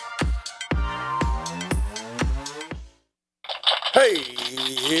Hey,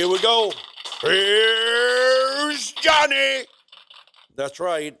 here we go. Here's Johnny. That's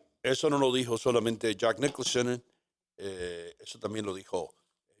right. Eso no lo dijo solamente Jack Nicholson. Eso también lo dijo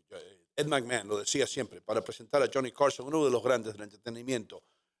Ed McMahon. Lo decía siempre para presentar a Johnny Carson, uno de los grandes del entretenimiento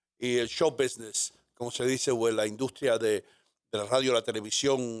y el show business, como se dice, o en la industria de la radio, la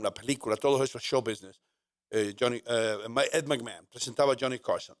televisión, la película, todos esos show business. Ed McMahon presentaba a Johnny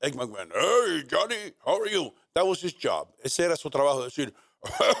Carson. Ed McMahon, hey Johnny, how are you? That was his job. Ese era su trabajo, decir,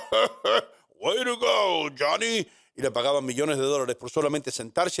 way to go, Johnny. Y le pagaban millones de dólares por solamente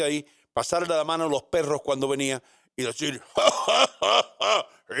sentarse ahí, pasarle la mano a los perros cuando venía y decir,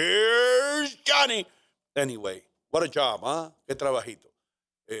 here's Johnny. Anyway, what a job, ¿ah? Qué trabajito.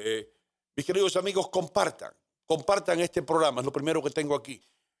 Mis queridos amigos, compartan este programa, es lo primero que tengo aquí.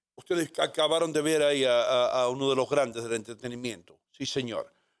 Ustedes acabaron de ver ahí a uno de los grandes del entretenimiento. Sí,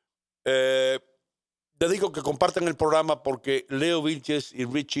 señor. Les digo que compartan el programa porque Leo Vilches y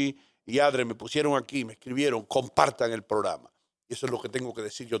Richie y Adre me pusieron aquí, me escribieron, compartan el programa. Y eso es lo que tengo que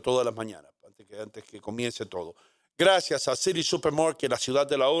decir yo todas las mañanas, antes que comience todo. Gracias a City Supermarket, la ciudad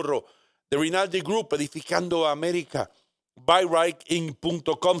del ahorro, de Rinaldi Group, Edificando América,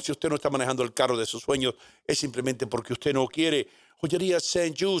 buyrightInc.com. Si usted no está manejando el carro de sus sueños, es simplemente porque usted no quiere. Joyería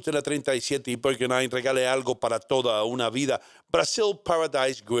St. Jude's de la 37 y Perkinine, regale algo para toda una vida. Brazil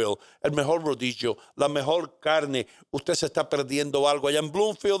Paradise Grill, el mejor rodillo, la mejor carne. Usted se está perdiendo algo allá en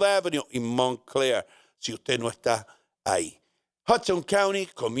Bloomfield Avenue y Montclair, si usted no está ahí. Hudson County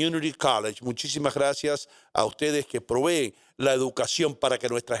Community College, muchísimas gracias a ustedes que proveen la educación para que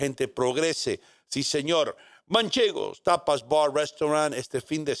nuestra gente progrese. Sí, señor. Manchegos, Tapas Bar Restaurant, este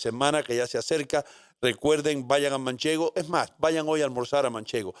fin de semana que ya se acerca. Recuerden, vayan a Manchego. Es más, vayan hoy a almorzar a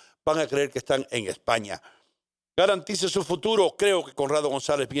Manchego. Van a creer que están en España. Garantice su futuro. Creo que Conrado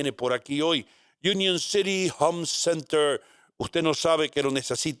González viene por aquí hoy. Union City Home Center. Usted no sabe que lo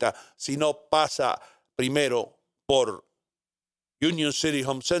necesita si no pasa primero por Union City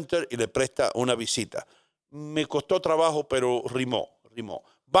Home Center y le presta una visita. Me costó trabajo, pero rimó.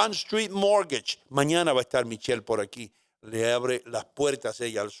 Bond Street Mortgage. Mañana va a estar Michelle por aquí. Le abre las puertas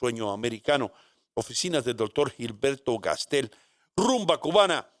ella al sueño americano. Oficinas del doctor Gilberto Gastel. Rumba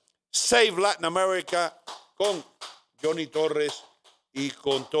Cubana. Save Latin America con Johnny Torres y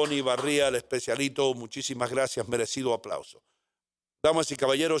con Tony Barría, el especialito. Muchísimas gracias. Merecido aplauso. Damas y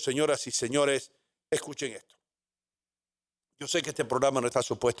caballeros, señoras y señores, escuchen esto. Yo sé que este programa no está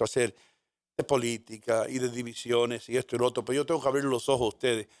supuesto a ser de política y de divisiones y esto y lo otro, pero yo tengo que abrir los ojos a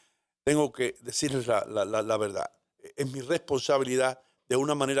ustedes. Tengo que decirles la verdad. Es mi responsabilidad de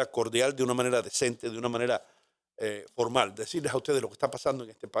una manera cordial, de una manera decente, de una manera formal, decirles a ustedes lo que está pasando en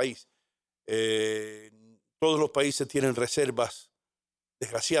este país. Todos los países tienen reservas,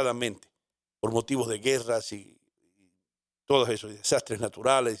 desgraciadamente, por motivos de guerras y todos esos desastres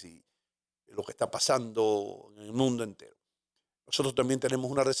naturales y lo que está pasando en el mundo entero. Nosotros también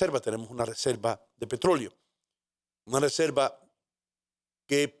tenemos una reserva de petróleo, una reserva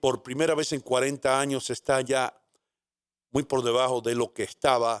que por primera vez en 40 años está ya muy por debajo de lo que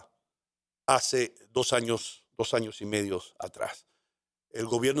estaba hace 2 años y medio atrás. El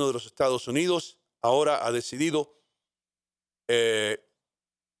gobierno de los Estados Unidos ahora ha decidido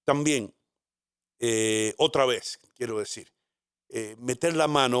también, otra vez, quiero decir, meter la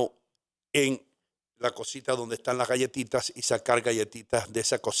mano en la cosita donde están las galletitas y sacar galletitas de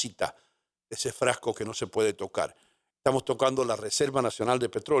esa cosita, de ese frasco que no se puede tocar. Estamos tocando la Reserva Nacional de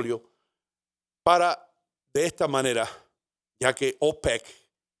Petróleo para, de esta manera, ya que OPEC,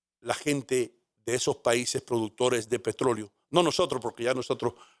 la gente de esos países productores de petróleo, no nosotros, porque ya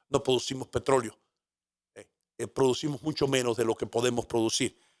nosotros no producimos petróleo, producimos mucho menos de lo que podemos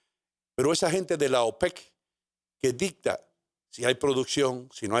producir, pero esa gente de la OPEC que dicta si hay producción,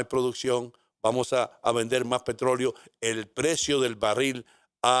 si no hay producción, vamos a vender más petróleo, el precio del barril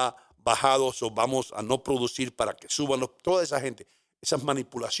ha bajado, o vamos a no producir para que suban toda esa gente, esas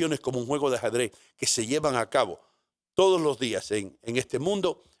manipulaciones como un juego de ajedrez que se llevan a cabo todos los días en este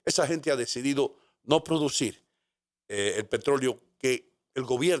mundo. Esa gente ha decidido no producir el petróleo que el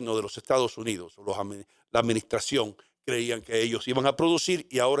gobierno de los Estados Unidos o la administración creían que ellos iban a producir,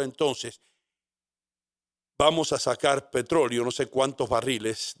 y ahora entonces vamos a sacar petróleo, no sé cuántos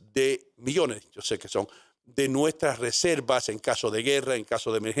barriles, de millones, yo sé que son, de nuestras reservas en caso de guerra, en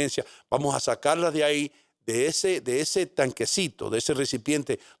caso de emergencia. Vamos a sacarlas de ahí, de ese tanquecito, de ese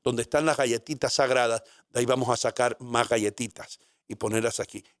recipiente donde están las galletitas sagradas. De ahí vamos a sacar más galletitas y ponerlas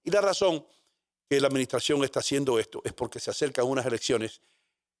aquí. Y la razón que la administración está haciendo esto es porque se acercan unas elecciones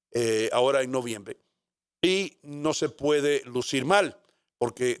ahora en noviembre y no se puede lucir mal,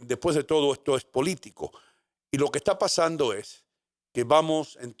 porque después de todo esto es político. Y lo que está pasando es que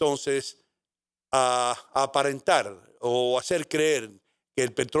vamos entonces a aparentar o hacer creer que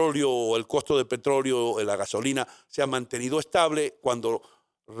el petróleo o el costo del petróleo, la gasolina, se ha mantenido estable cuando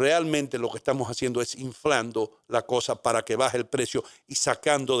realmente lo que estamos haciendo es inflando la cosa para que baje el precio y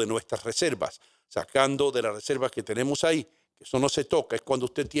sacando de nuestras reservas, sacando de las reservas que tenemos ahí, que eso no se toca, es cuando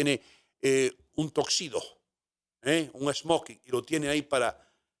usted tiene un toxido, un smoking, y lo tiene ahí para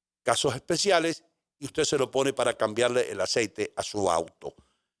casos especiales y usted se lo pone para cambiarle el aceite a su auto.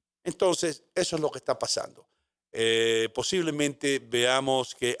 Entonces, eso es lo que está pasando. Posiblemente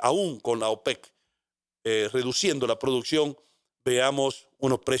veamos que aún con la OPEC reduciendo la producción, veamos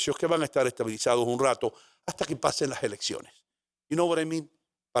unos precios que van a estar estabilizados un rato hasta que pasen las elecciones. You know what I mean?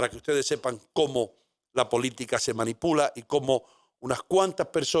 Para que ustedes sepan cómo la política se manipula y cómo unas cuantas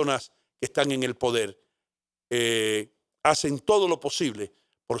personas que están en el poder hacen todo lo posible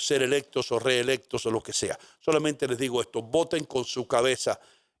por ser electos o reelectos o lo que sea. Solamente les digo esto, voten con su cabeza,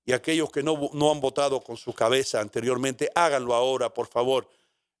 y aquellos que no han votado con su cabeza anteriormente, háganlo ahora, por favor.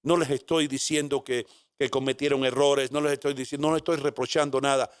 No les estoy diciendo que cometieron errores, no les estoy reprochando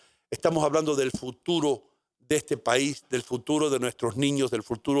nada. Estamos hablando del futuro de este país, del futuro de nuestros niños, del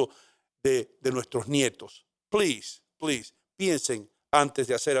futuro de nuestros nietos. Please, piensen antes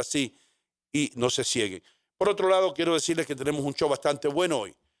de hacer así y no se cieguen. Por otro lado, quiero decirles que tenemos un show bastante bueno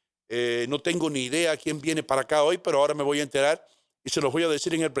hoy. No tengo ni idea quién viene para acá hoy, pero ahora me voy a enterar y se los voy a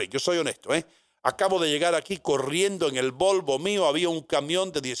decir en el break. Yo soy honesto, Acabo de llegar aquí corriendo en el Volvo mío. Había un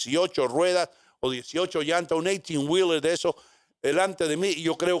camión de 18 ruedas o 18 llantas, un 18-wheeler de eso, delante de mí. Y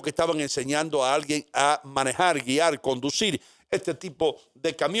yo creo que estaban enseñando a alguien a manejar, guiar, conducir este tipo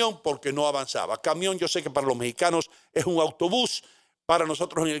de camión porque no avanzaba. Camión, yo sé que para los mexicanos es un autobús. Para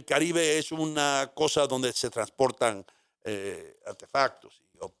nosotros en el Caribe es una cosa donde se transportan artefactos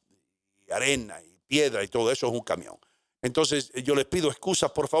y arena y piedra y todo eso es un camión. Entonces, yo les pido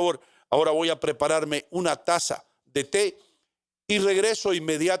excusas, por favor. Ahora voy a prepararme una taza de té y regreso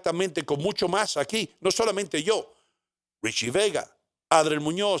inmediatamente con mucho más aquí. No solamente yo, Richie Vega, Adriel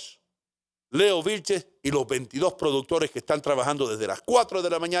Muñoz, Leo Vilches y los 22 productores que están trabajando desde las 4 de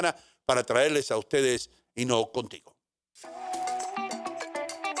la mañana para traerles a ustedes y no contigo.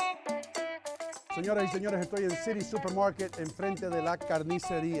 Señoras y señores, estoy en City Supermarket, enfrente de la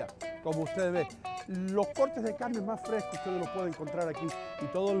carnicería. Como ustedes ven, los cortes de carne más frescos ustedes los pueden encontrar aquí. Y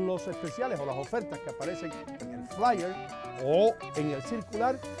todos los especiales o las ofertas que aparecen en el flyer o en el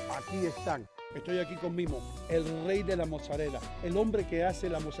circular, aquí están. Estoy aquí con Mimo, el rey de la mozzarella, el hombre que hace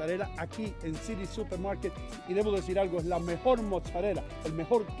la mozzarella aquí en City Supermarket. Y debo decir algo, es la mejor mozzarella, el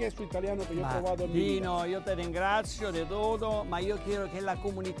mejor queso italiano que yo he probado en mi vida. Dino, io te ringrazio di tutto, ma io quiero che la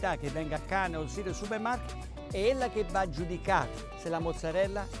comunità che venga qua nel City Supermarket è la che va a giudicare se la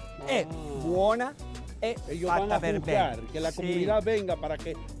mozzarella è buona e ellos fatta van a per juzgar, bene. que la Sì. comunidad venga para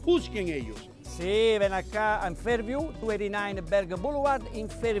que juzguen ellos. Sì, ven acá in Fairview, 289 Berg Boulevard in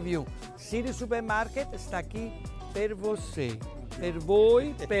Fairview. City Supermarket sta qui per você. Per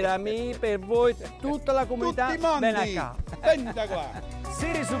voi, per me, per voi, tutta la comunità, Tutti mondi, ven acá. venta qua.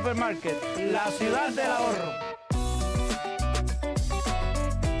 City Supermarket, la ciudad del ahorro.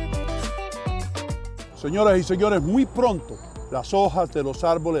 Señoras y señores, muy pronto las hojas de los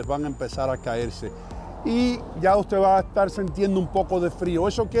árboles van a empezar a caerse y ya usted va a estar sintiendo un poco de frío.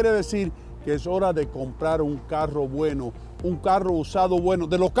 Eso quiere decir que es hora de comprar un carro bueno, un carro usado bueno.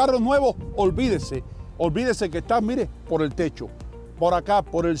 De los carros nuevos, olvídese que está, mire, por el techo, por acá,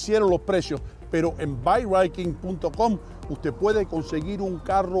 por el cielo los precios, pero en buyriking.com usted puede conseguir un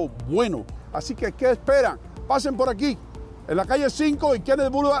carro bueno. Así que, ¿qué esperan? Pasen por aquí, en la calle 5 y Kennedy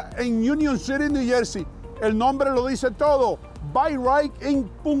Boulevard en Union City, New Jersey. El nombre lo dice todo,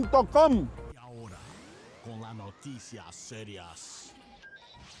 buyriking.com. Y ahora, con las noticias serias,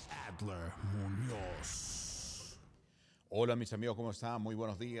 Adler Muñoz. Hola mis amigos, ¿cómo están? Muy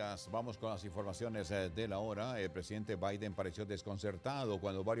buenos días. Vamos con las informaciones de la hora. El presidente Biden pareció desconcertado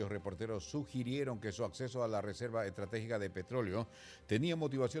cuando varios reporteros sugirieron que su acceso a la reserva estratégica de petróleo tenía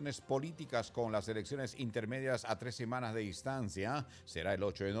motivaciones políticas con las elecciones intermedias a 3 semanas de distancia. Será el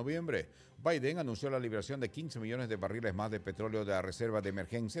 8 de noviembre. Biden anunció la liberación de 15 millones de barriles más de petróleo de la reserva de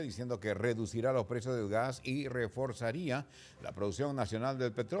emergencia, diciendo que reducirá los precios del gas y reforzaría la producción nacional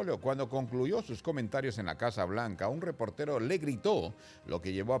del petróleo. Cuando concluyó sus comentarios en la Casa Blanca, un reportero le gritó, lo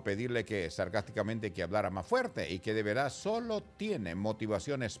que llevó a pedirle sarcásticamente que hablara más fuerte y que de verdad solo tiene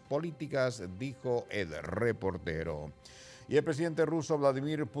motivaciones políticas, dijo el reportero. Y el presidente ruso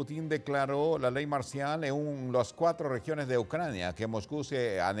Vladimir Putin declaró la ley marcial en las 4 regiones de Ucrania que Moscú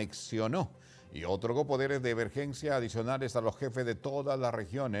se anexionó y otorgó poderes de emergencia adicionales a los jefes de todas las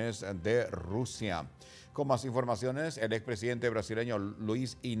regiones de Rusia. Con más informaciones, el expresidente brasileño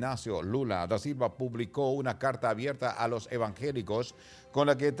Luiz Inácio Lula da Silva publicó una carta abierta a los evangélicos con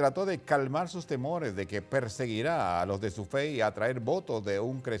la que trató de calmar sus temores de que perseguirá a los de su fe y atraer votos de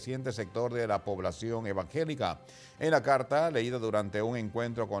un creciente sector de la población evangélica. En la carta, leída durante un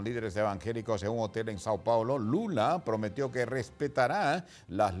encuentro con líderes evangélicos en un hotel en Sao Paulo, Lula prometió que respetará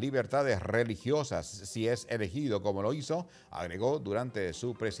las libertades religiosas si es elegido, como lo hizo, agregó, durante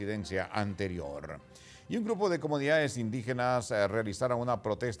su presidencia anterior. Y un grupo de comunidades indígenas realizaron una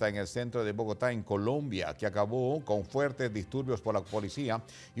protesta en el centro de Bogotá, en Colombia, que acabó con fuertes disturbios por la policía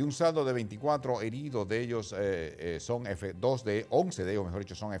y un saldo de 24 heridos. De ellos, 11 de ellos, mejor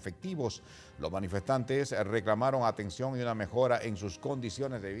dicho, son efectivos. Los manifestantes reclamaron atención y una mejora en sus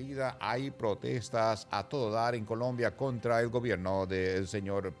condiciones de vida. Hay protestas a todo dar en Colombia contra el gobierno del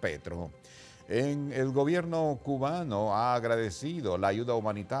señor Petro. El gobierno cubano ha agradecido la ayuda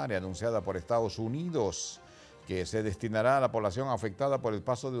humanitaria anunciada por Estados Unidos, que se destinará a la población afectada por el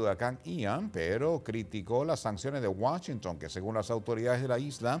paso del huracán Ian, pero criticó las sanciones de Washington, que según las autoridades de la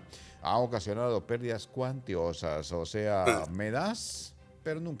isla ha ocasionado pérdidas cuantiosas. O sea, me das,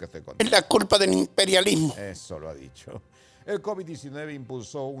 pero nunca estoy contigo. Es la culpa del imperialismo. Eso lo ha dicho. El COVID-19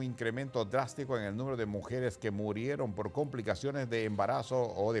 impulsó un incremento drástico en el número de mujeres que murieron por complicaciones de embarazo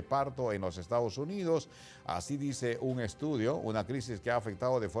o de parto en los Estados Unidos. Así dice un estudio, una crisis que ha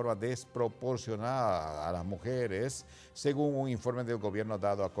afectado de forma desproporcionada a las mujeres, según un informe del gobierno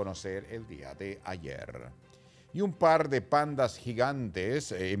dado a conocer el día de ayer. Y un par de pandas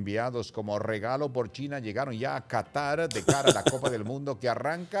gigantes enviados como regalo por China llegaron ya a Qatar de cara a la Copa del Mundo, que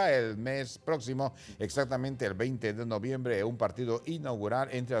arranca el mes próximo, exactamente el 20 de noviembre, un partido inaugural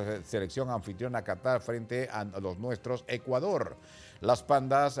entre la selección anfitriona Qatar frente a los nuestros Ecuador. Las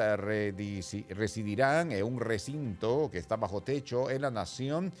pandas residirán en un recinto que está bajo techo en la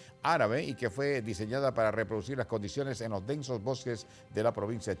nación árabe y que fue diseñada para reproducir las condiciones en los densos bosques de la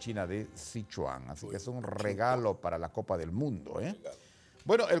provincia china de Sichuan. Así que es un regalo para la Copa del Mundo, ¿eh?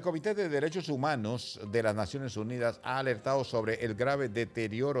 Bueno, el Comité de Derechos Humanos de las Naciones Unidas ha alertado sobre el grave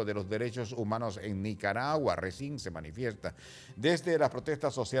deterioro de los derechos humanos en Nicaragua. Recién se manifiesta desde las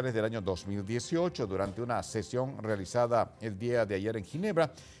protestas sociales del año 2018 durante una sesión realizada el día de ayer en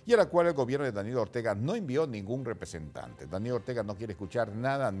Ginebra y a la cual el gobierno de Daniel Ortega no envió ningún representante. Daniel Ortega no quiere escuchar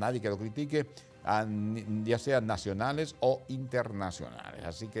nada, nadie que lo critique, ya sean nacionales o internacionales.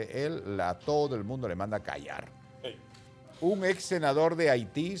 Así que él a todo el mundo le manda a callar. Un ex senador de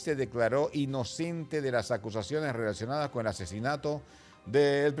Haití se declaró inocente de las acusaciones relacionadas con el asesinato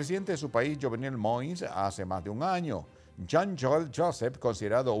del presidente de su país, Jovenel Moïse, hace más de un año. Jean-Joel Joseph,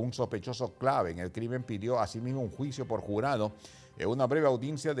 considerado un sospechoso clave en el crimen, pidió asimismo un juicio por jurado en una breve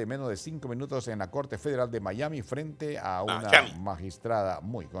audiencia de menos de 5 minutos en la Corte Federal de Miami frente a una magistrada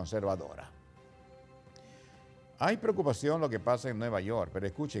muy conservadora. Hay preocupación lo que pasa en Nueva York, pero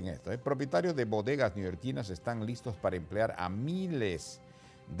escuchen esto. Propietarios de bodegas neoyorquinas están listos para emplear a miles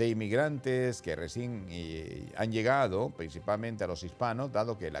de inmigrantes que recién han llegado, principalmente a los hispanos,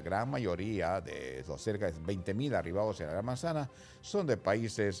 dado que la gran mayoría de los cerca de 20,000 arribados en la Gran Manzana son de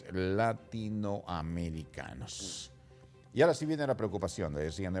países latinoamericanos. Y ahora sí viene la preocupación.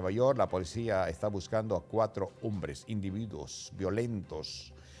 Decía, en Nueva York la policía está buscando a 4 hombres, individuos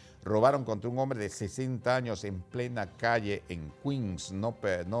violentos. Robaron contra un hombre de 60 años en plena calle en Queens. No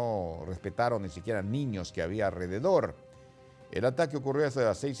respetaron ni siquiera niños que había alrededor. El ataque ocurrió desde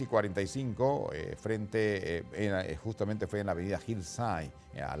las 6:45, justamente fue en la avenida Hillside,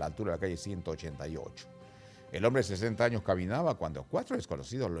 a la altura de la calle 188. El hombre de 60 años caminaba cuando 4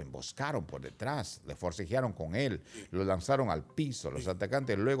 desconocidos lo emboscaron por detrás, le forcejearon con él, lo lanzaron al piso. Los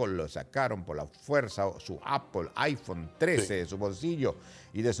atacantes luego lo sacaron por la fuerza su iPhone 13 de su bolsillo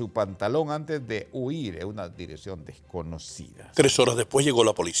y de su pantalón antes de huir en una dirección desconocida. 3 horas después llegó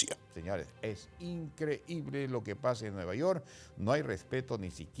la policía. Señores, es increíble lo que pasa en Nueva York. No hay respeto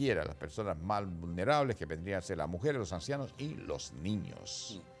ni siquiera a las personas más vulnerables, que vendrían a ser las mujeres, los ancianos y los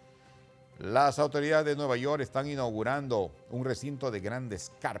niños. Las autoridades de Nueva York están inaugurando un recinto de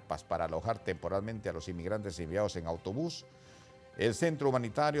grandes carpas para alojar temporalmente a los inmigrantes enviados en autobús. El centro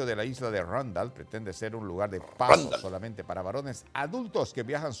humanitario de la isla de Randall pretende ser un lugar de paso solamente para varones adultos que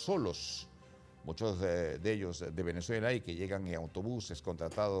viajan solos, muchos de ellos de Venezuela, y que llegan en autobuses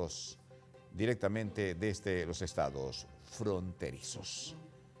contratados directamente desde los estados fronterizos.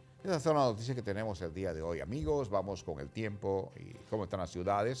 Esas son las noticias que tenemos el día de hoy, amigos. Vamos con el tiempo y cómo están las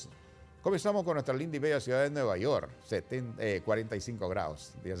ciudades. Comenzamos con nuestra linda y bella ciudad de Nueva York, 45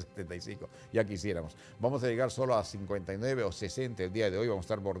 grados, día 75, ya quisiéramos. Vamos a llegar solo a 59 o 60 el día de hoy, vamos a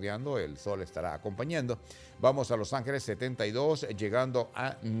estar bordeando, el sol estará acompañando. Vamos a Los Ángeles, 72, llegando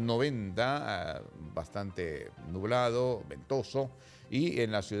a 90, bastante nublado, ventoso. Y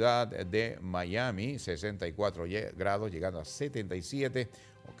en la ciudad de Miami, 64 grados, llegando a 77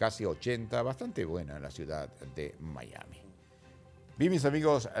 o casi 80, bastante buena en la ciudad de Miami. Bien, mis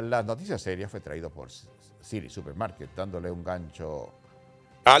amigos, las noticias serias fue traído por City Supermarket, dándole un gancho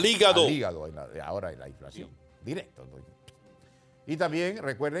Al hígado. ahora en la inflación. Directo. Y también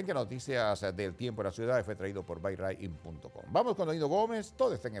recuerden que noticias del tiempo en la ciudad fue traído por buyrain.com. Vamos con Don Hino Gómez.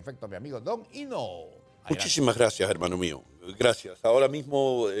 Todo está en efecto, mi amigo Don Hino. Muchísimas gracias, hermano mío. Gracias. Ahora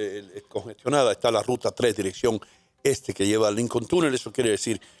mismo congestionada está la ruta 3, dirección este, que lleva a Lincoln Tunnel. Eso quiere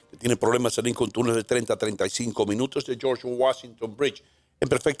decir que tiene problemas en Lincoln Tunnel de 30 a 35 minutos de George Washington Bridge. En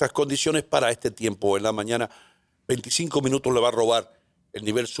perfectas condiciones para este tiempo. En la mañana, 25 minutos le va a robar el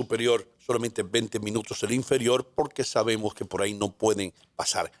nivel superior, solamente 20 minutos el inferior, porque sabemos que por ahí no pueden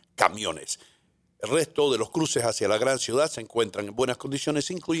pasar camiones. El resto de los cruces hacia la gran ciudad se encuentran en buenas condiciones,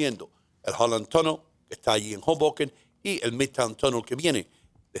 incluyendo el Holland Tunnel, que está allí en Hoboken, y el Midtown Tunnel, que viene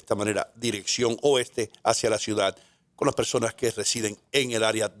de esta manera dirección oeste hacia la ciudad, con las personas que residen en el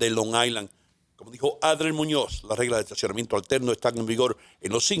área de Long Island. Como dijo Adriel Muñoz, las reglas de estacionamiento alterno están en vigor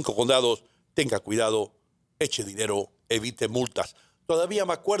en los 5 condados. Tenga cuidado, eche dinero, evite multas. Todavía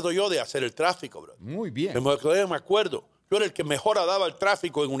me acuerdo yo de hacer el tráfico, bro. Muy bien. Todavía me acuerdo. Yo era el que mejor daba el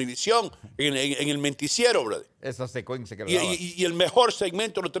tráfico en Univisión, en el menticiero, brother. Esa secuencia que le daba. Y el mejor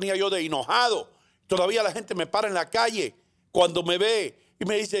segmento lo tenía yo de enojado. Todavía la gente me para en la calle cuando me ve y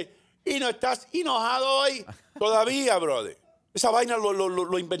me dice, ¿y no estás enojado hoy? Todavía, brother. Esa vaina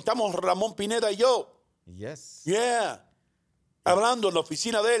lo inventamos Ramón Pineda y yo. Yes. Yeah. Hablando en la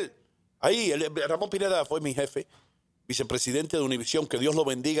oficina de él. Ahí, Ramón Pineda fue mi jefe, vicepresidente de Univisión. Que Dios lo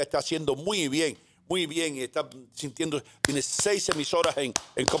bendiga. Está haciendo muy bien. Muy bien, está sintiendo, tiene 6 emisoras en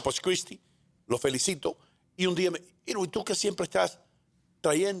Corpus Christi, lo felicito. Y un día y tú que siempre estás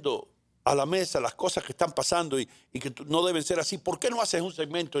trayendo a la mesa las cosas que están pasando y que no deben ser así, ¿por qué no haces un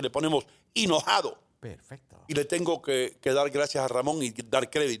segmento y le ponemos enojado? Perfecto. Y le tengo que dar gracias a Ramón y dar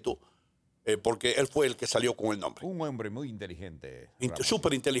crédito, porque él fue el que salió con el nombre. Un hombre muy inteligente.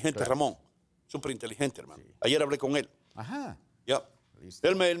 Súper inteligente, claro. Ramón, súper inteligente, hermano. Sí. Ayer hablé con él. Ajá. Ya.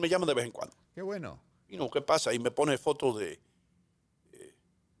 Él me llama de vez en cuando. Qué bueno. Y no, ¿qué pasa? Y me pone fotos de...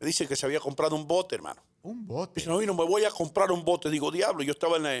 me dice que se había comprado un bote, hermano. ¿Un bote? Dice, no, me voy a comprar un bote. Digo, diablo, yo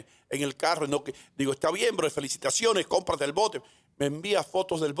estaba en el carro. Digo, está bien, bro, felicitaciones, cómprate el bote. Me envía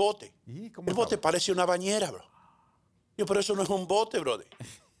fotos del bote. El bote parece una bañera, bro. Yo, pero eso no es un bote, brother.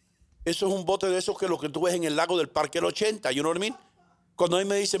 Eso es un bote de esos que lo que tú ves en el lago del Parque del 80, you know what I mean? Cuando él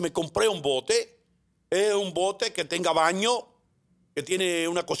me dice, me compré un bote, es un bote que tenga baño, que tiene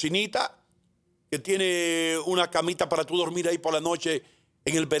una cocinita, que tiene una camita para tú dormir ahí por la noche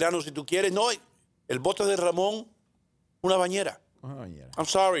en el verano si tú quieres. No, el bote de Ramón, una bañera. Una bañera. I'm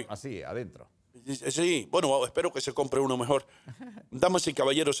sorry. Así, adentro. Sí, bueno, espero que se compre uno mejor. Damas y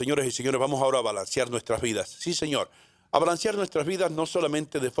caballeros, señores y señores, vamos ahora a balancear nuestras vidas. Sí, señor. A balancear nuestras vidas no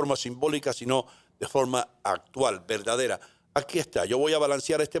solamente de forma simbólica, sino de forma actual, verdadera. Aquí está, yo voy a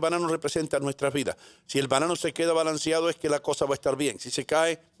balancear, este banano representa nuestras vidas. Si el banano se queda balanceado es que la cosa va a estar bien. Si se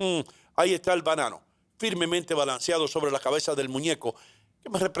cae, ahí está el banano, firmemente balanceado sobre la cabeza del muñeco, que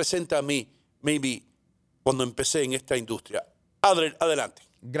me representa a mí, maybe, cuando empecé en esta industria. Adriel, adelante.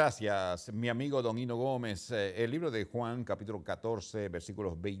 Gracias, mi amigo Don Hino Gómez. El libro de Juan, capítulo 14,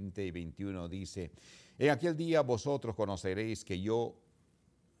 versículos 20 y 21 dice, en aquel día vosotros conoceréis que yo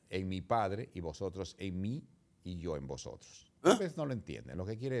en mi Padre y vosotros en mí y yo en vosotros. A veces no lo entienden. Lo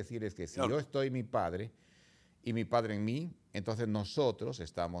que quiere decir es que si yo estoy en mi Padre y mi Padre en mí, entonces nosotros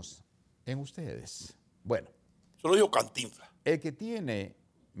estamos en ustedes. Bueno. Eso lo dijo Cantinflas. El que tiene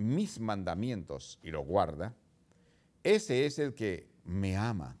mis mandamientos y los guarda, ese es el que me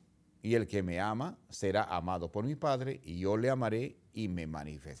ama. Y el que me ama será amado por mi Padre y yo le amaré y me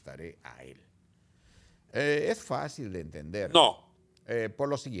manifestaré a él. Es fácil de entender. No. Por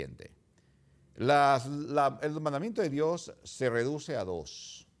lo siguiente. El mandamiento de Dios se reduce a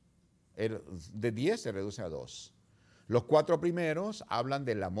 2. De 10 se reduce a 2. Los 4 primeros hablan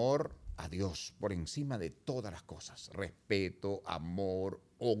del amor a Dios por encima de todas las cosas. Respeto, amor,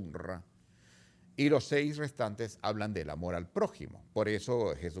 honra. Y los 6 restantes hablan del amor al prójimo. Por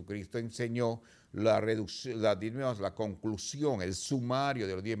eso Jesucristo enseñó la conclusión, el sumario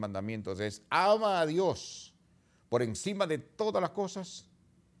de los 10 mandamientos es ama a Dios por encima de todas las cosas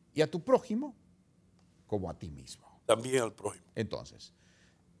y a tu prójimo como a ti mismo. También al prójimo. Entonces,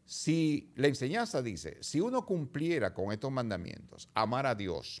 si la enseñanza dice, si uno cumpliera con estos mandamientos, amar a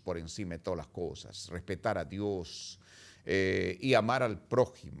Dios por encima de todas las cosas, respetar a Dios, y amar al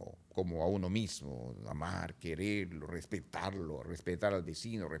prójimo como a uno mismo, amar, quererlo, respetar al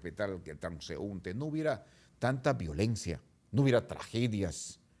vecino, respetar al que transeúnte, no hubiera tanta violencia, no hubiera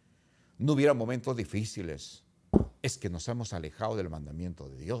tragedias, no hubiera momentos difíciles. Es que nos hemos alejado del mandamiento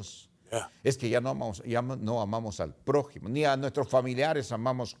de Dios. Es que ya no amamos al prójimo, ni a nuestros familiares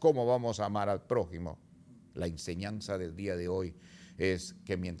amamos. ¿Cómo vamos a amar al prójimo? La enseñanza del día de hoy es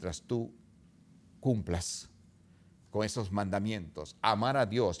que mientras tú cumplas con esos mandamientos, amar a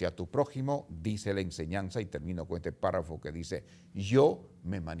Dios y a tu prójimo, dice la enseñanza, y termino con este párrafo que dice, yo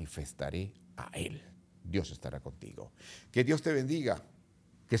me manifestaré a Él. Dios estará contigo. Que Dios te bendiga,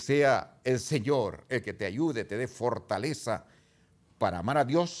 que sea el Señor el que te ayude, te dé fortaleza para amar a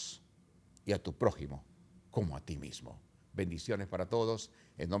Dios y a tu prójimo como a ti mismo. Bendiciones para todos,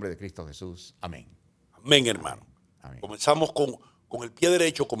 en nombre de Cristo Jesús. Amén. Amén, hermano. Amén. Comenzamos con el pie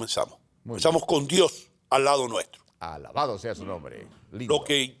derecho, comenzamos. Muy Comenzamos con Dios al lado nuestro. Alabado sea su nombre. Lindo.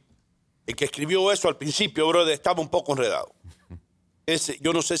 El que escribió eso al principio, brother, estaba un poco enredado.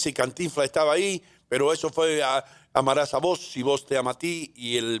 Yo no sé si Cantinflas estaba ahí, pero eso fue amarás a vos si vos te amas a ti,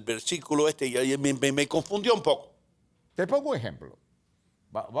 y el versículo y ahí me confundió un poco. Te pongo un ejemplo.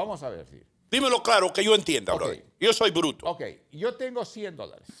 Vamos a ver si. Dímelo claro, que yo entienda, Ok. brother. Yo soy bruto. Ok, yo tengo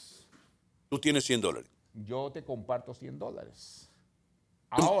 $100. Tú tienes $100. Yo te comparto $100.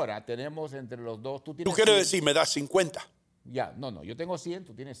 Ahora tenemos entre los dos. Tú ¿Tú quieres decir, me das 50? Ya, no, yo tengo 100,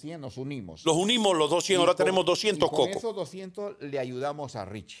 tú tienes 100, nos unimos. Los unimos los 200, ahora tenemos 200 y con cocos. esos 200 le ayudamos a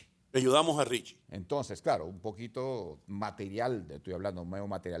Richie. Le ayudamos a Richie. Entonces, claro, un poquito material, estoy hablando medio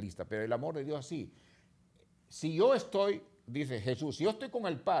materialista, pero el amor de Dios así. Si yo estoy, dice Jesús, si yo estoy con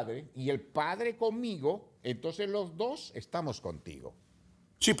el Padre y el Padre conmigo, entonces los dos estamos contigo.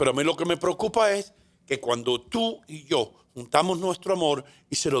 Sí, pero a mí lo que me preocupa es que cuando tú y yo juntamos nuestro amor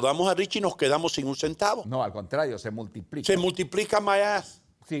y se lo damos a Richie, nos quedamos sin un centavo. No, al contrario, se multiplica. Se multiplica más.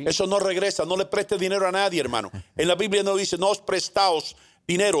 Sí. Eso no regresa. No le prestes dinero a nadie, hermano. En la Biblia no dice, no os prestaos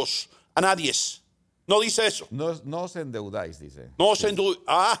dineros a nadie. No dice eso. No os endeudáis, dice. No os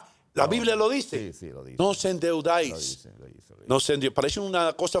endeudáis. La Biblia lo dice. Sí, lo dice. No os endeudáis. Lo dice. No se endeudáis. Parece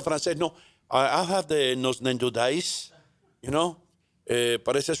una cosa francés, ¿no? De nos endeudáis, you know?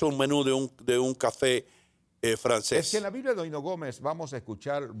 Parece eso un menú de un café francés. Es que en la Biblia de Doino Gómez vamos a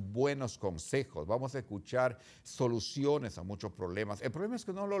escuchar buenos consejos, vamos a escuchar soluciones a muchos problemas. El problema es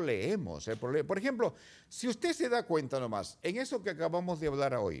que no lo leemos. Por ejemplo, si usted se da cuenta nomás, en eso que acabamos de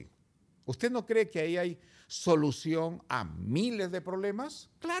hablar hoy, ¿usted no cree que ahí hay solución a miles de problemas?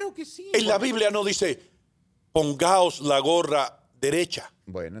 Claro que sí. En la Biblia no dice, pongaos la gorra derecha.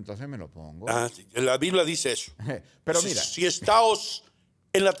 Bueno, entonces me lo pongo. Sí, en la Biblia dice eso. Pero mira. Si estáos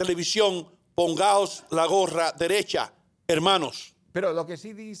en la televisión, pongaos la gorra derecha, hermanos. Pero lo que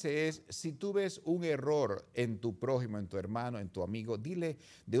sí dice es, si tú ves un error en tu prójimo, en tu hermano, en tu amigo, dile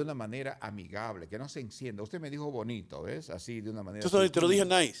de una manera amigable, que no se encienda. Usted me dijo bonito, ¿ves? Así, de una manera... Entonces te lo dije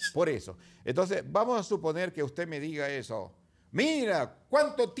nice. Por eso. Entonces, vamos a suponer que usted me diga eso. Mira,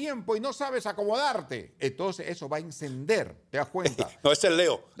 ¿cuánto tiempo y no sabes acomodarte? Entonces, eso va a encender, ¿te das cuenta? No, ese es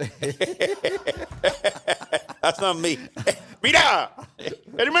Leo. That's not me. Mira,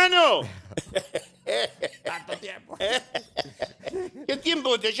 hermano. Tanto tiempo. ¿Qué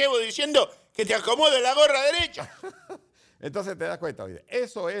tiempo te llevo diciendo que te acomode la gorra derecha? Entonces te das cuenta, oye,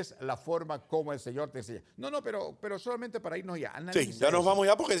 eso es la forma como el Señor te enseña. No, pero solamente para irnos ya. Sí, ya nos vamos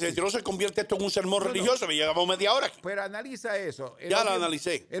ya porque si no se convierte esto en un sermón religioso, me llegamos media hora aquí. Pero analiza eso. Ya lo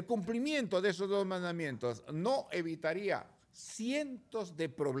analicé. El cumplimiento de esos dos mandamientos no evitaría cientos de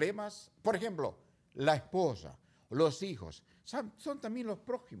problemas. Por ejemplo, la esposa, los hijos, son también los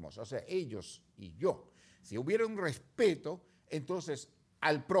prójimos, o sea, ellos y yo. Si hubiera un respeto, entonces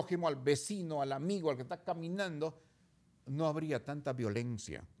al prójimo, al vecino, al amigo, al que está caminando, no habría tanta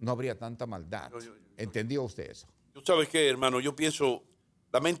violencia, no habría tanta maldad. ¿Entendió usted eso? ¿Tú sabes qué, hermano? Yo pienso,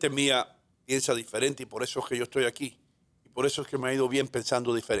 la mente mía piensa diferente y por eso es que yo estoy aquí. Y por eso es que me ha ido bien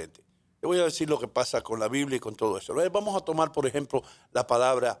pensando diferente. Te voy a decir lo que pasa con la Biblia y con todo eso. Vamos a tomar, por ejemplo, la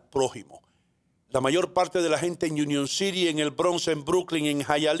palabra prójimo. La mayor parte de la gente en Union City, en el Bronx, en Brooklyn, en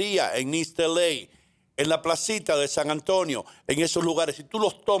Hialeah, en East LA, en la placita de San Antonio, en esos lugares, si tú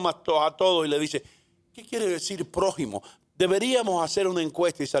los tomas a todos y le dices, ¿qué quiere decir prójimo? Deberíamos hacer una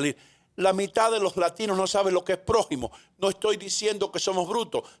encuesta y salir. La mitad de los latinos no sabe lo que es prójimo. No estoy diciendo que somos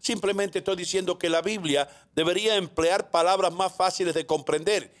brutos. Simplemente estoy diciendo que la Biblia debería emplear palabras más fáciles de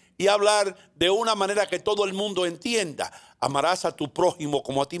comprender y hablar de una manera que todo el mundo entienda. Amarás a tu prójimo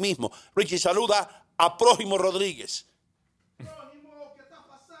como a ti mismo. Richie, saluda a Prójimo Rodríguez. Prójimo, ¿qué está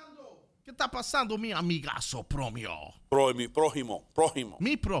pasando? ¿Qué está pasando, mi amigazo prójimo? Prójimo.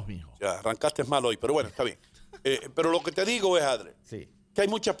 Mi prójimo. Ya, arrancaste mal hoy, pero bueno, está bien. Pero lo que te digo es, Adler, Sí. que hay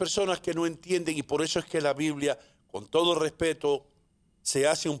muchas personas que no entienden y por eso es que la Biblia, con todo respeto, se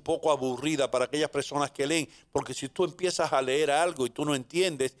hace un poco aburrida para aquellas personas que leen, porque si tú empiezas a leer algo y tú no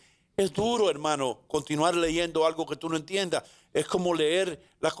entiendes, es duro, hermano, continuar leyendo algo que tú no entiendas. Es como leer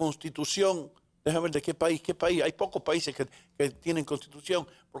la Constitución. Déjame ver de qué país. Hay pocos países que tienen Constitución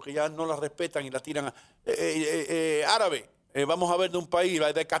porque ya no la respetan y la tiran a... árabe. Vamos a ver de un país,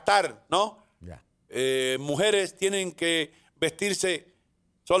 de Qatar, ¿no? Ya. Mujeres tienen que vestirse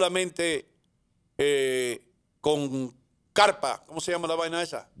solamente con carpa. ¿Cómo se llama la vaina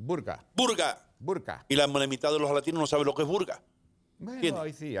esa? Burka. Burga. Y la mitad de los latinos no sabe lo que es burga. Bueno,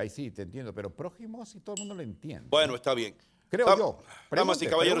 ¿Entiendes? ahí sí, te entiendo. Pero prójimo sí todo el mundo lo entiende. Bueno, está bien. Creo yo. Damas y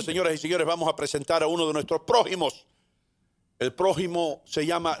caballeros, señoras y señores, vamos a presentar a uno de nuestros prójimos. El prójimo se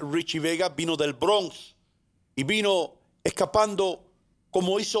llama Richie Vega, vino del Bronx y vino escapando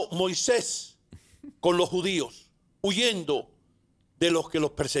como hizo Moisés con los judíos, huyendo de los que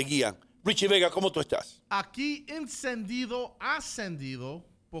los perseguían. Richie Vega, ¿cómo tú estás? Aquí encendido, ascendido,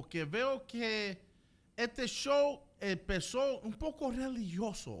 porque veo que este show empezó un poco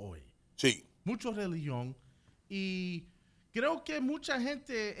religioso hoy. Sí. Mucho religión. Y creo que mucha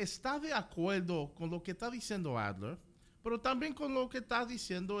gente está de acuerdo con lo que está diciendo Adler, pero también con lo que está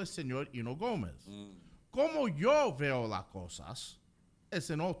diciendo el señor Hino Gómez. Como yo veo las cosas, es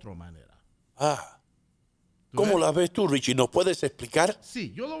en otra manera. ¿Cómo ves? las ves tú, Richie? ¿Nos puedes explicar?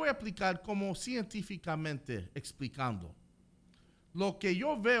 Sí, yo lo voy a explicar como científicamente explicando. Lo que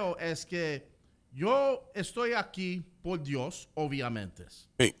yo veo es que yo estoy aquí por Dios, obviamente.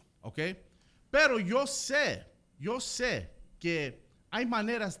 Sí. ¿Ok? Pero yo sé que hay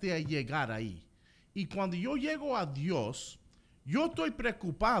maneras de llegar ahí. Y cuando yo llego a Dios, yo estoy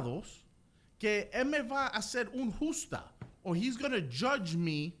preocupado que Él me va a hacer un justa. O He's going to judge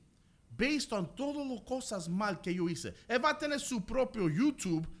me based on todas las cosas mal que yo hice. Él va a tener su propio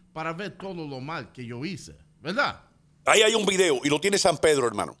YouTube para ver todo lo mal que yo hice. ¿Verdad? Ahí hay un video y lo tiene San Pedro,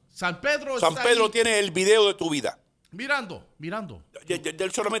 hermano. San Pedro San está Pedro ahí tiene el video de tu vida. mirando.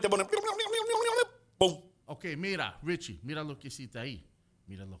 Él solamente pone... ¡Pum! Ok, mira, Richie, mira lo que hiciste ahí.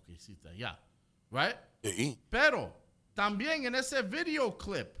 Mira lo que hiciste allá. Right? Sí. Pero también en ese video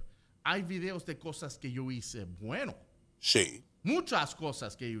clip hay videos de cosas que yo hice bueno. Sí. Muchas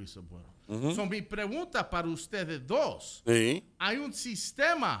cosas que yo hice bueno. So, mi pregunta para ustedes dos. Sí. Hay un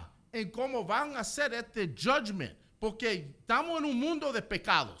sistema en cómo van a hacer este judgment. Porque estamos en un mundo de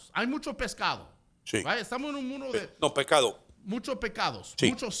pecados. Hay mucho pescado. Sí. Right? Estamos en un mundo de No, pecado. muchos pecados. Sí.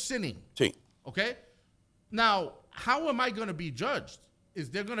 Mucho sinning. Sí. Okay? Now, how am I going to be judged? Is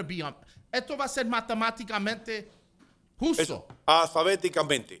there going to be... esto va a ser matemáticamente justo. Eso,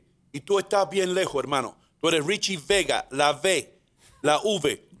 alfabéticamente. Y tú estás bien lejos, hermano. Tú eres Richie Vega, la V, la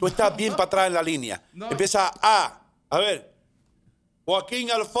V. Tú estás bien para atrás en la línea. No. Empieza A. A ver. Joaquín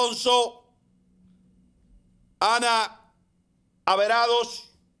Alfonso, Ana Averados,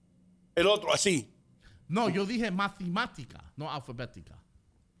 el otro, así. No, yo dije matemática, no alfabética.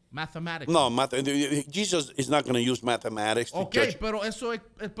 Mathematics. No, Jesus is not going to use mathematics to Ok, judge. pero eso es...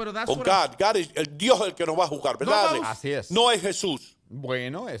 Pero that's Oh, what God es el Dios el que nos va a juzgar, ¿verdad? No, Alex? Así es. No es Jesús.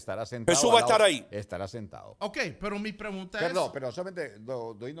 Bueno, estará sentado. Jesús va a al lado- estar ahí. Estará sentado. Ok, pero mi pregunta Perdón, es... pero solamente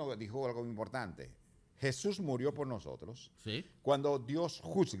Doino dijo algo muy importante. Jesús murió por nosotros. Sí. Cuando Dios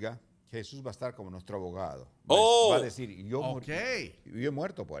juzga, Jesús va a estar como nuestro abogado. Oh. Va a decir, yo Ok. he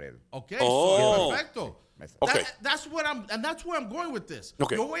muerto por él. Ok, Oh. so, perfecto. Ok. That's where I'm going with this.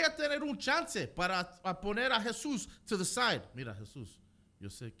 Ok. Yo voy a tener un chance para a poner a Jesús to the side. Mira, Jesús, yo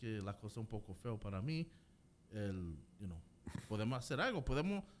sé que la cosa es un poco feo para mí. Podemos hacer algo.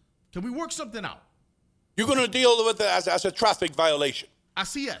 Can we work something out? You're going to deal with it as a traffic violation.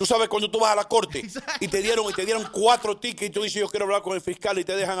 Así es. Tú sabes cuando tú vas a la corte Exacto. y te dieron 4 tickets y tú dices yo quiero hablar con el fiscal y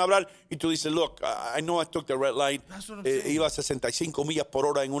te dejan hablar y tú dices look, I know I took the red line, That's what I'm saying. iba a 65 millas por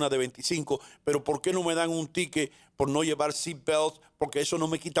hora en una de 25, pero ¿por qué no me dan un ticket por no llevar seatbelts? Porque eso no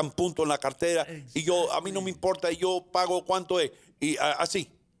me quitan puntos en la cartera y a mí no me importa y yo pago cuánto es y así.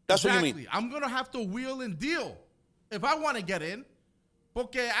 That's what you mean. Exactly. I'm going to have to wheel and deal if I want to get in.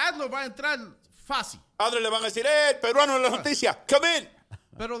 Porque Adler va a entrar fácil. Padre le van a decir, el peruano de la noticia, come in.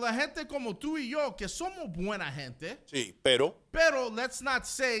 Pero la gente como tú y yo, que somos buena gente, Sí, pero pero let's not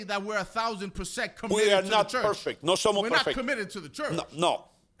say that we're 1,000% committed we are to not the church. perfect. No somos We're not perfectos. committed to the church. No.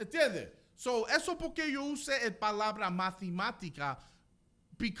 ¿Entiendes? So, eso porque yo usé la palabra matemática,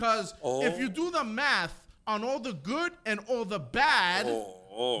 because if you do the math on all the good and all the bad,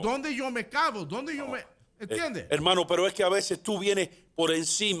 ¿dónde yo me cago? ¿Dónde yo me... ¿Entiendes? Hermano, pero es que a veces tú vienes por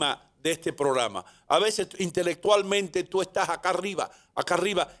encima de este programa. A veces intelectualmente tú estás acá arriba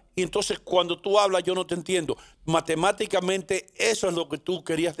y entonces cuando tú hablas yo no te entiendo. Matemáticamente eso es lo que tú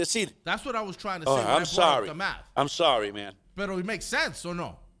querías decir. That's what I was trying to say Oh, when I I'm brought sorry. up the math. I'm sorry, man. Pero it makes sense, or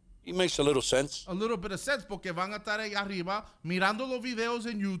no? It makes a little sense. A little bit of sense, porque van a estar ahí arriba mirando los videos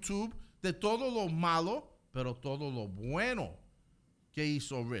en YouTube de todo lo malo, pero todo lo bueno que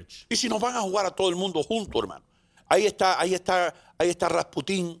hizo Rich. Y si nos van a jugar a todo el mundo junto, hermano. Ahí está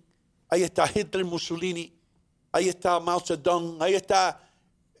Rasputín, ahí está Hitler, Mussolini, ahí está Mao Zedong, ahí está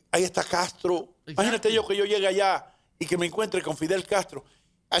Castro. Imagínate yo que yo llegue allá y que me encuentre con Fidel Castro.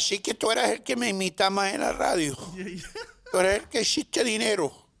 Así que tú eras el que me imitaba en la radio. Tú eres el que hiciste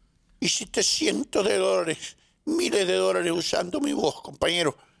dinero. Hiciste cientos de dólares, miles de dólares usando mi voz,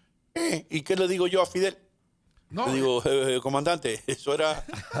 compañero. ¿Y qué le digo yo a Fidel? No, Le digo, comandante, eso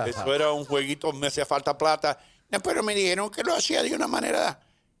era un jueguito, me hacía falta plata. No, pero me dijeron que lo hacía de una manera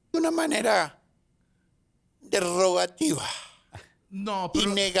derogativa no, y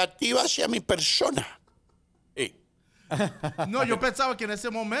pero, negativa hacia mi persona. no, yo pensaba que en ese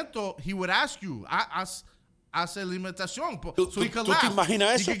momento he would ask you, haz la imitación. ¿Tú So he could te laugh.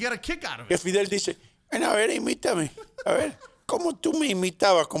 imaginas He eso? could get a kick out of Que it. Fidel dice, bueno, a ver, imítame. A ver, ¿cómo tú me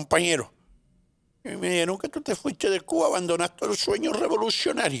imitabas, compañero? Y me dijeron que tú te fuiste de Cuba, abandonaste los sueños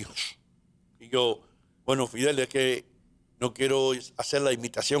revolucionarios. Y yo, bueno, Fidel, es que no quiero hacer la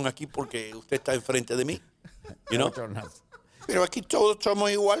imitación aquí porque usted está enfrente de mí. You know? Pero aquí todos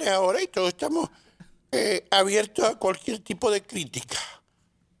somos iguales ahora y todos estamos abiertos a cualquier tipo de crítica.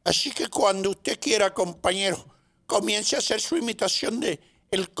 Así que cuando usted quiera, compañero, comience a hacer su imitación de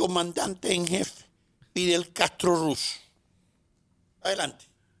el comandante en jefe Fidel Castro Ruz. Adelante.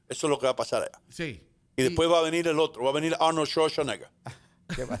 Eso es lo que va a pasar allá. Sí. Y después va a venir el otro, va a venir Arnold Schwarzenegger.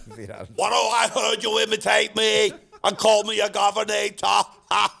 ¿Qué va a decir algo? What, oh, I heard you imitate me and call me a governator.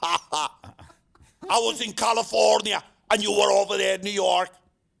 I was in California and you were over there in New York.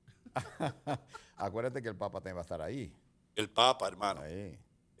 Acuérdate que el Papa también va a estar ahí. El Papa, hermano. Ahí.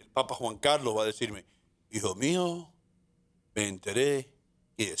 El Papa Juan Carlos va a decirme, hijo mío, me enteré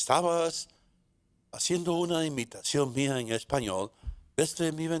que estabas haciendo una imitación mía en español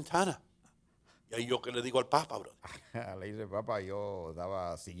desde mi ventana. Y ahí yo que le digo al Papa, bro. Le dice, Papa, yo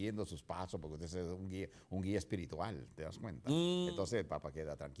estaba siguiendo sus pasos porque usted es un guía espiritual, ¿te das cuenta? Entonces el Papa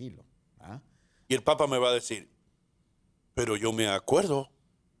queda tranquilo. ¿Ah? Y el Papa me va a decir, pero yo me acuerdo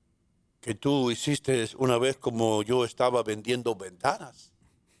que tú hiciste una vez como yo estaba vendiendo ventanas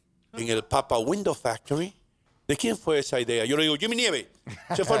en el Papa Window Factory. ¿De quién fue esa idea? Yo le digo, Jimmy Nieves,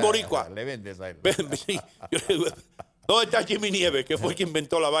 se fue el boricua. Le vendes a él. Sí, yo le digo, ¿dónde está Jimmy Nieves? Que fue quien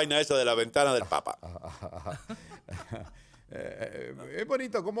inventó la vaina esa de la ventana del Papa. Es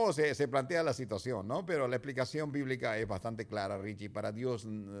bonito cómo se plantea la situación, ¿no? Pero la explicación bíblica es bastante clara, Richie. Para Dios,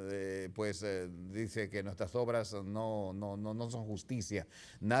 dice que nuestras obras no son justicia.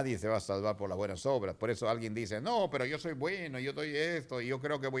 Nadie se va a salvar por las buenas obras. Por eso alguien dice, no, pero yo soy bueno, yo doy esto, y yo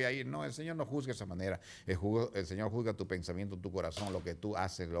creo que voy a ir. No, el Señor no juzga de esa manera. El Señor juzga tu pensamiento, tu corazón, lo que tú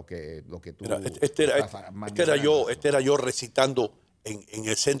haces, lo que tú... Este era yo recitando en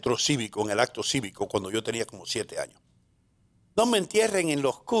el centro cívico, en el acto cívico, cuando yo tenía como 7 años. No me entierren en lo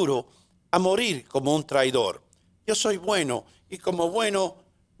oscuro a morir como un traidor. Yo soy bueno y como bueno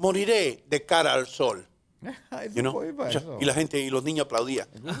moriré de cara al sol. You know? Y la gente y los niños aplaudían.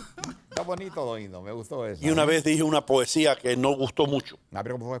 Está bonito, Doino, me gustó eso. Y una vez dije una poesía que no gustó mucho.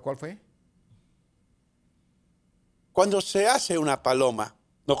 ¿Pero cuál fue? Cuando se hace una paloma,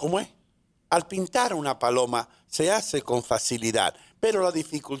 ¿no cómo es? Al pintar una paloma se hace con facilidad, pero la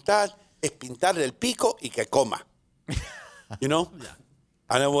dificultad es pintarle el pico y que coma. You know?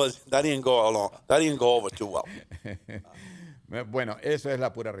 And that didn't go over too well. Bueno, eso es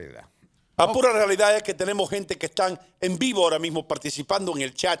la pura realidad. La pura realidad es que tenemos gente que están en vivo ahora mismo participando en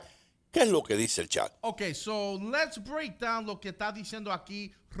el chat. ¿Qué es lo que dice el chat? Okay, so let's break down lo que está diciendo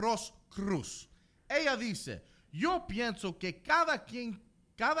aquí Ros Cruz. Ella dice, yo pienso que cada quien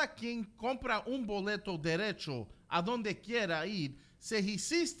compra un boleto derecho a donde quiera ir. Si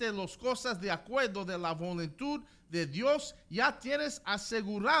hiciste las cosas de acuerdo de la voluntad de Dios, ya tienes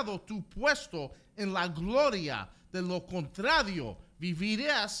asegurado tu puesto en la gloria. De lo contrario,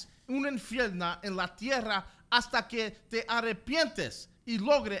 vivirás un infierno en la tierra hasta que te arrepientes y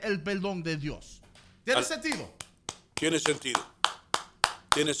logre el perdón de Dios. ¿Tiene sentido? Tiene sentido.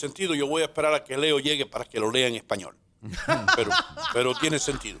 Tiene sentido. Yo voy a esperar a que Leo llegue para que lo lea en español. Pero tiene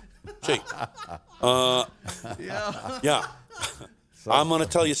sentido. Sí. Yeah. I'm going to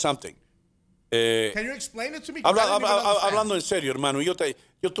tell you something. Can you explain it to me? Hablando en serio, hermano, yo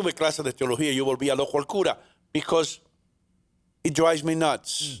tuve clases de teología y yo volví a loco al cura because it drives me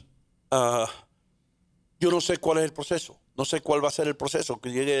nuts. Yo no sé cuál es el proceso. No sé cuál va a ser el proceso,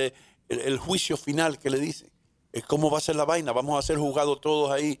 que llegue el juicio final que le dice. ¿Cómo va a ser la vaina? Vamos a ser juzgados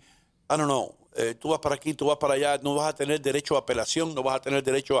todos ahí. I don't know. Tú vas para aquí, tú vas para allá. No vas a tener derecho a apelación, no vas a tener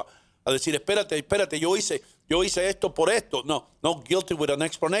derecho a decir, espérate, yo hice esto por esto. No, guilty with an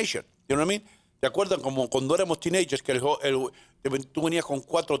explanation. You know what I mean? ¿Te acuerdan como cuando éramos teenagers que tú venías con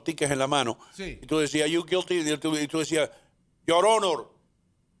 4 tickets en la mano? Sí. Y tú decías, you guilty? Y tú decías, Your Honor,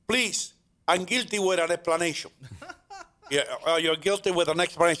 please, I'm guilty with an explanation. Yeah, you're guilty with an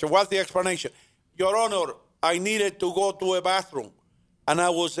explanation. What's the explanation? Your Honor, I needed to go to a bathroom, and I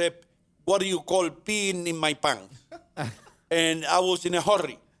was, what do you call, peeing in my pants. And I was in a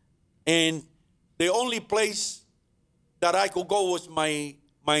hurry. And the only place that I could go was my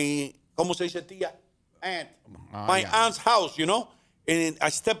 ¿cómo se dice, tía? Aunt. My aunt's house, you know? And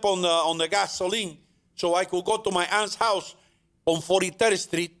I stepped on the gasoline so I could go to my aunt's house on 43rd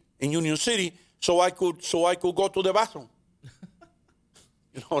Street in Union City so I could go to the bathroom.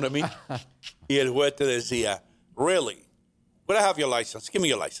 You know what I mean? Y el juez te decía, really? Could I have your license? Give me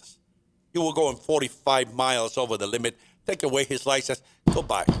your license. You were going 45 miles over the limit. Take away his license.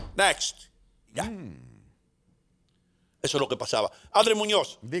 Goodbye. Next. Ya. Eso es lo que pasaba. Adri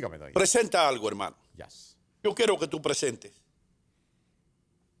Muñoz. Dígame, doy. Presenta algo, hermano. Yes. Yo quiero que tú presentes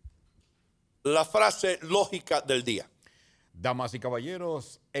la frase lógica del día. Damas y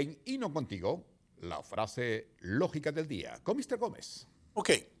caballeros, en Hino Contigo, la frase lógica del día con Mr. Gómez. Ok,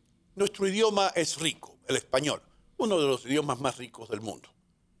 nuestro idioma es rico, el español, uno de los idiomas más ricos del mundo.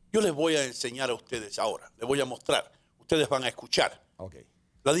 Yo les voy a enseñar a ustedes ahora, les voy a mostrar, ustedes van a escuchar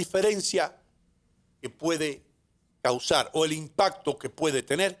la diferencia que puede causar o el impacto que puede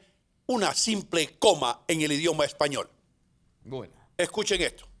tener una simple coma en el idioma español. Bueno. Escuchen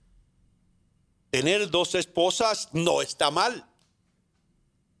esto. Tener 2 esposas no está mal,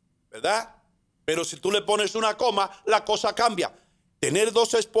 ¿verdad? Pero si tú le pones una coma, la cosa cambia. Tener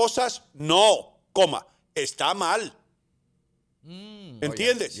 2 esposas, no, coma, está mal.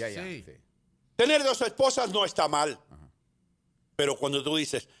 ¿Entiendes? Ya, Sí. sí. Tener 2 esposas no está mal. Pero cuando tú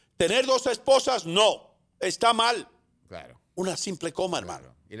dices, tener 2 esposas, no, está mal. Claro. Una simple coma, hermano.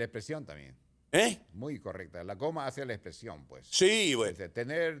 Claro. Y la expresión también. ¿Eh? Muy correcta. La coma hace la expresión, pues. Sí, güey.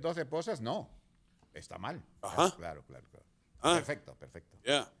 Tener 2 esposas, no. Está mal. Ajá. Claro. Ah. Perfecto.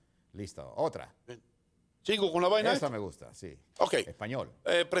 Ya. Listo. Otra. ¿Sigo con la vaina? Esa me gusta, sí. Ok. Español.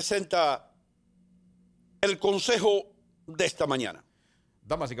 Presenta el consejo de esta mañana.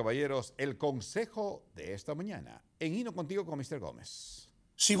 Damas y caballeros, el consejo de esta mañana. En Hino Contigo con Mr. Gómez.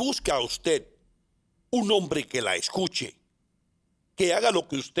 Si busca usted un hombre que la escuche, que haga lo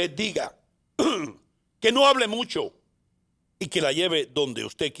que usted diga, que no hable mucho y que la lleve donde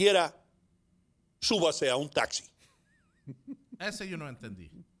usted quiera, súbase a un taxi. Ese yo no entendí.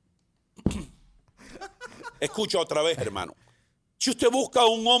 Escucha otra vez, hermano. Si usted busca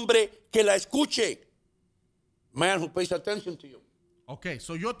un hombre que la escuche, man who pays attention to you. Ok,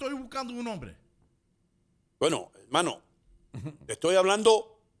 so yo estoy buscando un hombre. Bueno, hermano, te estoy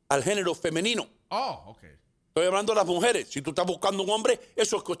hablando al género femenino. Oh, ok. Estoy hablando a las mujeres. Si tú estás buscando un hombre,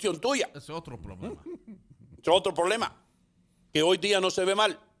 eso es cuestión tuya. Ese es otro problema. Eso es otro problema. Que hoy día no se ve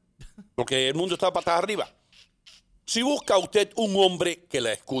mal. Porque el mundo está patas arriba. Si busca usted un hombre que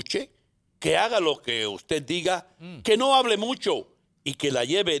la escuche, que haga lo que usted diga, que no hable mucho y que la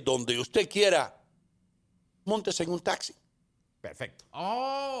lleve donde usted quiera, móntese en un taxi. Perfecto.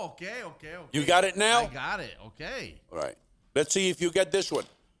 Oh, ok. You got it now? I got it, ok. All right. Let's see if you get this one.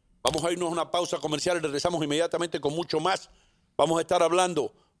 Vamos a irnos a una pausa comercial y regresamos inmediatamente con mucho más. Vamos a estar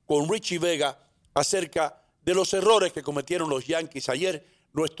hablando con Richie Vega acerca de los errores que cometieron los Yankees ayer.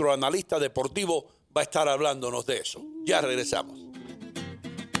 Nuestro analista deportivo va a estar hablándonos de eso. Ya regresamos.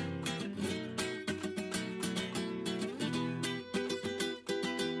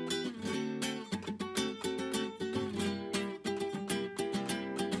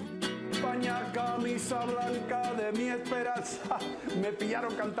 España, camisa blanca de mi esperanza. Me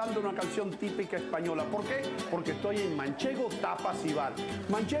pillaron cantando una canción típica española. ¿Por qué? Porque estoy en Manchego Tapas y Bar.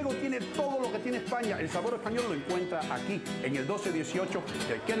 Manchego tiene todo lo que tiene España. El sabor español lo encuentra aquí, en el 1218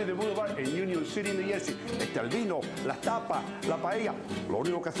 del Kennedy Boulevard en Union City, New Jersey. El vino, las tapas, la paella. Lo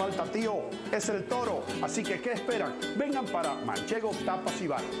único que falta, tío, es el toro. Así que, ¿qué esperan? Vengan para Manchego Tapas y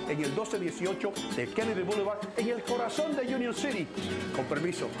Bar en el 1218 del Kennedy Boulevard en el corazón de Union City. Con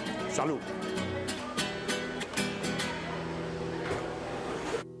permiso. Salud.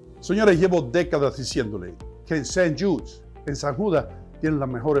 Señores, llevo décadas diciéndole que en St. Jude's, en San Judas, tienen las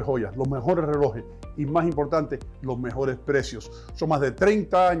mejores joyas, los mejores relojes y, más importante, los mejores precios. Son más de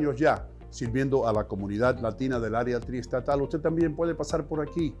 30 años ya sirviendo a la comunidad latina del área triestatal, usted también puede pasar por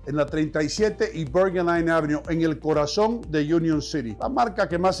aquí, en la 37 y Bergen Line Avenue, en el corazón de Union City. La marca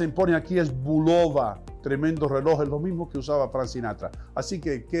que más se impone aquí es Bulova. Tremendo reloj, es lo mismo que usaba Frank Sinatra. Así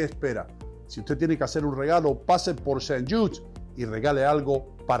que, ¿qué espera? Si usted tiene que hacer un regalo, pase por St. Jude's y regale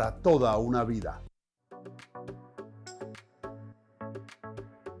algo para toda una vida.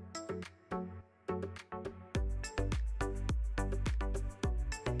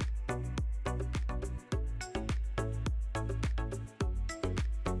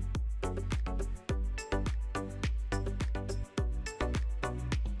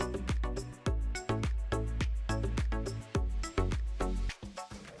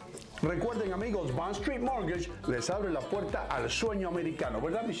 Recuerden, amigos, Bond Street Mortgage les abre la puerta al sueño americano,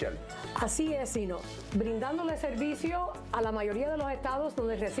 ¿verdad, Michelle? Así es, Sino, brindándole servicio a la mayoría de los estados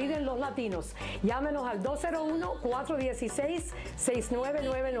donde residen los latinos. Llámenos al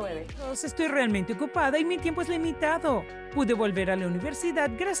 201-416-6999. Estoy realmente ocupada y mi tiempo es limitado. Pude volver a la universidad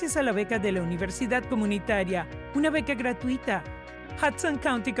gracias a la beca de la Universidad Comunitaria, una beca gratuita. Hudson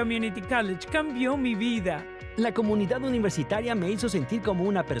County Community College cambió mi vida. La comunidad universitaria me hizo sentir como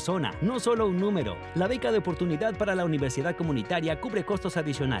una persona, no solo un número. La beca de oportunidad para la universidad comunitaria cubre costos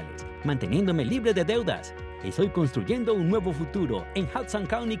adicionales, manteniéndome libre de deudas. Estoy construyendo un nuevo futuro en Hudson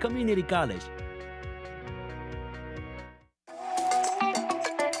County Community College.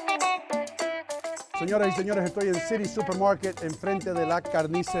 Señoras y señores, estoy en City Supermarket, enfrente de la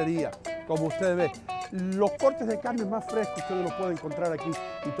carnicería. Como ustedes ven, los cortes de carne más frescos ustedes los pueden encontrar aquí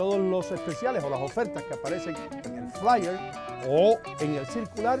y todos los especiales o las ofertas que aparecen en el flyer o en el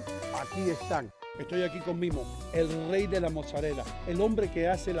circular, aquí están. Estoy aquí con Mimo, el rey de la mozzarella, el hombre que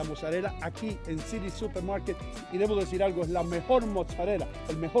hace la mozzarella aquí en City Supermarket. Y debo decir algo, es la mejor mozzarella,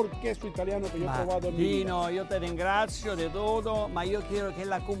 el mejor queso italiano que yo he probado en mi vida. Dino, io te ringrazio di tutto, ma io quiero che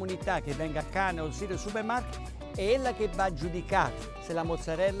la comunità che venga a casa nel City Supermarket è la che va a giudicare se la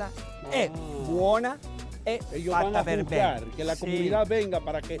mozzarella è buona e Ellos fatta van a per juzgar, bene. que la Sì. comunidad venga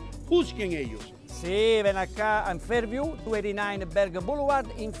para que juzguen ellos. Sì, ven acá in Fairview, 289 Bergen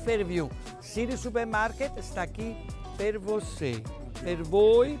Boulevard in Fairview. City Supermarket sta qui per voi. Per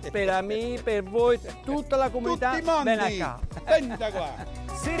voi, per me, per voi, tutta la comunità. Tutti mondi, Ven acá. venta qua.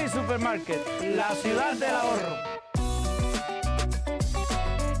 City Supermarket, la ciudad del ahorro.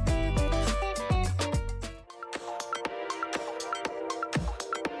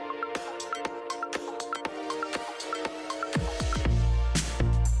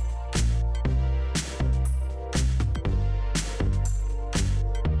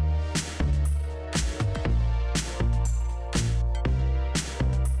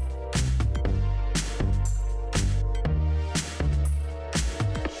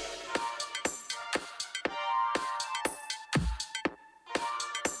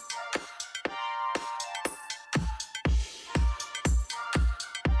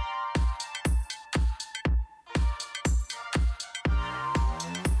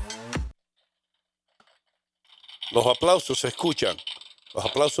 Los aplausos se escuchan, los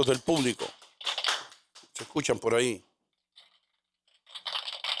aplausos del público se escuchan por ahí.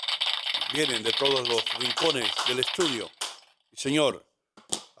 Vienen de todos los rincones del estudio. Y señor,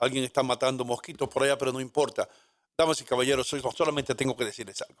 alguien está matando mosquitos por allá, pero no importa. Damas y caballeros, solamente tengo que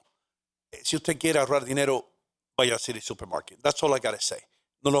decirles algo. Si usted quiere ahorrar dinero, vaya a City Supermarket. That's all I gotta say.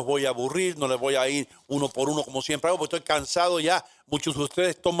 No los voy a aburrir, no les voy a ir uno por uno como siempre hago, porque estoy cansado ya. Muchos de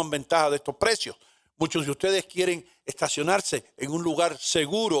ustedes toman ventaja de estos precios. Muchos de ustedes quieren estacionarse en un lugar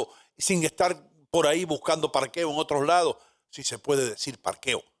seguro sin estar por ahí buscando parqueo en otros lados. Si se puede decir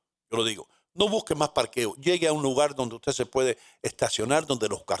parqueo, yo lo digo. No busque más parqueo. Llegue a un lugar donde usted se puede estacionar, donde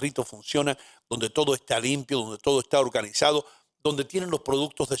los carritos funcionan, donde todo está limpio, donde todo está organizado, donde tienen los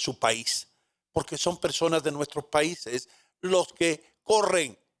productos de su país. Porque son personas de nuestros países los que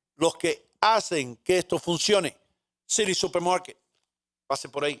corren, los que hacen que esto funcione. City Supermarket. Pase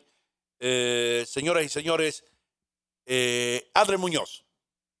por ahí. Señoras y señores, Adrián Muñoz.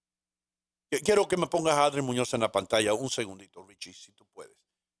 Quiero que me pongas a Adrián Muñoz en la pantalla un segundito, Richie, si tú puedes.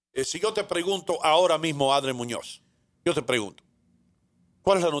 Si yo te pregunto ahora mismo, Adrián Muñoz, yo te pregunto,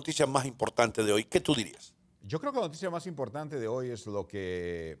 ¿cuál es la noticia más importante de hoy? ¿Qué tú dirías? Yo creo que la noticia más importante de hoy es lo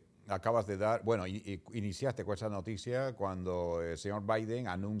que acabas de dar. Bueno, iniciaste con esa noticia cuando el señor Biden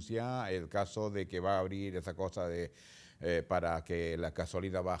anuncia el caso de que va a abrir esa cosa de para que la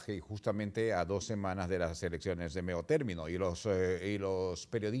gasolina baje justamente a 2 semanas de las elecciones de medio término. Y los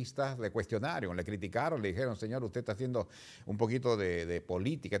periodistas le cuestionaron, le criticaron, le dijeron, señor, usted está haciendo un poquito de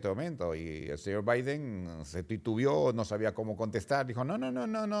política en este momento. Y el señor Biden se titubeó, no sabía cómo contestar. Dijo,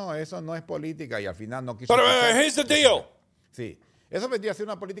 no, eso no es política. Y al final no quiso... Pero here's the deal. Sí. Eso vendría a ser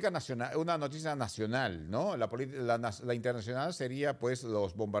una política nacional, una noticia nacional, ¿no? La internacional sería, pues,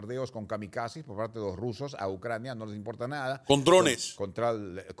 los bombardeos con kamikazes por parte de los rusos a Ucrania, no les importa nada. Con drones.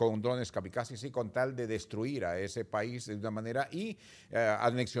 Con drones kamikazes, sí, con tal de destruir a ese país de una manera. Y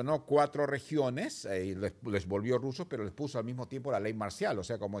anexionó 4 regiones, y les volvió rusos, pero les puso al mismo tiempo la ley marcial. O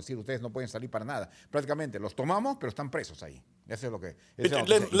sea, como decir, ustedes no pueden salir para nada. Prácticamente los tomamos, pero están presos ahí. Eso es lo que...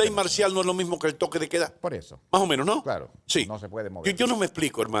 Ley marcial no es lo mismo que el toque de queda. Por eso. Más o menos, ¿no? Claro. Sí. No se puede mover. Yo no me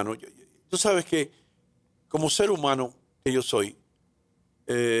explico, hermano. Tú sabes que como ser humano que yo soy,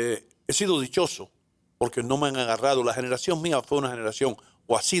 he sido dichoso porque no me han agarrado. La generación mía fue una generación,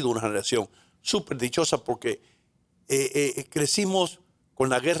 o ha sido una generación súper dichosa porque crecimos con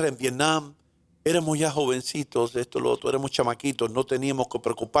la guerra en Vietnam, éramos ya jovencitos, esto, lo otro, éramos chamaquitos, no teníamos que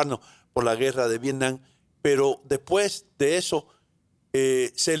preocuparnos por la guerra de Vietnam, pero después de eso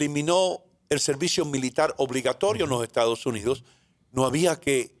se eliminó el servicio militar obligatorio en los Estados Unidos. No había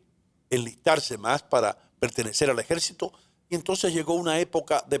que enlistarse más para pertenecer al ejército. Y entonces llegó una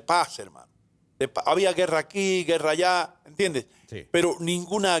época de paz, hermano. Había guerra aquí, guerra allá, ¿entiendes? Sí. Pero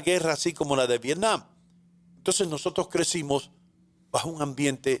ninguna guerra así como la de Vietnam. Entonces nosotros crecimos bajo un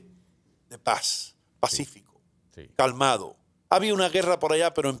ambiente de paz, pacífico, Sí. calmado. Había una guerra por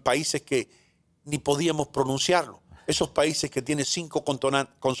allá, pero en países que ni podíamos pronunciarlo. Esos países que tienen 5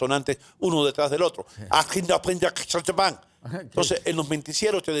 consonantes uno detrás del otro. Entonces, en los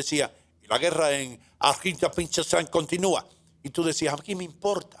noticieros te decía, la guerra en Argentina continúa. Y tú decías, ¿a qué me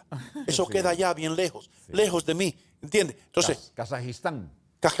importa? Eso Sí. queda allá bien lejos, lejos de mí. ¿Entiendes? Entonces, Kazajistán.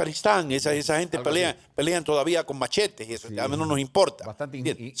 Kazajistán, esa gente Algo así. pelean todavía con machetes y eso. Sí. A mí no nos importa. Bastante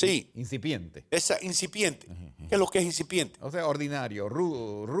Sí, incipiente. esa incipiente. ¿Qué es lo que es incipiente? O sea, ordinario,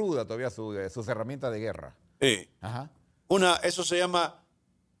 ruda todavía sus herramientas de guerra. Ajá. Eso se llama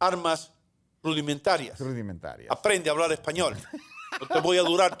armas rudimentarias. Rudimentaria. Aprende a hablar español. No te voy a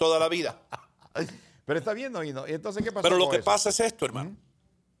durar toda la vida. Pero está bien, ¿no? ¿Y entonces qué pasó? Pero lo con que eso? pasa es esto, hermano.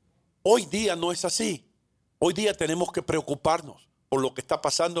 Hoy día no es así. Hoy día tenemos que preocuparnos por lo que está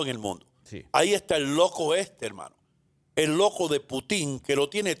pasando en el mundo. Sí. Ahí está el loco hermano. El loco de Putin, que lo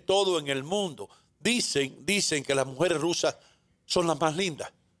tiene todo en el mundo. Dicen que las mujeres rusas son las más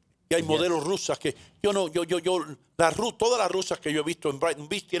lindas. Y hay modelos rusas que todas las rusas que yo he visto en Brighton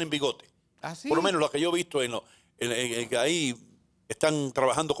Beach tienen bigote. ¿Ah, sí? Por lo menos las que yo he visto ahí están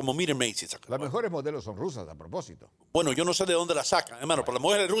trabajando como maids. Las mejores modelos son rusas, a propósito. Bueno, yo no sé de dónde la sacan, hermano, pero las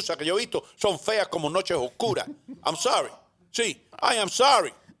mujeres rusas que yo he visto son feas como noches oscuras. I'm sorry. Sí, I am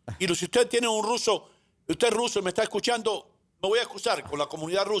sorry. Y si usted tiene un ruso, usted es ruso y me está escuchando, me voy a excusar con la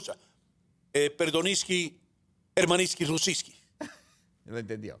comunidad rusa. Perdoniski, hermaniski, rusiski. ¿Lo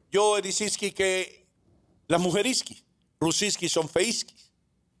entendió? Yo diciski que las mujeriski, rusiski son feiskis.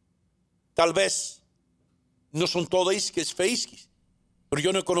 Tal vez no son todas iskis feiskis, pero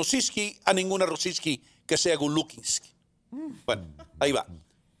yo no conociski a ninguna rusiski que sea good lookinski. Bueno, ahí va.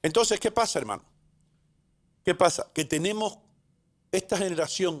 Entonces, ¿qué pasa, hermano? ¿Qué pasa? Que tenemos esta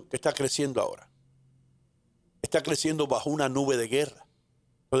generación que está creciendo ahora. Está creciendo bajo una nube de guerra.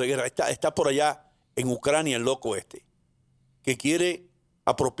 Está por allá en Ucrania el loco que quiere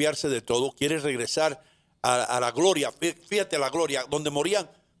apropiarse de todo, quiere regresar a la gloria. Fíjate, la gloria, donde morían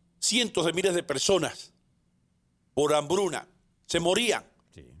cientos de miles de personas por hambruna. Se morían.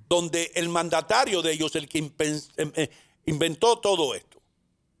 Sí. Donde el mandatario de ellos, el que inventó todo esto,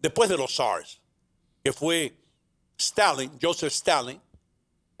 después de los SARS, que fue Stalin, Joseph Stalin,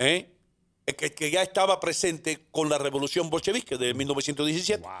 que ya estaba presente con la revolución bolchevique de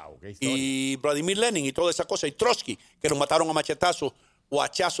 1917. Wow, qué historia. Y Vladimir Lenin y toda esa cosa, y Trotsky, que nos mataron a machetazos o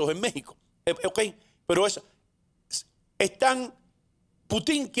hachazos en México. Pero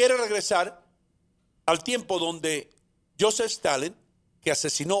Putin quiere regresar al tiempo donde Joseph Stalin, que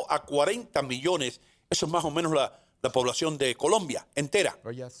asesinó a 40 millones, eso es más o menos la población de Colombia entera.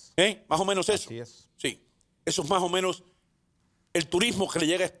 Oyas. Más o menos eso. Así es. Sí, eso es más o menos el turismo que le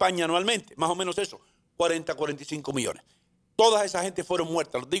llega a España anualmente, más o menos eso, 40, 45 millones. Toda esa gente fueron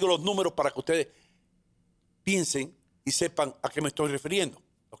muertas. Les digo los números para que ustedes piensen y sepan a qué me estoy refiriendo.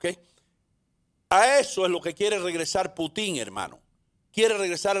 ¿Ok? A eso es lo que quiere regresar Putin, hermano. Quiere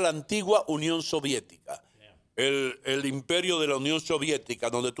regresar a la antigua Unión Soviética. El imperio de la Unión Soviética,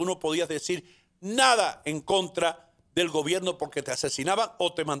 donde tú no podías decir nada en contra del gobierno porque te asesinaban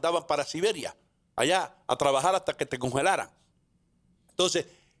o te mandaban para Siberia, allá a trabajar hasta que te congelaran. Entonces,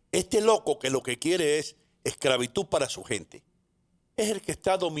 este loco que lo que quiere es esclavitud para su gente, es el que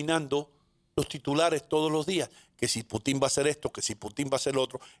está dominando los titulares todos los días, que si Putin va a hacer esto, que si Putin va a hacer lo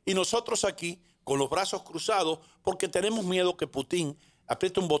otro. Y nosotros aquí, con los brazos cruzados, porque tenemos miedo que Putin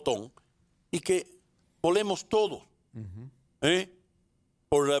apriete un botón y que volemos todos.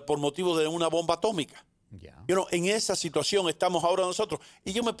 por motivo de una bomba atómica. Ya. En esa situación estamos ahora nosotros.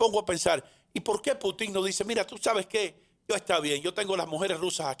 Y yo me pongo a pensar, ¿y por qué Putin nos dice, mira, tú sabes qué? Yo está bien, yo tengo las mujeres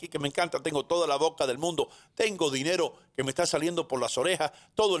rusas aquí que me encantan, tengo toda la boca del mundo, tengo dinero que me está saliendo por las orejas,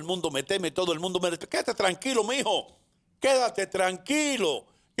 todo el mundo me teme, todo el mundo me... Quédate tranquilo, mijo, quédate tranquilo.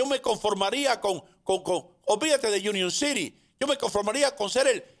 Yo me conformaría con olvídate de Union City, yo me conformaría con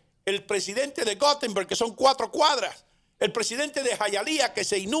ser el presidente de Gothenburg, que son 4 cuadras, el presidente de Hialeah, que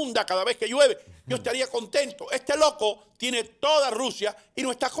se inunda cada vez que llueve. Yo estaría contento. Este loco tiene toda Rusia y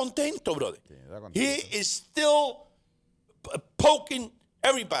no está contento, brother. Sí, está contento. He is still poking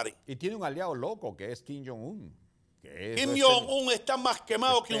everybody. Y tiene un aliado loco que es Kim Jong-un. Kim Jong-un está más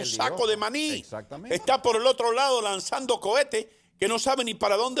quemado que un saco de maní. Exactamente. Está por el otro lado lanzando cohetes que no sabe ni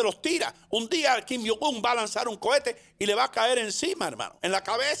para dónde los tira. Un día Kim Jong-un va a lanzar un cohete y le va a caer encima, hermano, en la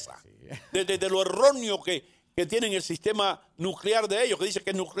cabeza. Sí. De lo erróneo que tienen el sistema nuclear de ellos, que dice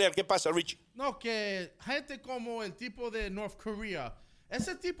que es nuclear. ¿Qué pasa, Richie? No, que gente como el tipo de North Korea,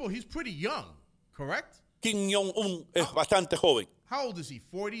 ese tipo, he's pretty young, correct? Kim Jong-un es bastante joven. How old is he?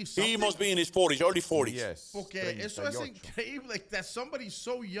 40 something? He must be in his 40s, early 40s. Yes, Porque 38. eso es increíble that somebody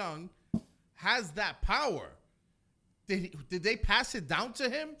so young has that power. Did they pass it down to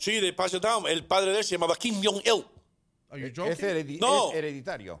him? Sí, de paso down. El padre de él se llamaba Kim Jong-il. Are you joking? No. Es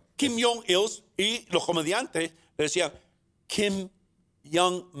hereditario. Kim Jong-il, y los comediantes le decían Kim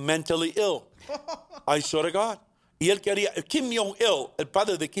Jong mentally ill. I swear to God. Y él quería, Kim Jong-il, el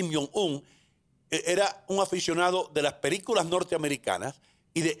padre de Kim Jong-un, era un aficionado de las películas norteamericanas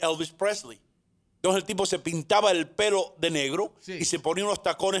y de Elvis Presley. Entonces el tipo se pintaba el pelo de negro y se ponía unos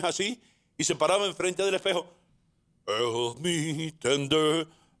tacones así y se paraba enfrente del espejo. Love me tender,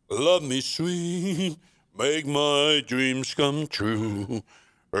 love me sweet, make my dreams come true.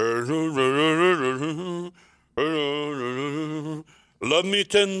 Love me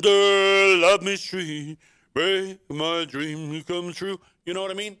tender, love me sweet, make my dreams come true. You know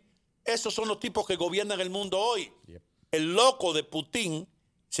what I mean? Esos son los tipos que gobiernan el mundo hoy. Yep. El loco de Putin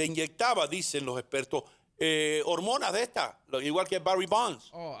se inyectaba, dicen los expertos, hormonas de estas, igual que Barry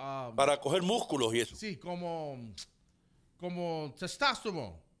Bonds, para coger músculos y eso. Sí, como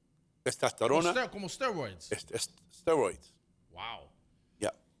testosterona. Testosterona. Como steroids. Steroids. Wow.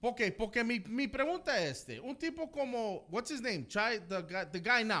 Yeah. Porque mi pregunta es un tipo como, what's his name? The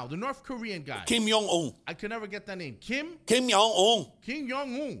guy now, the North Korean guy. Kim Jong-un. I can never get that name. Kim Jong-un. Kim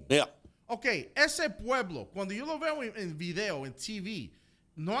Jong-un. Yeah. Ok, ese pueblo, cuando yo lo veo en video, en TV,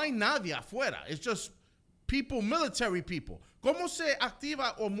 no hay nadie afuera. It's just people, military people. ¿Cómo se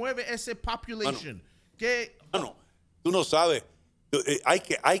activa o mueve ese population? No, tú no sabes.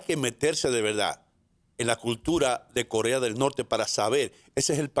 Hay que meterse de verdad en la cultura de Corea del Norte para saber.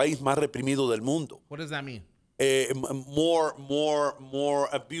 Ese es el país más reprimido del mundo. What does that mean? More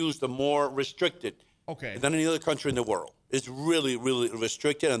abused and more restricted than any other country in the world. It's really, really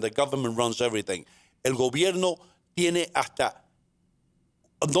restricted and the government runs everything. El gobierno tiene hasta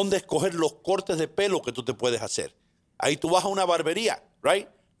dónde escoger los cortes de pelo que tú te puedes hacer. Ahí tú vas a una barbería, right?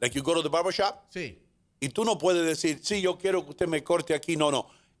 Like you go to the barber shop. Sí. Y tú no puedes decir, sí, yo quiero que usted me corte aquí. No.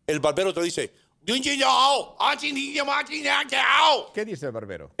 El barbero te dice, ¿Qué dice el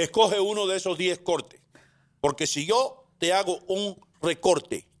barbero? escoge uno de esos 10 cortes. Porque si yo te hago un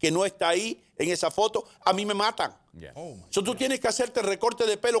recorte que no está ahí en esa foto, a mí me matan. Yes. Tú tienes que hacerte el recorte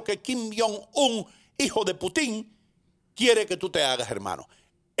de pelo que Kim Jong-un, hijo de Putin, quiere que tú te hagas, hermano.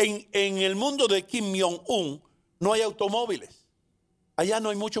 En el mundo de Kim Jong-un no hay automóviles. Allá no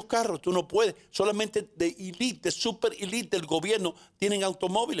hay muchos carros, tú no puedes. Solamente de elite, de super elite del gobierno tienen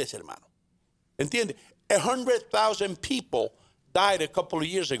automóviles, hermano. ¿Entiendes? 100,000 people died a couple of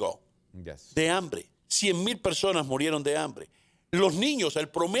years ago de hambre. 100,000 personas murieron de hambre. Los niños, el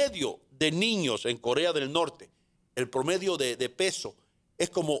promedio de niños en Corea del Norte, el promedio de peso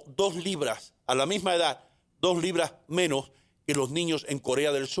es como 2 libras, a la misma edad, 2 libras menos que los niños en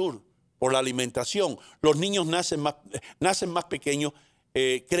Corea del Sur por la alimentación. Los niños nacen más pequeños,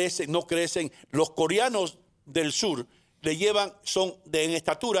 no crecen. Los coreanos del sur son en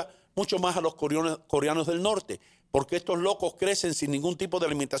estatura mucho más a los coreanos del norte, porque estos locos crecen sin ningún tipo de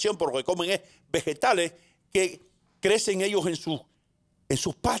alimentación, porque lo que comen es vegetales que crecen ellos en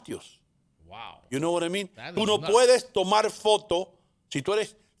sus patios. Wow. You know what I mean? Tú no puedes tomar foto si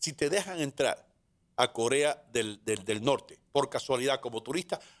te dejan entrar a Corea del Norte por casualidad como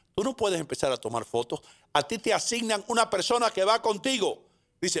turista. Tú no puedes empezar a tomar fotos. A ti te asignan una persona que va contigo.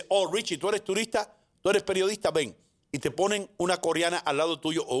 Dice, Richie, tú eres turista, tú eres periodista, ven. Y te ponen una coreana al lado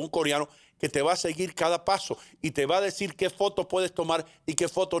tuyo o un coreano que te va a seguir cada paso y te va a decir qué fotos puedes tomar y qué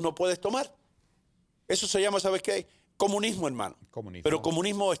fotos no puedes tomar. Eso se llama, ¿sabes qué? comunismo, hermano. Comunismo. Pero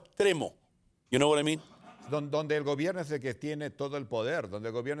comunismo extremo. You know what I mean? Donde el gobierno es el que tiene todo el poder, donde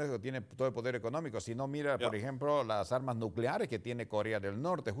el gobierno es el que tiene todo el poder económico. Si no, mira, por ejemplo, las armas nucleares que tiene Corea del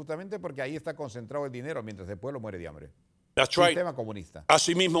Norte, justamente porque ahí está concentrado el dinero mientras el pueblo muere de hambre. That's right. Sistema comunista.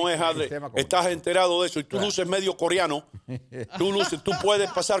 Así mismo es, Adler. Estás enterado de eso y tú luces medio coreano. Tú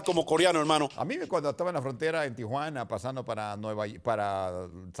puedes pasar como coreano, hermano. A mí cuando estaba en la frontera en Tijuana, pasando para para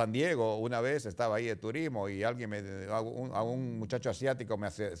San Diego, una vez estaba ahí de turismo y alguien a un muchacho asiático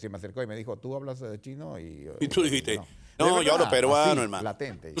se me acercó y me dijo, ¿tú hablas de chino? Y tú dijiste, no, yo hablo peruano, así, hermano.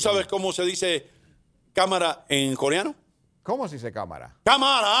 Latente. ¿Tú sabes cómo se dice cámara en coreano? ¿Cómo se dice cámara?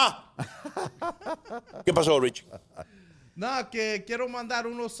 ¡Cámara! ¿Qué pasó, Rich? Nada, que quiero mandar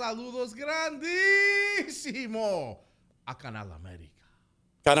unos saludos grandísimos a Canal América.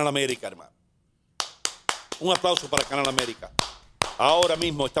 Canal América, hermano. Un aplauso para Canal América. Ahora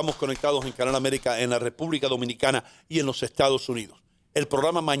mismo estamos conectados en Canal América en la República Dominicana y en los Estados Unidos. El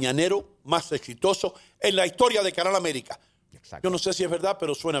programa mañanero más exitoso en la historia de Canal América. Exacto. Yo no sé si es verdad,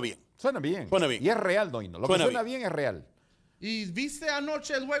 pero suena bien. Suena bien. Suena bien. Y es real, Doino. Lo que suena bien es real. ¿Y viste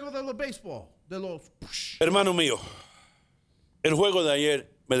anoche el juego de los béisbol? De los... Hermano mío, el juego de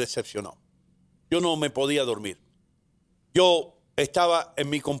ayer me decepcionó. Yo no me podía dormir. Yo estaba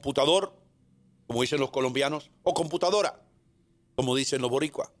en mi computador, como dicen los colombianos, o computadora, como dicen los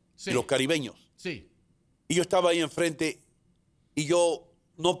boricuas y los caribeños. Sí. Y yo estaba ahí enfrente y yo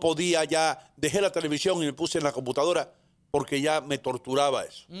no podía ya, dejé la televisión y me puse en la computadora porque ya me torturaba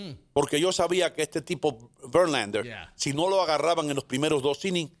eso. Porque yo sabía que este tipo, Verlander, si no lo agarraban en los primeros 2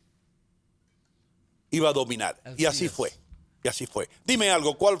 innings, iba a dominar. Y así fue. Y así fue. Dime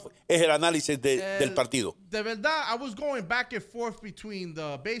algo, ¿cuál es el análisis del partido? De verdad, I was going back and forth between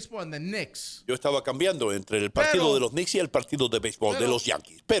the baseball and the Knicks. Yo estaba cambiando entre el partido de los Knicks y el partido de béisbol de los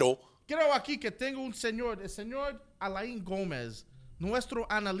Yankees. Pero creo aquí que tengo un señor, el señor Alain Gómez, nuestro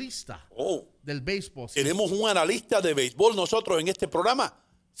analista del béisbol. Tenemos un analista de béisbol nosotros en este programa.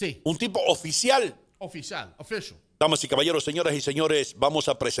 Sí. Un tipo oficial. Official. Damas y caballeros, señoras y señores, vamos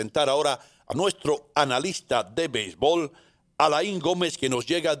a presentar ahora a nuestro analista de béisbol, Alain Gómez, que nos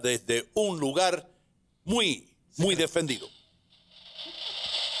llega desde un lugar muy defendido.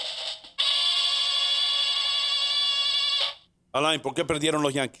 Alain, ¿por qué perdieron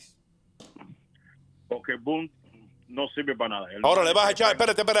los Yankees? Porque Boone no sirve para nada. Ahora le vas a echar,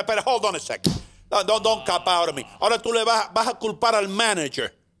 espérate, hold on a second. Don't cap out of me. Ahora tú le vas a culpar al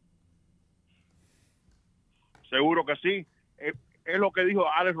manager. Seguro que sí. Es lo que dijo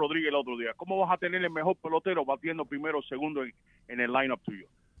Alex Rodríguez el otro día. ¿Cómo vas a tener el mejor pelotero batiendo primero o segundo en el lineup tuyo?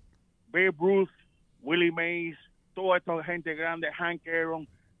 Babe Ruth, Willie Mays, toda esta gente grande, Hank Aaron.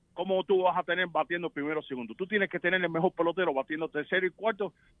 ¿Cómo tú vas a tener batiendo primero o segundo? Tú tienes que tener el mejor pelotero batiendo tercero y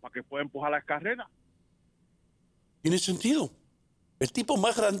cuarto para que pueda empujar las carreras. Tiene sentido. El tipo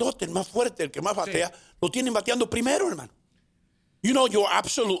más grandote, el más fuerte, el que más batea, lo tienen bateando primero, hermano. You know, you're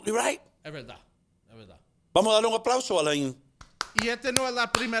absolutely right. Es verdad. Vamos a darle un aplauso a Alain. Y no es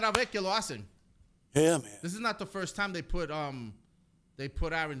la primera vez que lo hacen. Yeah, man. This is not the first time they put Aaron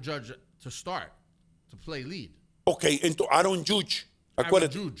Judge to start, to play lead. Okay, entonces Aaron Judge.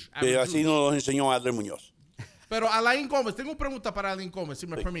 Acuérdate que así nos lo enseñó Adler Muñoz. Pero Alain Gómez, tengo una pregunta para Alain Gómez, si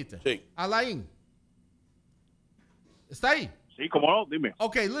me permite. Sí. Alain, ¿está ahí? Sí, cómo no, dime.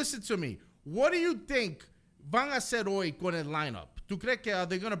 Okay, listen to me. What do you think van a hacer hoy con el lineup? ¿Tú crees que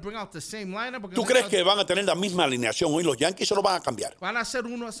they're going to bring out the same lineup? ¿Tú crees que van a tener la misma alineación hoy los Yankees o lo van a cambiar? ¿Van a hacer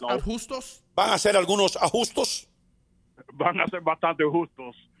unos ajustos? ¿Van a hacer algunos ajustos? Van a ser bastante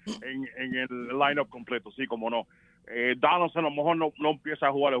justos en el lineup completo, sí, como no. Donaldson a lo mejor no empieza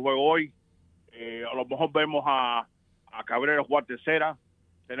a jugar el juego hoy. A lo mejor vemos a Cabrera jugar tercera.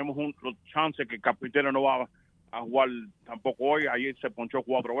 Tenemos los chances que Carpintero no va a jugar tampoco hoy. Ayer se ponchó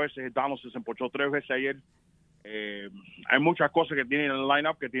 4 veces. Donaldson se ponchó 3 veces ayer. Hay muchas cosas que tienen en el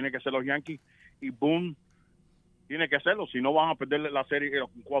lineup que tienen que hacer los Yankees y Boone tiene que hacerlo, si no van a perder la serie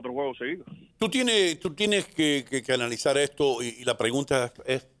con 4 juegos seguidos. Tú tienes que analizar esto y la pregunta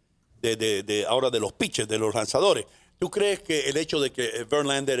es de ahora de los pitchers, de los lanzadores. ¿Tú crees que el hecho de que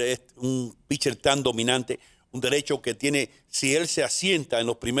Verlander es un pitcher tan dominante, un derecho que tiene, si él se asienta en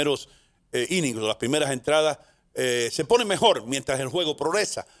los primeros innings, las primeras entradas, se pone mejor mientras el juego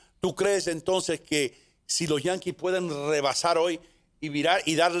progresa? ¿Tú crees entonces que si los Yankees pueden rebasar hoy y virar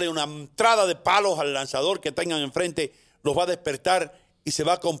y darle una entrada de palos al lanzador que tengan enfrente, los va a despertar y se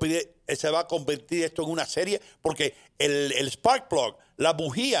va a convertir esto en una serie? Porque el spark plug, la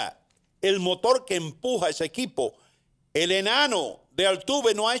bujía, el motor que empuja a ese equipo, el enano de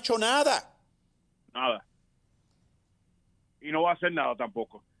Altuve no ha hecho nada. Nada. Y no va a hacer nada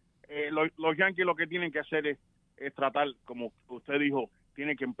tampoco. Los Yankees lo que tienen que hacer es es tratar, como usted dijo,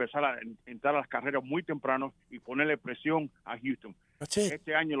 tiene que empezar a entrar a las carreras muy temprano y ponerle presión a Houston.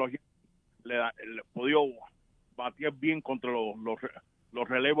 Este año los le podido batir bien contra los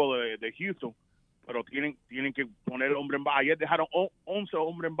relevos de Houston, pero tienen que poner el hombre en base. Ayer dejaron 11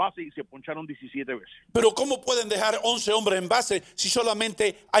 hombres en base y se poncharon 17 veces. Pero ¿cómo pueden dejar 11 hombres en base si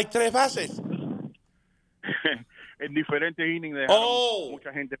solamente hay 3 bases? En diferentes innings dejaron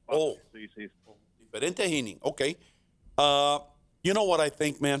mucha gente en base. Sí. Diferentes innings, ok. You know what I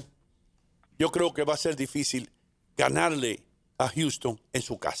think, man? Yo creo que va a ser difícil ganarle a Houston en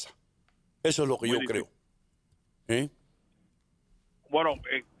su casa. Eso es lo que yo creo. Bueno,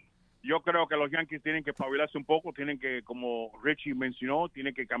 yo creo que los Yankees tienen que espabilarse un poco, tienen que, como Richie mencionó,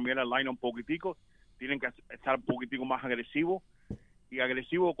 tienen que cambiar el line un poquitico, tienen que estar un poquitico más agresivo y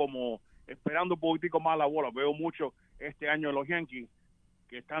agresivo como esperando un poquitico más la bola. Veo mucho este año los Yankees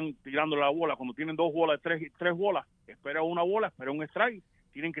que están tirando la bola, cuando tienen 2 bolas, 3 bolas, espera una bola, espera un strike,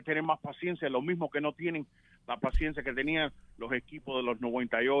 tienen que tener más paciencia, lo mismo que no tienen la paciencia que tenían los equipos de los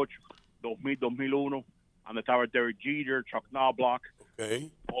 98, 2000, 2001, donde estaba Derek Jeter, Chuck Knobloch,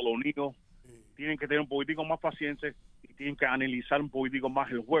 Paul O'Neill. Tienen que tener un poquitico más paciencia y tienen que analizar un poquitico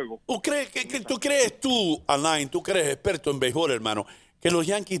más el juego. ¿Tú crees tú, Alain, tú que eres experto en béisbol, hermano, que los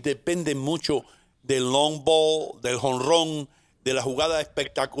Yankees dependen mucho del long ball, del jonrón, de la jugada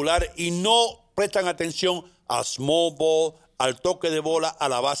espectacular y no prestan atención al small ball, al toque de bola, a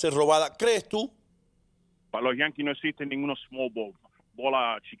la base robada? ¿Crees tú? Para los Yankees no existe ninguna small ball,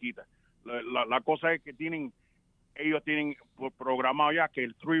 bola chiquita. La cosa es que ellos tienen programado ya que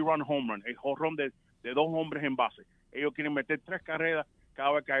el 3-run home run, el home run de 2 hombres en base. Ellos quieren meter 3 carreras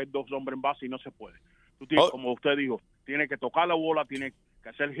cada vez que hay 2 hombres en base y no se puede. Tú tienes, como usted dijo, tiene que tocar la bola, tiene que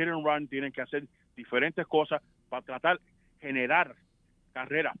hacer hit and run, tiene que hacer diferentes cosas para tratar de generar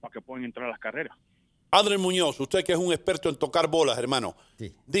carreras para que puedan entrar a las carreras. Adrián Muñoz, usted que es un experto en tocar bolas, hermano.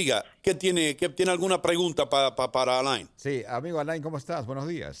 Sí. Diga, ¿tiene alguna pregunta para Alain? Sí, amigo Alain, ¿cómo estás? Buenos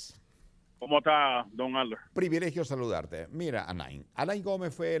días. ¿Cómo está, don Adler? Privilegio saludarte. Mira, Alain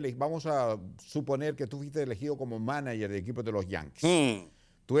Gómez vamos a suponer que tú fuiste elegido como manager del equipo de los Yankees.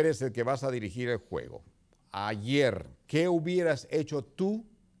 Tú eres el que vas a dirigir el juego. Ayer, ¿qué hubieras hecho tú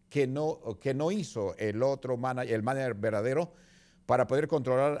que no hizo el otro manager, el manager verdadero, para poder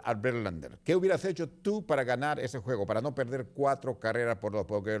controlar a Verlander? ¿Qué hubieras hecho tú para ganar ese juego, para no perder 4 carreras por 2?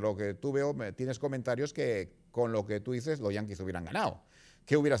 Porque lo que tú veo, tienes comentarios que con lo que tú dices, los Yankees hubieran ganado.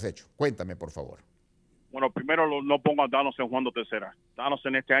 ¿Qué hubieras hecho? Cuéntame, por favor. Bueno, primero no pongo a Donaldson jugando tercera.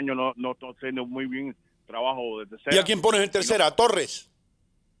 Donaldson este año no está haciendo muy bien trabajo de tercera. ¿Y a quién pones en tercera? ¿A Torres?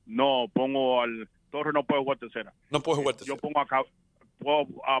 No, pongo al... Torres no puede jugar tercera. No puede jugar tercera. Yo puedo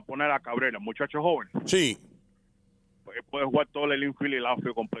poner a Cabrera, muchacho joven. Sí. Puede jugar todo el infield y el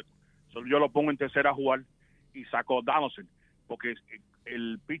outfield completo. Yo lo pongo en tercera a jugar y saco a Donaldson. Porque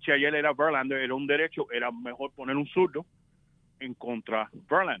el pitch ayer era Verlander, era un derecho, era mejor poner un zurdo en contra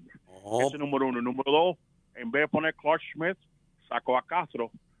Verlander. Ese es número 1. Número 2, en vez de poner Clark Schmidt, saco a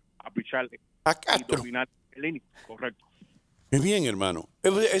Castro a pichar y dominar el inning. Correcto. Es bien, hermano.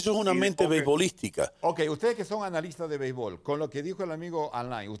 Eso es una mente beisbolística. Ok, ustedes que son analistas de béisbol, con lo que dijo el amigo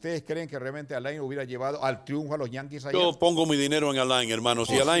Alain, ¿ustedes creen que realmente Alain hubiera llevado al triunfo a los Yankees ayer? Yo pongo mi dinero en Alain, hermano.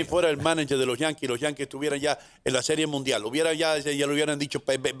 Si Alain fuera el manager de los Yankees estuvieran ya en la Serie Mundial. Ya le hubieran dicho,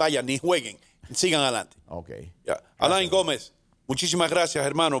 vayan, ni jueguen, sigan adelante. Ok. Ya. Alain Gómez, muchísimas gracias,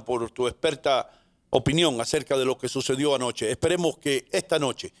 hermano, por tu experta opinión acerca de lo que sucedió anoche. Esperemos que esta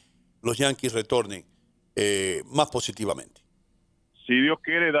noche los Yankees retornen más positivamente. Si Dios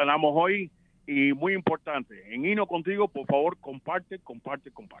quiere, ganamos hoy. Y muy importante, en Hino Contigo, por favor, comparte.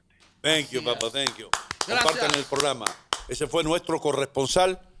 Thank you, papá, thank you. Compartan el programa. Ese fue nuestro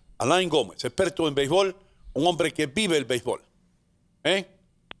corresponsal, Alain Gómez, experto en béisbol, un hombre que vive el béisbol.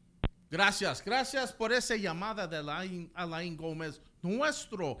 Gracias por esa llamada de Alain Gómez,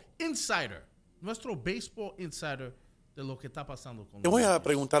 nuestro insider, nuestro baseball insider de lo que está pasando con Te voy a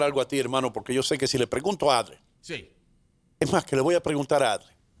preguntar algo a ti, hermano, porque yo sé que si le pregunto a Adre, sí. Es más, que le voy a preguntar a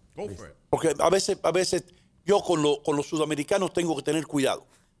Adre. Go for it. Porque a veces yo con los sudamericanos tengo que tener cuidado.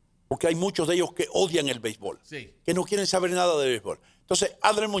 Porque hay muchos de ellos que odian el béisbol. Sí. Que no quieren saber nada de béisbol. Entonces,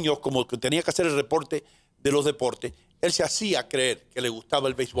 Adre Muñoz, como que tenía que hacer el reporte de los deportes, él se hacía creer que le gustaba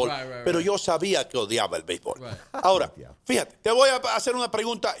el béisbol, pero yo sabía que odiaba el béisbol. Right. Ahora, fíjate, te voy a hacer una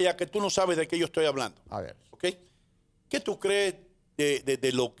pregunta ya que tú no sabes de qué yo estoy hablando. A ver. ¿Ok? ¿Qué tú crees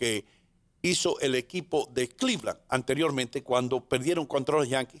de lo que hizo el equipo de Cleveland anteriormente cuando perdieron contra los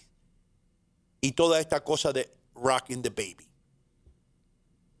Yankees y toda esta cosa de Rocking the Baby?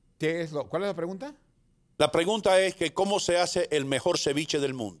 ¿Cuál es la pregunta? La pregunta es que ¿cómo se hace el mejor ceviche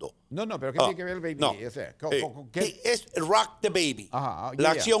del mundo? No, pero ¿qué tiene que ver el baby? No. O sea, Es Rock the Baby. Ajá, La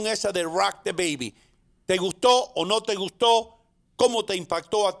acción esa de Rock the Baby. ¿Te gustó o no te gustó? ¿Cómo te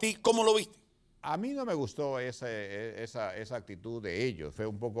impactó a ti? ¿Cómo lo viste? A mí no me gustó esa actitud de ellos. Fue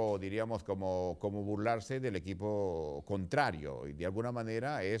un poco, diríamos, como burlarse del equipo contrario. Y de alguna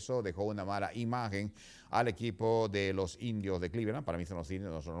manera eso dejó una mala imagen al equipo de los indios de Cleveland. Para mí son los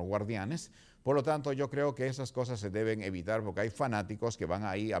indios, no son los guardianes. Por lo tanto, yo creo que esas cosas se deben evitar porque hay fanáticos que van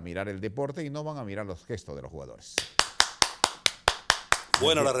ahí a mirar el deporte y no van a mirar los gestos de los jugadores.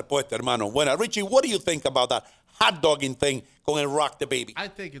 Buena la respuesta, hermano. Buena. Richie, what do you think about that hot dogging thing con el Rock the Baby? I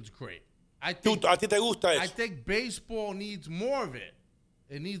think it's great. ¿A ti te gusta eso? I think baseball needs more of it.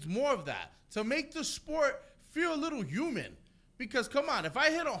 It needs more of that to make the sport feel a little human. Because come on, if I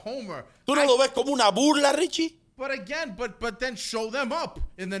hit a homer, ¿Tú no lo ves como una burla, Richie? But again, but then show them up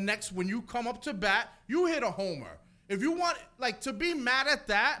in the next, when you come up to bat, you hit a homer. If you want, like, to be mad at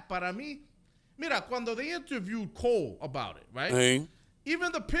that, para mí, mira, cuando they interviewed Cole about it, right? Sí.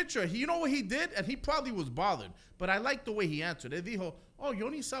 Even the pitcher, you know what he did? And he probably was bothered, but I like the way he answered. Él dijo, oh, yo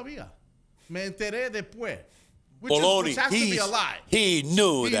ni sabía. Me enteré después. Which has to be a lie. He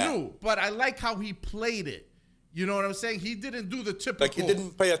knew He that. knew, but I like how he played it. You know what I'm saying? He didn't do the typical. Like he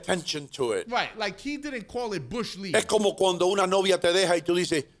didn't pay attention to it. Right, like he didn't call it bush league. Es como cuando una novia te deja y tú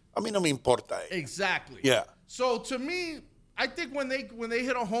dices, a mí no me importa. Exactly. Yeah. So to me, I think when they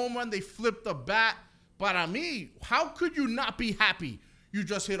hit a home run, they flip the bat. Para mí, how could you not be happy you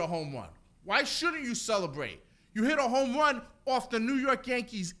just hit a home run? Why shouldn't you celebrate? You hit a home run off the New York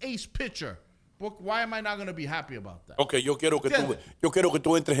Yankees ace pitcher. Why am I not going to be happy about that? Ok, yo quiero que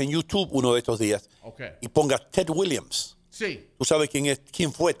tú entres en YouTube uno de estos días y pongas Ted Williams. Sí. ¿Tú sabes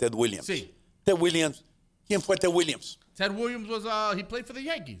quién fue Ted Williams? Sí. Ted Williams. ¿Quién fue Ted Williams? Ted Williams was, he played for the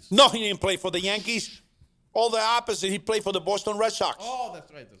Yankees. No, he didn't play for the Yankees. All the opposite. He played for the Boston Red Sox. Oh,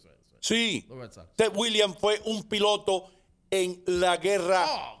 that's right. Sí. The Red Sox. Ted Williams fue un piloto en la guerra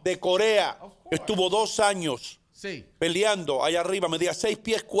de Corea. Estuvo 2 años peleando allá arriba. Medía 6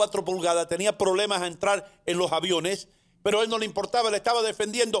 pies 4 pulgadas. Tenía problemas a entrar en los aviones, pero a él no le importaba. Le estaba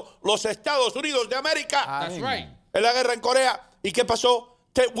defendiendo los Estados Unidos de América. That's right. En la guerra en Corea. ¿Y qué pasó?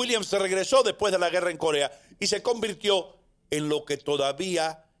 Ted Williams se regresó después de la guerra en Corea y se convirtió en lo que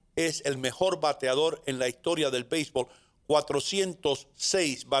todavía es el mejor bateador en la historia del béisbol.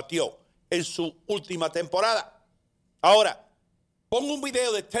 406 batió en su última temporada. Ahora, pongo un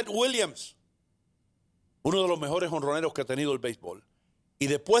video de Ted Williams, uno de los mejores jonroneros que ha tenido el béisbol. Y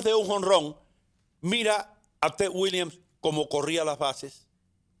después de un jonrón, mira a Ted Williams como corría las bases.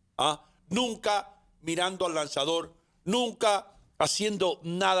 Nunca mirando al lanzador, nunca haciendo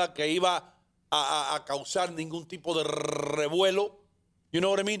nada que iba a causar ningún tipo de revuelo. You know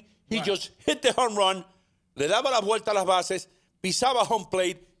what I mean? He just hit the home run, le daba la vuelta a las bases, pisaba home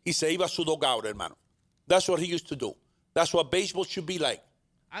plate y se iba a su dugout, hermano. That's what he used to do. That's what baseball should be like.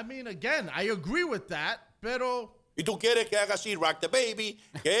 I mean, again, I agree with that, pero... Y tú quieres que haga así, rock the baby,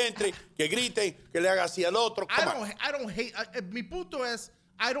 que entre, que grite, que le haga así al otro. I don't hate... mi punto es,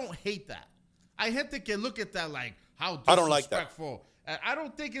 I don't hate that. Hay gente que look at that like, how disrespectful. I don't like that. I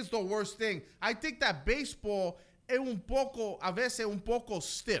don't think it's the worst thing. I think that baseball es a veces un poco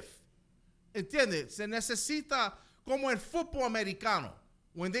stiff. ¿Entiendes? Se necesita como el fútbol americano.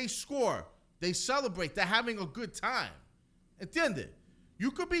 When they score, they celebrate. They're having a good time. ¿Entiendes?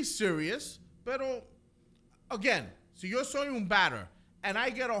 You could be serious, pero, again, si yo soy un batter and I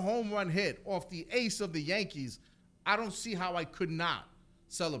get a home run hit off the ace of the Yankees, I don't see how I could not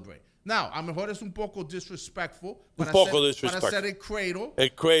celebrate. Now, a lo mejor es un poco disrespectful. Para hacer el cradle.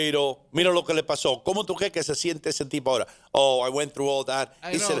 El cradle. Mira lo que le pasó. ¿Cómo tú crees que se siente ese tipo ahora? Oh, I went through all that.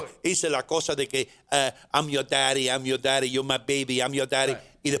 Hice la cosa de que I'm your daddy, you're my baby, I'm your daddy. Right.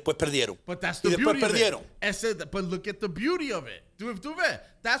 Y después perdieron. But that's the beauty of it. But look at the beauty of it.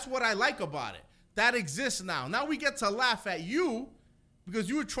 That's what I like about it. That exists now. Now we get to laugh at you because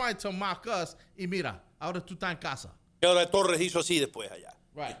you were trying to mock us. Y mira, ahora tú estás en casa. Y ahora Torres hizo así después allá.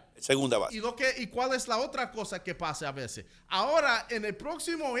 Right. Segunda base. ¿Y cuál es la otra cosa que pasa a veces? Ahora, en el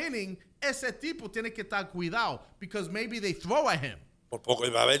próximo inning, ese tipo tiene que estar cuidado because maybe they throw at him. Por poco,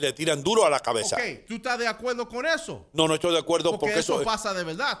 a ver, le tiran duro a la cabeza. Ok, ¿tú estás de acuerdo con eso? No estoy de acuerdo porque eso pasa de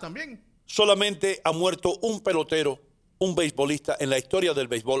verdad también. Solamente ha muerto un pelotero, un beisbolista en la historia del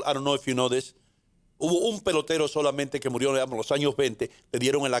béisbol. I don't know if you know this. Hubo un pelotero solamente que murió en los años 20, le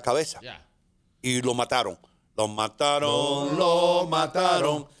dieron en la cabeza. Yeah. Y lo mataron. Lo mataron.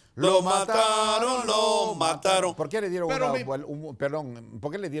 Lo mataron, lo mataron. ¿Por qué le dieron Pero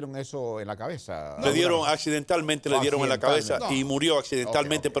 ¿por qué le dieron eso en la cabeza? Le dieron accidentalmente, le dieron en la cabeza Accidentalmente. y murió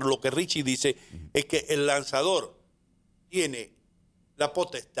accidentalmente. Ok. Pero lo que Richie dice es que el lanzador tiene la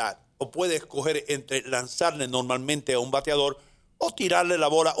potestad o puede escoger entre lanzarle normalmente a un bateador o tirarle la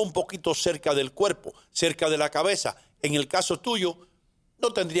bola un poquito cerca del cuerpo, cerca de la cabeza. En el caso tuyo,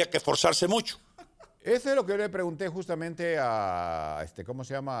 no tendría que esforzarse mucho. Eso es lo que yo le pregunté justamente a, ¿cómo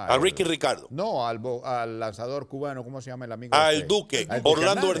se llama? A Ricky Ricardo. No, al lanzador cubano, ¿cómo se llama el amigo? Al Duque,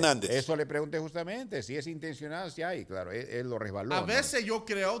 Orlando Hernández. Eso le pregunté justamente, si es intencional, si hay, claro, él lo resbaló. A ¿no? veces yo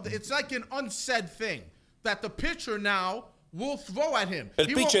creo, it's like an unsaid thing, that the pitcher now will throw at him. El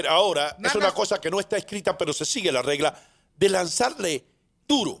He pitcher won't- ahora not es una nec- cosa que no está escrita, pero se sigue la regla de lanzarle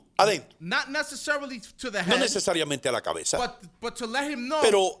duro, adentro. Not necessarily to the No head, necesariamente a la cabeza, but to let him know,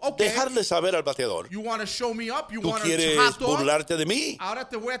 pero okay, dejarle saber al bateador, you want to show me up, you tú want to quieres hot dog, burlarte de mí, ahora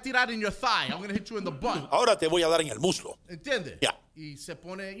te voy a tirar in your thigh, I'm going to hit you in the butt. ahora te voy a dar en el muslo. ¿Entiendes? Yeah. Y se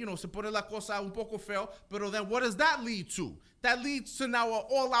pone, se pone la cosa un poco feo, pero then what does that lead to? That leads to now an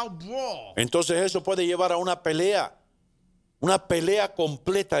all-out brawl. Entonces eso puede llevar a una pelea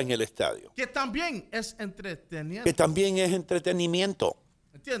completa en el estadio, Que también es entretenido. que también es entretenimiento.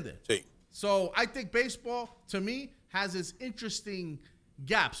 ¿Entiendes? Sí. So I think baseball, to me, has its interesting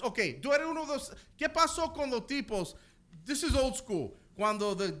gaps. Okay, tú eres uno de los. ¿Qué pasó con los tipos? This is old school.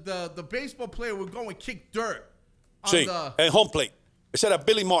 Cuando the baseball player would go and kick dirt on Sí, the en home plate. Ese era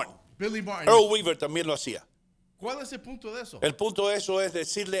Billy Martin. Billy Martin. Earl Weaver también lo hacía. ¿Cuál es el punto de eso? El punto de eso es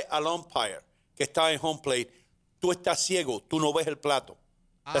decirle al umpire que está en home plate, tú estás ciego, tú no ves el plato.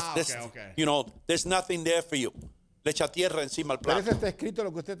 Okay. You know, there's nothing there for you. Le echa tierra encima al Pero plato. eso está escrito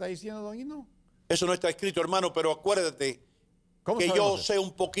lo que usted está diciendo, don Hino. Eso no está escrito, hermano, pero acuérdate ¿Cómo que yo sabemos eso? sé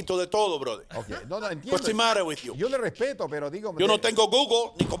un poquito de todo, brother. Okay. No, entiendo. What's the matter with you? Yo le respeto, pero digo... Yo no tengo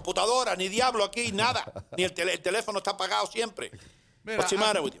Google, ni computadora, ni diablo aquí, nada. Ni el teléfono está apagado siempre. Mira, What's the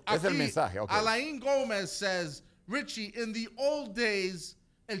matter with you? Es el aquí, mensaje, okay. Alain Gomez says, Richie, in the old days,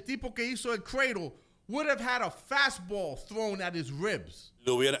 el tipo que hizo el cradle would have had a fastball thrown at his ribs.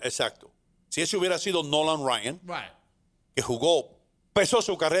 Exacto. Si ese hubiera sido Nolan Ryan, Right. que empezó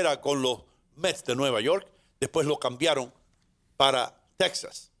su carrera con los Mets de Nueva York, después lo cambiaron para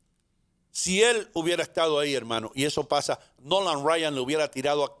Texas. Si él hubiera estado ahí, hermano, y eso pasa, Nolan Ryan le hubiera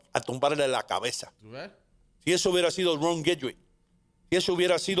tirado a tumbarle la cabeza. ¿Tú ves? Si eso hubiera sido Ron Guidry, si eso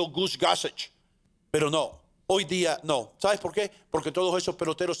hubiera sido Gus Gossage, pero no, hoy día no. ¿Sabes por qué? Porque todos esos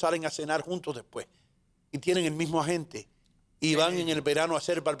peloteros salen a cenar juntos después y tienen el mismo agente y van en el verano a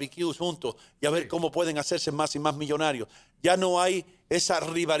hacer barbecues juntos y a ver cómo pueden hacerse más y más millonarios. Ya no hay esa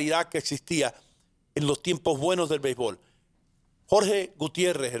rivalidad que existía en los tiempos buenos del béisbol. Jorge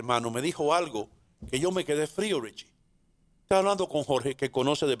Gutiérrez, hermano, me dijo algo que yo me quedé frío, Richie. Estaba hablando con Jorge, que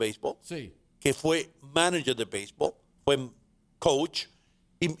conoce de béisbol, Sí. que fue manager de béisbol, fue coach,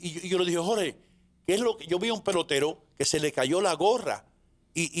 y yo le dije, Jorge, ¿qué es lo que yo vi a un pelotero que se le cayó la gorra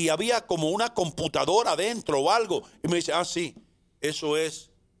y había como una computadora adentro o algo? Y me dice, sí, eso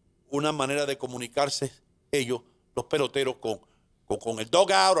es una manera de comunicarse ellos, los peloteros, con el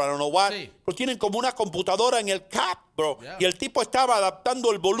dugout, I don't know what. Sí. Pero tienen como una computadora en el cap, bro. Yeah. Y el tipo estaba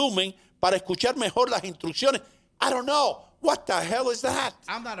adaptando el volumen para escuchar mejor las instrucciones. I don't know. What the hell is that?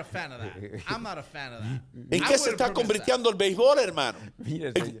 I'm not a fan of that. I'm not a fan of that. ¿En I qué se wouldn't está permit convirtiendo el béisbol, hermano?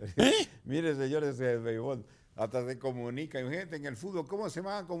 Mire, señores, mire, señores del béisbol, hasta se comunican. Gente, en el fútbol, ¿cómo se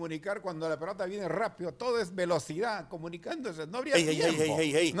van a comunicar cuando la pelota viene rápido? Todo es velocidad, comunicándose. No habría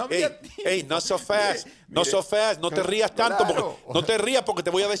tiempo. No habría tiempo. Not so fast. Mire, Not so fast. No te rías tanto. claro. Porque, no te rías porque te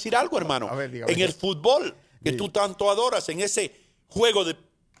voy a decir algo, hermano. A ver, dígame. En el fútbol, que Sí. tú tanto adoras, en ese juego de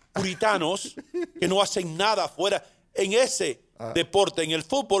puritanos que no hacen nada afuera, en ese deporte, en el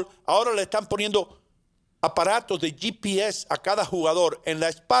fútbol, ahora le están poniendo aparatos de GPS a cada jugador en la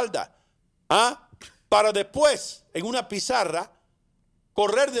espalda, para después, en una pizarra,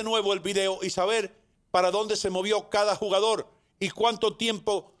 correr de nuevo el video y saber para dónde se movió cada jugador y cuánto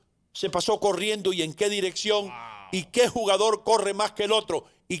tiempo se pasó corriendo y en qué dirección y qué jugador corre más que el otro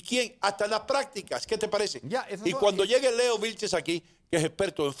y quién, hasta en las prácticas. ¿Qué te parece? Ya, esas Y son- cuando llegue Leo Vilches aquí, que es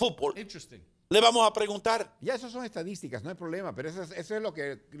experto en fútbol, Interesting. le vamos a preguntar. Ya, eso son estadísticas, no hay problema, pero eso es lo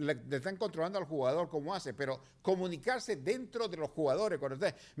que le están controlando al jugador cómo hace, pero comunicarse dentro de los jugadores. Cuando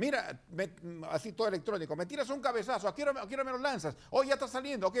usted, mira, así todo electrónico, me tiras un cabezazo, ¿a qué hora me lo lanzas? Oh, ya está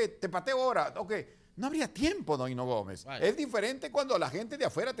saliendo, ok, te pateo ahora, ok. No habría tiempo, don Hino Gómez. Right. Es diferente cuando la gente de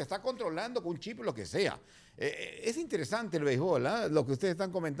afuera te está controlando con un chip o lo que sea. Es interesante el béisbol, ¿ah? Lo que ustedes están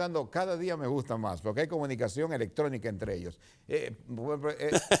comentando cada día me gusta más, porque hay comunicación electrónica entre ellos.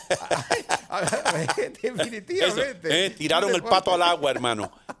 Definitivamente. Eso, tiraron el pato al agua,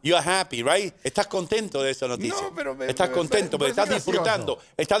 hermano. You're happy, right? Estás contento de esa noticia. No, pero estás contento, pero estás gracioso. disfrutando.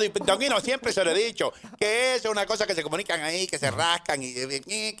 Tranquilo, siempre se lo he dicho. Que es una cosa que se comunican ahí, que se rascan y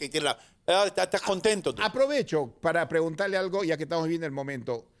que tiene la... Estás contento tú. Aprovecho para preguntarle algo, ya que estamos viendo el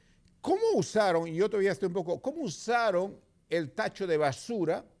momento. ¿Cómo usaron, y yo todavía estoy un poco, cómo usaron el tacho de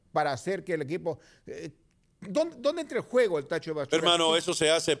basura para hacer que el equipo... ¿Dónde entra el juego el tacho de basura? Hermano, eso se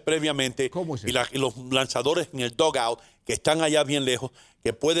hace previamente. ¿Cómo es y, eso? y los lanzadores en el dugout, que están allá bien lejos,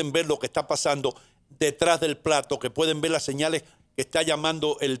 que pueden ver lo que está pasando detrás del plato, que pueden ver las señales que está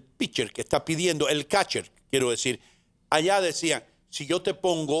llamando el pitcher, que está pidiendo, el catcher, quiero decir. Allá decían, si yo te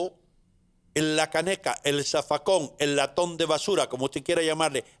pongo en la caneca, el zafacón, el latón de basura, como usted quiera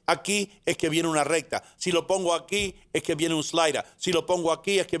llamarle, aquí es que viene una recta. Si lo pongo aquí, es que viene un slider. Si lo pongo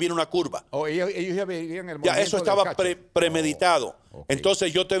aquí, es que viene una curva. Ellos ya veían el movimiento Ya, eso estaba del catcher. premeditado. Ok.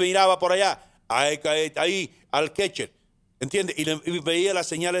 Entonces yo te miraba por allá, ahí al catcher, ¿entiendes? Y veía las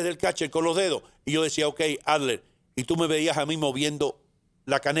señales del catcher con los dedos. Y yo decía, ok, Adler. Y tú me veías a mí moviendo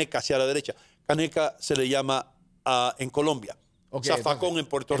la caneca hacia la derecha. Caneca se le llama en Colombia. Ok, Zafacón entonces, en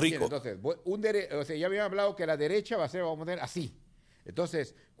Puerto Rico. Entonces, o sea, ya habían hablado que la derecha va a ser, vamos a poner así.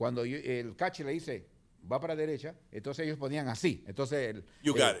 Entonces, cuando el catcher le dice, va para la derecha, entonces ellos ponían así. Entonces,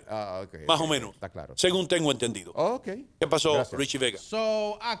 You got it. okay, Más ok, o menos. Está claro. Según tengo entendido. Ok. ¿Qué pasó, Gracias. Richie Vega?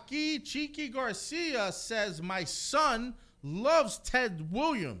 So aquí Chiqui Garcia says, my son loves Ted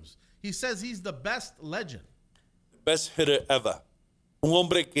Williams. He says he's the best legend. Best hitter ever. Un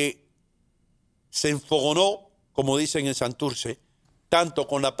hombre que se enfogonó, como dicen en Santurce, tanto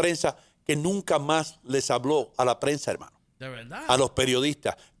con la prensa que nunca más les habló a la prensa, hermano. De verdad. A los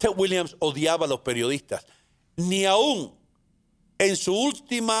periodistas. Ted Williams odiaba a los periodistas. Ni aún en su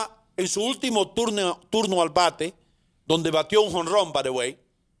último turno al bate, donde batió un jonrón, by the way,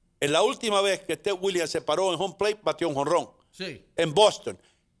 en la última vez que Ted Williams se paró en home plate, batió un jonrón. Sí. En Boston.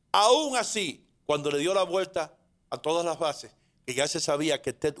 Aún así, cuando le dio la vuelta a todas las bases, que ya se sabía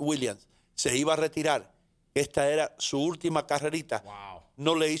que Ted Williams se iba a retirar, esta era su última carrerita, Wow.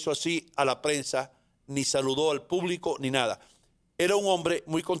 no le hizo así a la prensa, ni saludó al público, ni nada. Era un hombre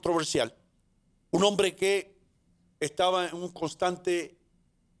muy controversial, un hombre que estaba en una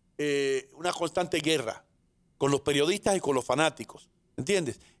constante guerra con los periodistas y con los fanáticos,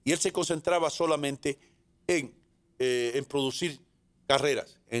 ¿entiendes? Y él se concentraba solamente en producir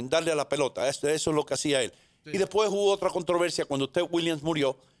carreras, en darle a la pelota. Eso es lo que hacía él. Sí. Y después hubo otra controversia cuando Ted Williams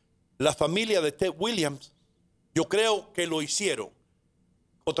murió. La familia de Ted Williams, yo creo que lo hicieron.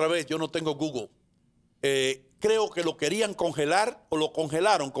 Otra vez, yo no tengo Google. Creo que lo querían congelar o lo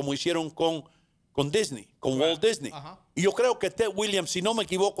congelaron como hicieron con Disney, con Walt Disney. Ajá. Y yo creo que Ted Williams, si no me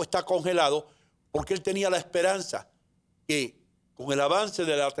equivoco, está congelado porque él tenía la esperanza que con el avance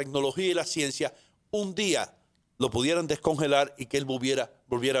de la tecnología y la ciencia, un día lo pudieran descongelar y que él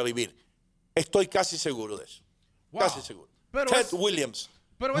volviera a vivir. Estoy casi seguro de eso. Wow. Casi seguro. Pero Ted es- Williams.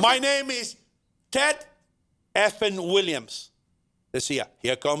 pero My name is Ted Effin Williams. Decía,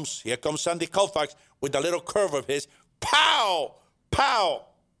 here comes Sandy Koufax with a little curve of his. Pow! Pow!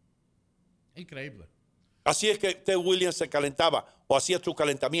 Increíble. Así es que Ted Williams se calentaba o hacía su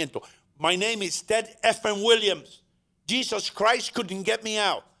calentamiento. My name is Ted Effin Williams. Jesus Christ couldn't get me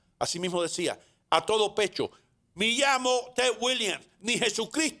out. Así mismo decía, a todo pecho. Me llamo Ted Williams. Ni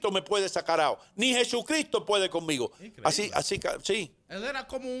Jesucristo me puede sacar out. Ni Jesucristo puede conmigo. Increíble. Así, sí. Él era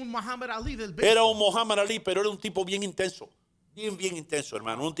como un Muhammad Ali del Era béisbol. un Muhammad Ali, pero era un tipo bien intenso. Bien intenso,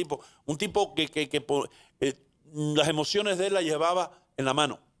 hermano. Un tipo que las emociones de él las llevaba en la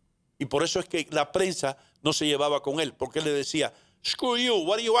mano. Y por eso es que la prensa no se llevaba con él. Porque él le decía, screw you,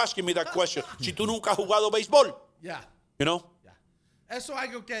 what are you asking me that question? Si tú nunca has jugado béisbol. Ya. You know? Ya. Eso es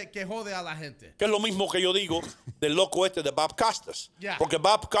algo que jode a la gente. Que es lo mismo que yo digo del loco este de Bob Costas. Yeah. Porque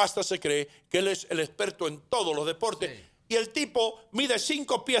Bob Costas se cree que él es el experto en todos los deportes. Sí. Y el tipo mide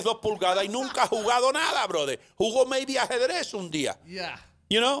 5 pies 2 pulgadas y nunca ha jugado nada, brother. Jugó maybe ajedrez un día. Yeah.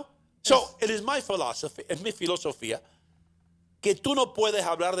 You know? So, it is my philosophy, es mi filosofía, que tú no puedes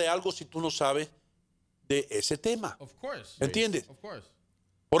hablar de algo si tú no sabes de ese tema. Of course. ¿Entiendes? Of course.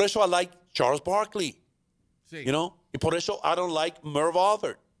 Por eso I like Charles Barkley. Sí. You know? Y por eso I don't like Merv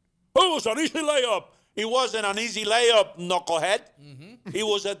Albert. Oh, it was an easy layup. It wasn't an easy layup, knucklehead. It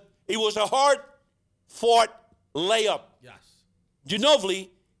was a hard-fought layup. Yes. Ginobili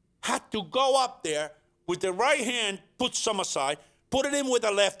had to go up there with the right hand, put some aside, put it in with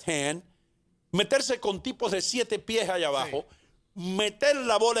the left hand, meterse con tipos de 7 pies allá abajo, meter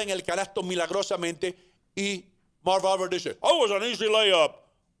la bola en el canasto milagrosamente y Marv Albert dice, oh, it was an easy layup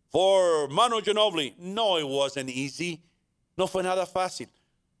for Manu Ginobili. No, it wasn't easy. No fue nada fácil.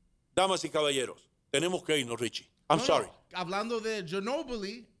 Damas y caballeros, tenemos que irnos, Richie. I'm No, sorry. no. Hablando de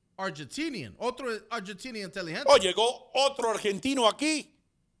Ginobili, Argentinian, otro argentino inteligente. Oh, llegó otro argentino aquí,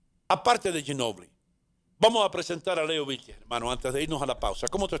 aparte de Ginobili. Vamos a presentar a Leo Vilches, hermano, antes de irnos a la pausa.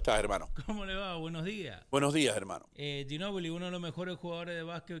 ¿Cómo tú estás, hermano? ¿Cómo le va? Buenos días. Buenos días, hermano. Ginobili, uno de los mejores jugadores de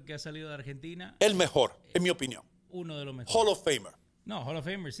básquet que ha salido de Argentina. El mejor, en mi opinión. Uno de los mejores. Hall of Famer. No, Hall of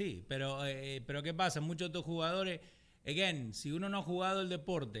Famer sí, pero ¿qué pasa? Muchos de estos jugadores, again, si uno no ha jugado el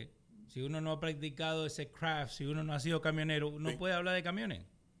deporte, si uno no ha practicado ese craft, si uno no ha sido camionero, no puede hablar de camiones.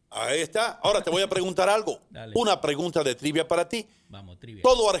 Ahí está. Ahora te voy a preguntar algo. Dale. Una pregunta de trivia para ti. Vamos, trivia.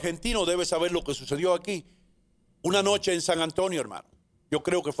 Todo argentino debe saber lo que sucedió aquí. Una noche en San Antonio, hermano. Yo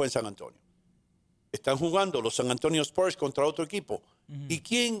creo que fue en San Antonio. Están jugando los San Antonio Spurs contra otro equipo. ¿Y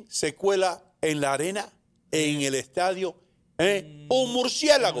quién se cuela en la arena, en el estadio? Un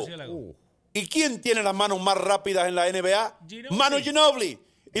murciélago. ¿Y quién tiene las manos más rápidas en la NBA? Ginobili. Manu Ginobili.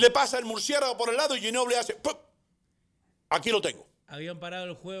 Y le pasa el murciélago por el lado y Ginobili hace... ¡pum! Aquí lo tengo. Habían parado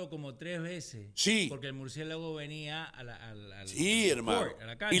el juego como 3 veces. Sí. Porque el murciélago venía al Sí, hermano. court, a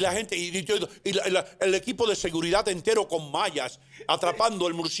la cancha. Y la gente, el equipo de seguridad entero con mallas, atrapando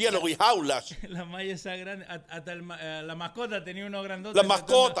el murciélago y jaulas. La malla esa grande, hasta la mascota tenía unos grandotes. La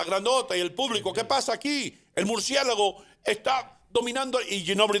mascota grandota y el público. ¿Qué pasa aquí? El murciélago está dominando y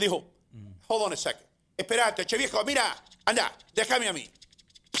Ginobili dijo, hold on a second. Espérate, che viejo, mira, anda, déjame a mí.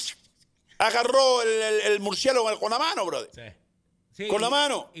 Agarró el murciélago con la mano, brother. Sí. Sí, con la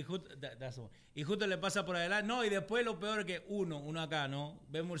mano. Y justo le pasa por adelante. No, y después lo peor es que uno acá, ¿no?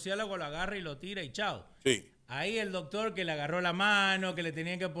 Ve el murciélago, lo agarra y lo tira y chao. Sí. Ahí el doctor que le agarró la mano, que le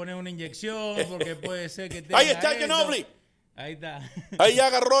tenían que poner una inyección, porque puede ser que tenga Ahí está esto. Ginobili. Ahí está. Ahí ya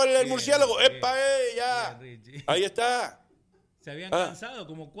agarró el murciélago. Bien, ¡Epa, ya! Richie. Ahí está. Se habían cansado,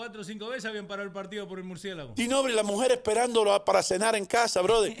 como 4 o 5 veces habían parado el partido por el murciélago. Ginobili, la mujer esperándolo para cenar en casa,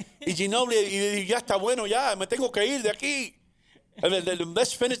 brother. Y Ginobili, y ya está bueno, ya, me tengo que ir de aquí.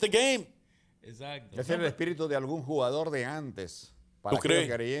 Let's finish the game. Exacto. Ese es el espíritu de algún jugador de antes. Para ¿Tú crees?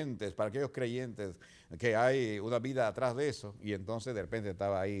 aquellos creyentes que hay una vida atrás de eso. Y entonces de repente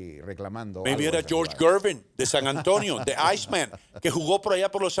estaba ahí reclamando. Maybe algo era George Gervin de San Antonio, de Iceman, que jugó por allá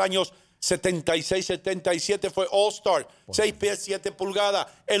por los años 76, 77, fue All-Star, 6 pies, 7 pulgadas.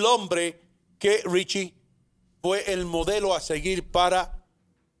 El hombre que, Richie, fue el modelo a seguir para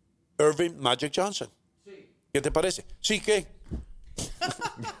Irving Magic Johnson. ¿Qué te parece? Sí, ¿qué?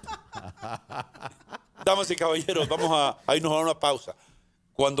 Damas y caballeros, vamos a irnos a una pausa.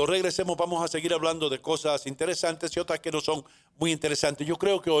 Cuando regresemos vamos a seguir hablando de cosas interesantes y otras que no son muy interesantes. Yo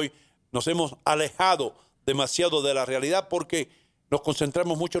creo que hoy nos hemos alejado demasiado de la realidad porque nos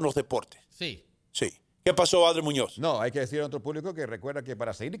concentramos mucho en los deportes. Sí. Sí. ¿Qué pasó, Adri Muñoz? No, hay que decir a nuestro público que recuerda que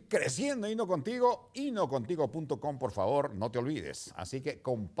para seguir creciendo hinocontigo, por favor, no te olvides. Así que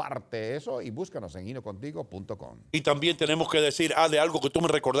comparte eso y búscanos en hinocontigo.com. Y también tenemos que decir, Ale, algo que tú me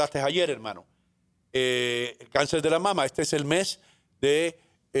recordaste ayer, hermano. El cáncer de la mama. Este es el mes de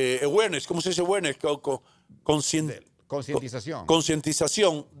awareness. ¿Cómo se dice awareness? Concientización.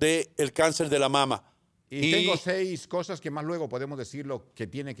 Concientización del cáncer de la mama. Y tengo 6 cosas que más luego podemos decirlo que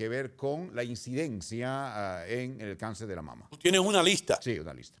tiene que ver con la incidencia en el cáncer de la mama. Tú tienes una lista. Sí,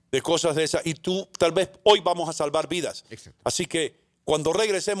 una lista. De cosas de esas. Y tú, tal vez, hoy vamos a salvar vidas. Exacto. Así que, cuando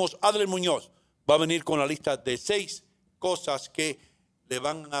regresemos, Adler Muñoz va a venir con la lista de 6 cosas que le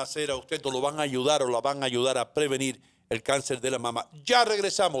van a hacer a usted o lo van a ayudar o la van a ayudar a prevenir el cáncer de la mama. Ya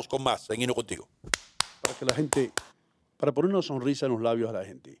regresamos con más en Hino Contigo. Para que la gente, para poner una sonrisa en los labios a la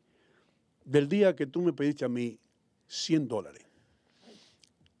gente. Del día que tú me pediste a mí $100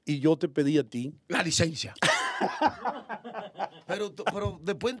 y yo te pedí a ti la licencia. pero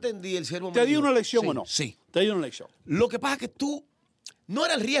después entendí el siervo. ¿Te di una lección sí, o no? Sí. Te di una lección. Lo que pasa es que tú no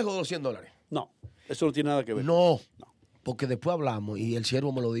era el riesgo de los $100. No, eso no tiene nada que ver. No, porque después hablamos y el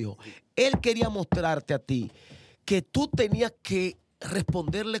siervo me lo dijo. Él quería mostrarte a ti que tú tenías que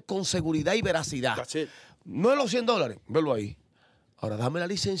responderle con seguridad y veracidad. That's it. No es los $100, velo ahí. Ahora, dame la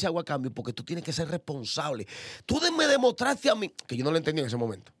licencia a cambio porque tú tienes que ser responsable. Tú me demostraste a mí, que yo no lo entendí en ese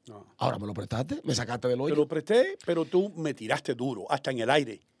momento. No. Ahora, ¿me lo prestaste? ¿Me sacaste del hoyo? Te lo presté, pero tú me tiraste duro, hasta en el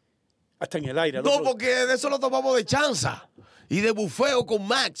aire. Hasta en el aire. No, porque de eso lo tomamos de chanza. Y de bufeo con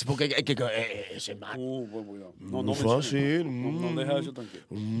Max, porque ese Max. No fácil. No, deja eso tranquilo.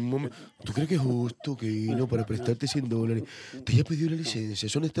 ¿Tú crees que es justo que no para prestarte $100 te haya pedido la licencia?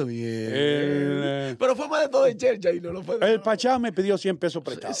 Eso no está bien. Pero fue más de todo de chercha y no lo fue. El Pachá me pidió $100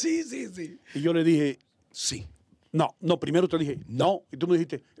 prestados. Sí. Y yo le dije, sí. No, primero te dije, no. Y tú me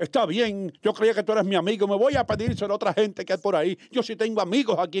dijiste, está bien, yo creía que tú eras mi amigo, me voy a pedírselo a otra gente que hay por ahí. Yo sí tengo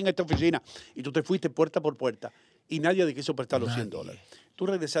amigos aquí en esta oficina. Y tú te fuiste puerta por puerta y nadie te quiso prestar los $100. Tú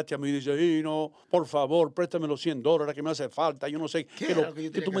regresaste a mí y dices, no, por favor, préstame los $100 que me hace falta. Yo no sé,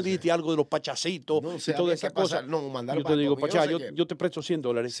 que tú me dijiste algo de los pachacitos No sé, y todas había esas que pasar. cosas. No, mandarlo Yo para te digo, porque Pachá, yo sé que- yo te presto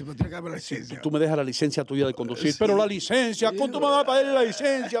 $100. Sí, pero tiene que haber la licencia. Tú me dejas la licencia tuya de conducir. Sí. Pero la licencia, Sí, ¿cuánto me vas a pagar la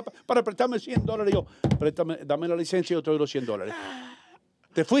licencia para prestarme $100? Y yo, dame la licencia y yo te doy los $100.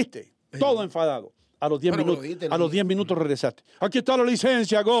 Te fuiste, todo enfadado. A los 10 Pero minutos, lo diste, a los 10 minutos regresaste. Aquí está la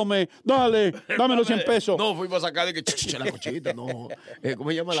licencia, Gómez. Dale, dame los 100 pesos. No, fuimos a sacar de que la cochita, no. ¿Cómo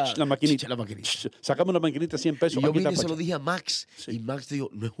se llama La maquinita. La maquinita. Sacame una maquinita 100 pesos. Y yo aquí está vine y se Pachá. lo dije a Max. Y Max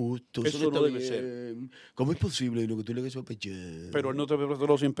dijo, no es justo. Eso no no está debe ser. bien. ¿Cómo es posible lo que tú le hagas sospechar? Pero él no te prestó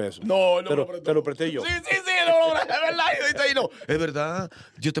los 100 pesos. No, Te lo presté yo. Sí, no, es verdad. Y dice ahí, no. Es verdad,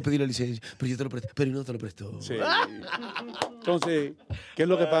 yo te pedí la licencia, pero yo te lo presté, pero él no te lo prestó. Sí. Entonces, ¿qué es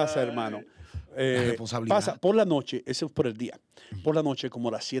lo que pasa, hermano? responsabilidad. Pasa por la noche, eso es por el día. Por la noche, como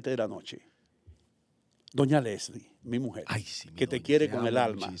a las 7 de la noche, doña Leslie, mi mujer, Ay, sí, mi que te doña, quiere te con el amo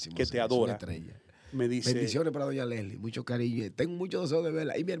alma, muchísimo, que sí, te es una adora, estrella. me dice... Bendiciones para doña Leslie, mucho cariño. Tengo mucho deseo de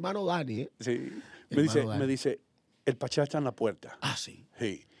verla. Y mi hermano Dani, ¿eh? Sí, Hermano Dani. me dice, el Pachá está en la puerta. Ah, sí.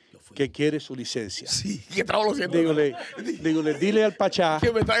 Sí, que quiere su licencia. Sí, que trajo los $100. Dígole, dile al Pachá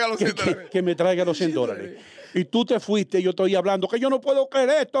Que me traiga los $100. que me traiga los $100. Y tú te fuiste y yo estoy hablando que yo no puedo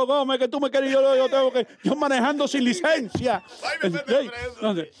creer esto, Gómez, que tú me quieres, yo tengo que... Yo manejando sin licencia.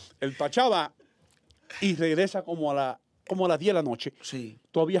 Entonces, el Pachá va y regresa como a las 10 de la noche. Sí.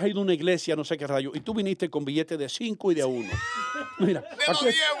 Tú habías ido a una iglesia, no sé qué rayo, y tú viniste con billetes de 5 y de 1. Mira,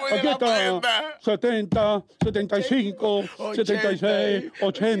 aquí está 70, 75, 76,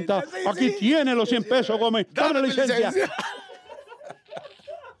 80. Aquí tiene los 100 pesos, Gómez. Dame la licencia.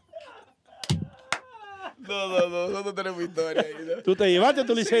 No tenemos historia ahí, ¿no? Tú te llevaste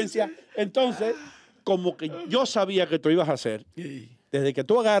tu licencia. Entonces, como que yo sabía que tú ibas a hacer, desde que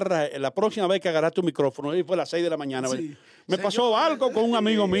tú agarras, la próxima vez que agarras tu micrófono, y fue a las 6 de la mañana, Sí. me pasó algo con un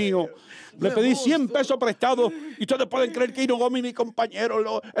amigo mío. Le pedí 100 pesos prestados y ustedes pueden creer que Hino Gómez, mi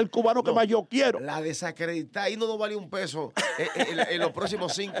compañero, el cubano que más yo quiero. La desacreditada, Hino no valía un peso en los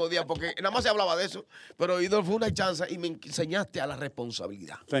próximos 5 días, porque nada más se hablaba de eso, pero Hino fue una chance y me enseñaste a la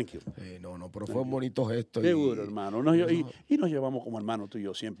responsabilidad. Thank you. Pero fue un bonito gesto. Seguro, hermano. Y nos llevamos como hermanos tú y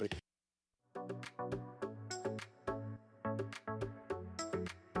yo siempre.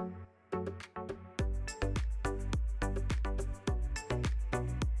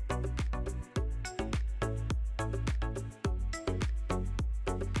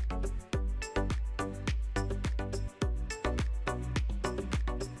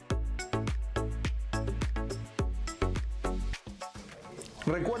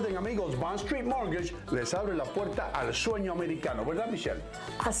 Recuerden, amigos, Bond Street Mortgage les abre la puerta al sueño americano, ¿verdad, Michelle?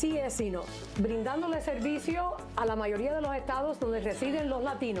 Así es, Sino, brindándole servicio a la mayoría de los estados donde residen los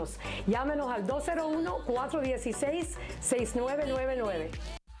latinos. Llámenos al 201-416-6999.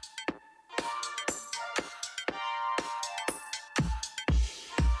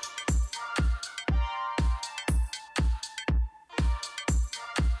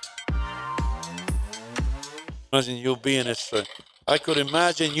 Imagine you being I could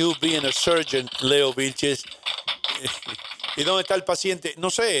imagine you being a surgeon, Leo Vilches. ¿Y dónde está el paciente? No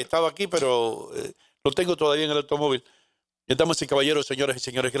sé, estaba aquí, pero lo tengo todavía en el automóvil. Damas y caballeros, señoras y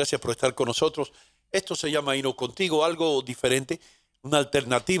señores, gracias por estar con nosotros. Esto se llama Hino Contigo, algo diferente, una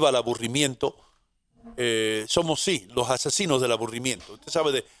alternativa al aburrimiento. Somos, sí, los asesinos del aburrimiento.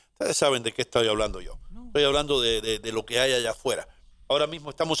 Ustedes saben de qué estoy hablando yo. Estoy hablando de lo que hay allá afuera. Ahora mismo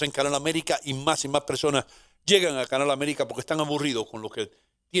estamos en Canal América y más personas llegan a Canal América porque están aburridos con lo que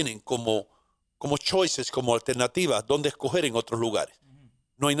tienen como choices, como alternativas, donde escoger en otros lugares.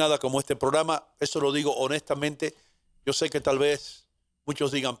 No hay nada como este programa, eso lo digo honestamente. Yo sé que tal vez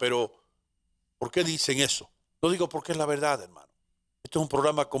muchos digan, pero ¿por qué dicen eso? Lo digo porque es la verdad, hermano. Esto es un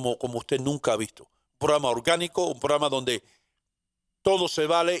programa como usted nunca ha visto. Un programa orgánico, un programa donde todo se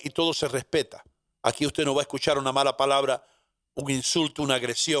vale y todo se respeta. Aquí usted no va a escuchar una mala palabra, un insulto, una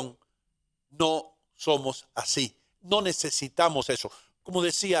agresión. No somos así. No necesitamos eso. Como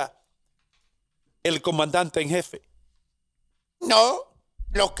decía el comandante en jefe. No,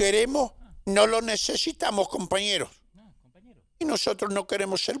 lo queremos, no lo necesitamos, compañeros. Y nosotros no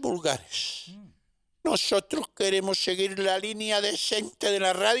queremos ser vulgares. Nosotros queremos seguir la línea decente de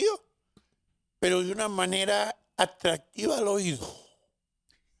la radio, pero de una manera atractiva al oído.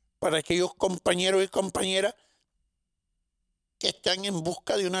 Para aquellos compañeros y compañeras que están en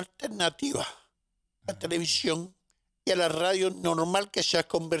busca de una alternativa a la televisión y a la radio normal que se ha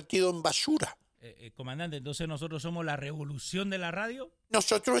convertido en basura. Comandante, entonces nosotros somos la revolución de la radio.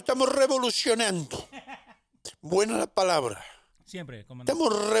 Nosotros estamos revolucionando. Buena la palabra. Siempre, comandante.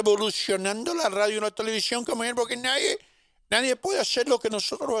 Estamos revolucionando la radio y la televisión, compañero, porque Nadie puede hacer lo que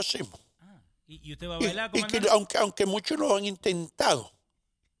nosotros hacemos. ¿Y usted va a bailar, Y que comandante? aunque muchos lo han intentado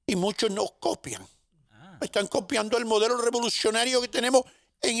y muchos nos copian. Están copiando el modelo revolucionario que tenemos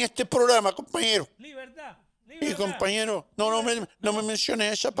en este programa, compañero. Libertad. Y compañero, no me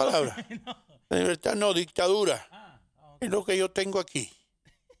menciones esa palabra. Libertad no, dictadura. Es lo que yo tengo aquí.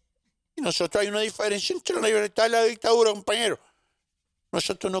 Y nosotros hay una diferencia entre la libertad y la dictadura, compañero.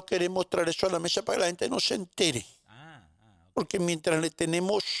 Nosotros no queremos traer eso a la mesa para que la gente no se entere. Porque mientras le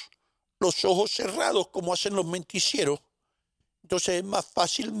tenemos los ojos cerrados, como hacen los menticieros, entonces es más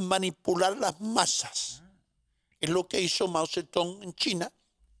fácil manipular las masas. Es lo que hizo Mao Zedong en China,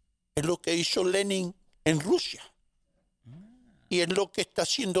 es lo que hizo Lenin en Rusia. Y es lo que está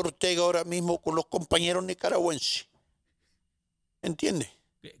haciendo Ortega ahora mismo con los compañeros nicaragüenses. ¿Entiende?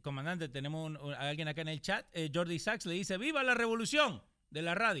 Comandante, tenemos a alguien acá en el chat. Jordi Sachs le dice, ¡viva la revolución de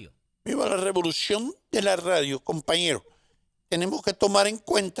la radio! Viva la revolución de la radio, compañero. Tenemos que tomar en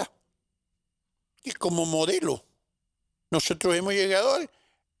cuenta que como modelo nosotros hemos llegado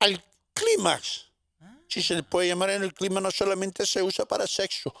al clímax. Si se le puede llamar, en el clima no solamente se usa para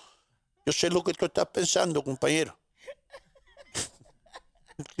sexo. Yo sé lo que tú estás pensando, compañero.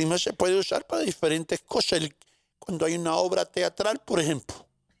 El clima se puede usar para diferentes cosas. Cuando hay una obra teatral, por ejemplo,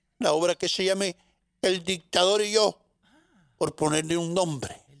 la obra que se llame El dictador y yo, por ponerle un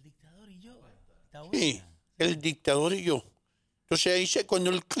nombre. El dictador y yo. Sí, El dictador y yo. Entonces ahí cuando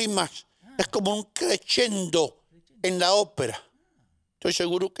el clímax es como un crescendo en la ópera. Estoy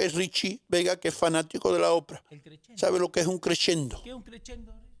seguro que Richie Vega, que es fanático de la ópera, sabe lo que es un crescendo. ¿Qué es un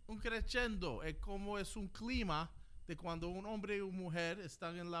crescendo? Un crescendo es como es un clima de cuando un hombre y una mujer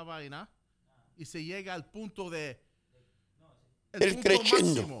están en la vaina y se llega al punto de El punto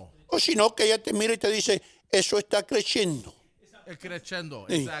crescendo. máximo. O si no, que ella te mira y te dice, eso está creciendo. El crescendo,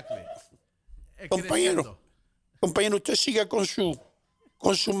 Sí. exactly. El Compañero, compañero, usted siga con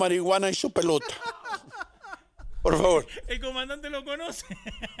su marihuana y su pelota. Por favor. El comandante lo conoce.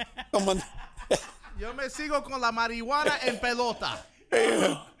 Yo me sigo con la marihuana en pelota.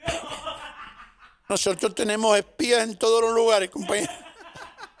 Nosotros tenemos espías en todos los lugares, compañero.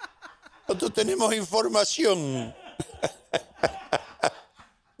 Nosotros tenemos información.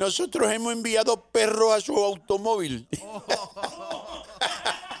 Nosotros hemos enviado perros a su automóvil.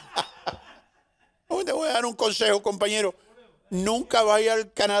 Te voy a dar un consejo, compañero. Nunca vaya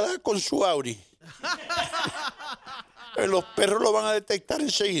al Canadá con su Audi. Los perros lo van a detectar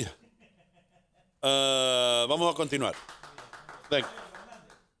enseguida. Vamos a continuar.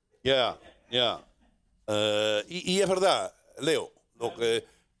 Ya. Y es verdad, Leo, lo que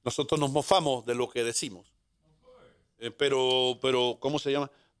nosotros nos mofamos de lo que decimos. Pero, ¿cómo se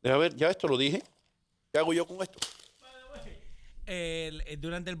llama? Deja ver, ya esto lo dije. ¿Qué hago yo con esto?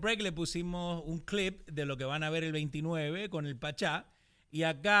 Durante el break le pusimos un clip de lo que van a ver el 29 con el Pachá. Y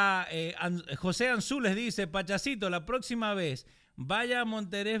acá José Anzú les dice, Pachacito, la próxima vez vaya a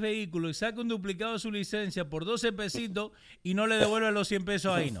Monterés Vehículo y saque un duplicado de su licencia por 12 pesitos y no le devuelve los 100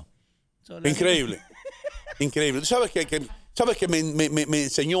 pesos ahí, ¿no? Increíble. Increíble. ¿Tú sabes que me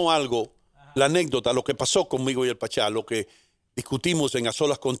enseñó algo, la anécdota, lo que pasó conmigo y el Pachá, lo que discutimos en A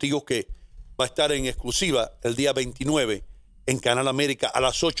Solas Contigo, que va a estar en exclusiva el día 29 en Canal América a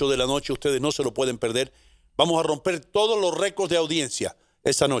las 8 de la noche. Ustedes no se lo pueden perder. Vamos a romper todos los récords de audiencia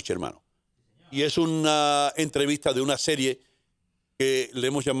esa noche, hermano. Y es una entrevista de una serie que le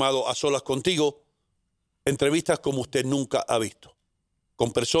hemos llamado A Solas Contigo. Entrevistas como usted nunca ha visto.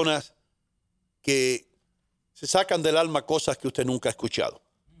 Con personas que se sacan del alma cosas que usted nunca ha escuchado.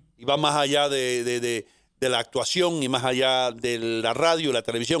 Y va más allá de la actuación y más allá de la radio, la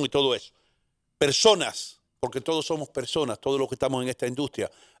televisión y todo eso. Personas, porque todos somos personas, todos los que estamos en esta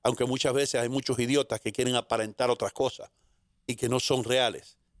industria, aunque muchas veces hay muchos idiotas que quieren aparentar otras cosas y que no son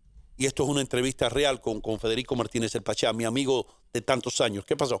reales. Y esto es una entrevista real con Federico Martínez el Pachá, mi amigo de tantos años.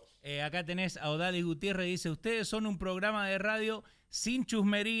 ¿Qué pasó? Acá tenés a Odalis Gutiérrez, dice, ustedes son un programa de radio sin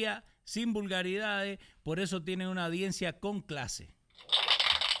chusmería, sin vulgaridades, por eso tienen una audiencia con clase.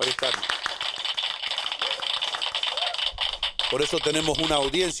 Ahí está. Por eso tenemos una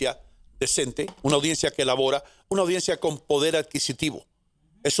audiencia decente, una audiencia que elabora, una audiencia con poder adquisitivo.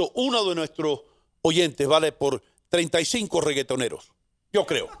 Eso, uno de nuestros oyentes vale por 35 reggaetoneros, yo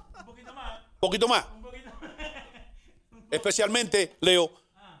creo. Un poquito más. Especialmente, Leo,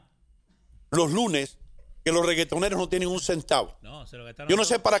 los lunes, que los reggaetoneros no tienen un centavo. Yo no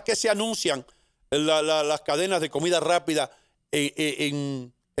sé para qué se anuncian las cadenas de comida rápida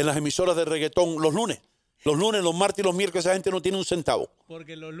en las emisoras de reggaetón los lunes. Los lunes, los martes y los miércoles esa gente no tiene un centavo.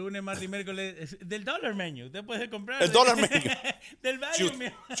 Porque los lunes, martes y miércoles del Dollar Menu. Usted puede comprar. El Dollar Menu. Del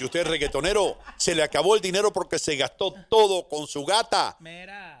Value. Si usted es reggaetonero, se le acabó el dinero porque se gastó todo con su gata.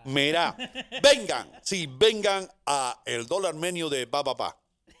 Mira. Vengan, sí, vengan a el Dollar Menu de Papá.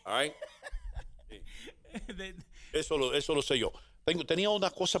 All right? Sí. Eso lo sé yo. Tenía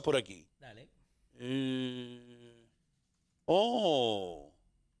una cosa por aquí. Dale.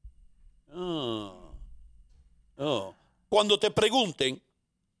 Cuando te pregunten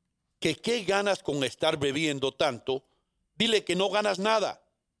que qué ganas con estar bebiendo tanto, dile que no ganas nada,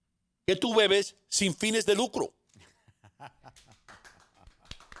 que tú bebes sin fines de lucro.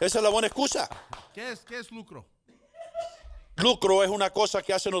 Esa es la buena excusa. ¿Qué es lucro? Lucro es una cosa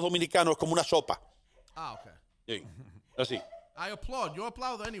que hacen los dominicanos como una sopa. Ok. Sí, así. I applaud. Yo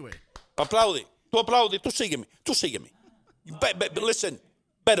aplaudo anyway. Aplaude. Tú aplaude. Tú sígueme. Listen.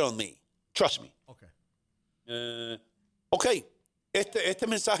 Bet on me. Trust me. Ok. Este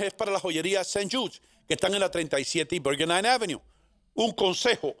mensaje es para la joyería St. Jude's, que están en la 37 y Bergen 9 Avenue. Un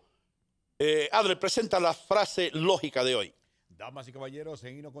consejo. Adler, presenta la frase lógica de hoy. Damas y caballeros,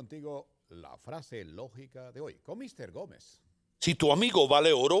 seguimos contigo la frase lógica de hoy con Mr. Gómez. Si tu amigo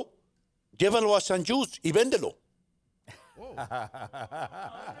vale oro, llévalo a St. Jude's y véndelo.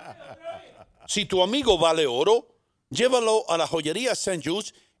 Si tu amigo vale oro, llévalo a la joyería St.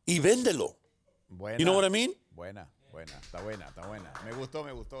 Jude's y véndelo. Buena, you know what I mean? Buena. Está buena. Me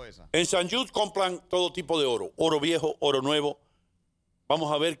gustó esa. En St. Jude's compran todo tipo de oro. Oro viejo, oro nuevo.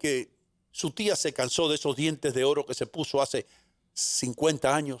 Vamos a ver que su tía se cansó de esos dientes de oro que se puso hace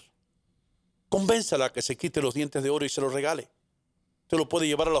 50 años. Convénzala que se quite los dientes de oro y se los regale. Usted lo puede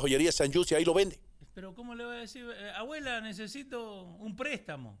llevar a la joyería St. Jude's y ahí lo vende. Pero ¿cómo le voy a decir? Abuela, necesito un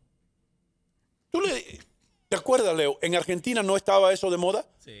préstamo. ¿Te acuerdas, Leo? En Argentina no estaba eso de moda.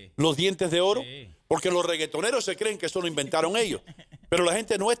 Sí. Los dientes de oro. Sí. Porque los reggaetoneros se creen que eso lo inventaron ellos. Pero la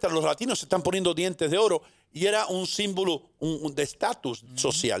gente nuestra, los latinos, se están poniendo dientes de oro y era un símbolo de estatus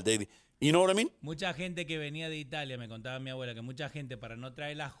social. You know what I mean? Mucha gente que venía de Italia, me contaba mi abuela, que mucha gente para no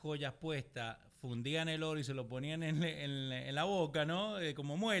traer las joyas puestas, fundían el oro y se lo ponían en la boca, ¿no?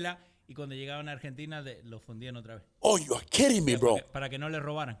 Como muela. Y cuando llegaban a Argentina, lo fundían otra vez. Oh, you're kidding me, bro. Para que no le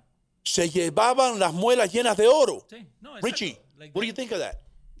robaran. Se llevaban las muelas llenas de oro. Sí. No, Richie, what do you think of that?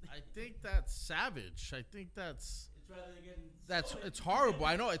 I think that's savage. I think it's horrible.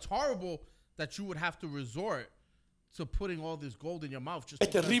 I know it's horrible that you would have to resort to putting all this gold in your mouth. Es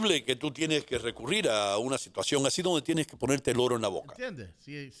terrible que tú tienes que recurrir a una situación así donde tienes que ponerte el oro en la boca. ¿Entiendes?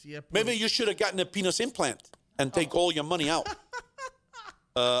 Maybe you should have gotten a penis implant and take all your money out.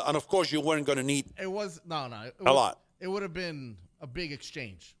 And of course, you weren't going to need a lot. It would have been a big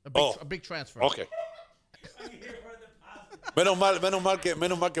exchange, a big transfer. Okay. menos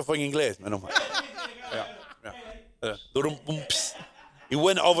mal que fue en inglés. Menos mal. Duró un pss. It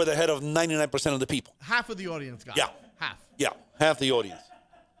went over the head of 99% of the people. Half of the audience got it. Half. Yeah, half the audience.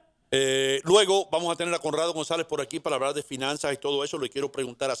 Luego vamos a tener a Conrado González por aquí para hablar de finanzas y todo eso. Le quiero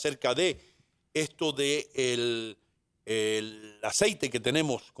preguntar acerca de esto de el aceite que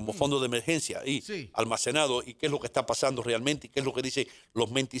tenemos como fondo de emergencia y almacenado y qué es lo que está pasando realmente y qué es lo que dicen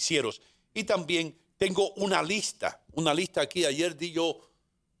los menticieros. Y también tengo una lista aquí. Ayer di yo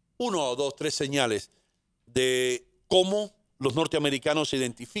 1, 2, 3 señales de cómo los norteamericanos se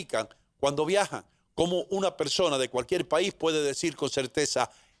identifican cuando viajan, cómo una persona de cualquier país puede decir con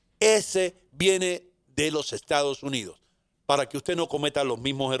certeza, ese viene de los Estados Unidos, para que usted no cometa los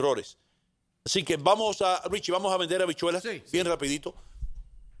mismos errores. Así que Richie, vamos a vender habichuelas bien rapidito.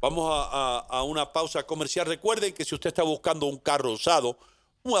 Vamos a una pausa comercial. Recuerden que si usted está buscando un carro usado,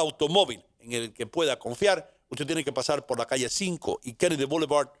 un automóvil en el que pueda confiar, usted tiene que pasar por la calle 5 y Kennedy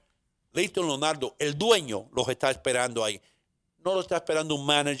Boulevard. Leighton Leonardo, el dueño, los está esperando ahí. No lo está esperando un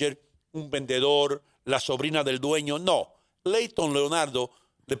manager, un vendedor, la sobrina del dueño. No. Leighton Leonardo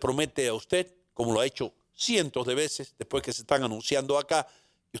le promete a usted, como lo ha hecho cientos de veces después que se están anunciando acá,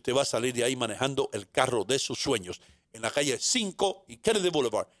 y usted va a salir de ahí manejando el carro de sus sueños en la calle 5 y Kennedy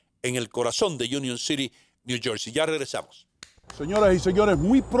Boulevard, en el corazón de Union City, New Jersey. Ya regresamos. Señoras y señores,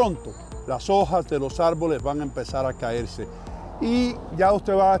 muy pronto las hojas de los árboles van a empezar a caerse y ya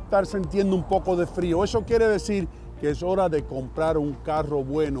usted va a estar sintiendo un poco de frío. Eso quiere decir que es hora de comprar un carro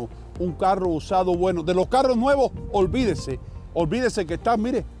bueno, un carro usado bueno. De los carros nuevos, olvídese que está,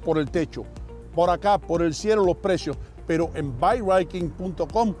 mire, por el techo, por acá, por el cielo los precios. Pero en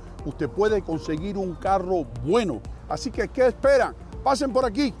buyriking.com usted puede conseguir un carro bueno. Así que, ¿qué esperan? Pasen por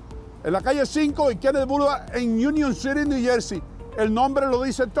aquí, en la calle 5 y Kennedy Boulevard en Union City, New Jersey. El nombre lo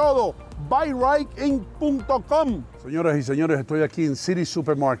dice todo, buyriking.com. Señoras y señores, estoy aquí en City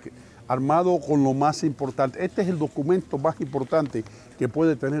Supermarket. armado con lo más importante. Este es el documento más importante que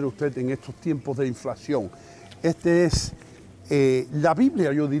puede tener usted en estos tiempos de inflación. Este es la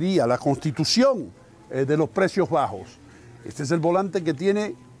Biblia, yo diría, la constitución de los precios bajos. Este es el volante que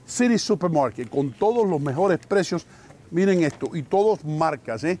tiene City Supermarket con todos los mejores precios. Miren esto, y todos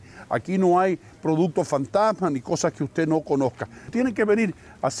marcas, ¿eh? Aquí no hay productos fantasmas ni cosas que usted no conozca. Tienen que venir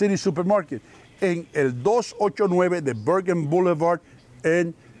a City Supermarket en el 289 de Bergen Boulevard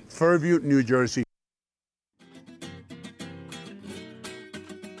en Fairview, New Jersey.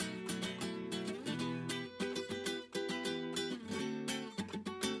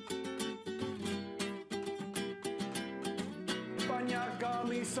 España,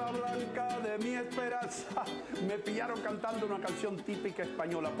 camisa blanca de mi esperanza. Me pillaron cantando una canción típica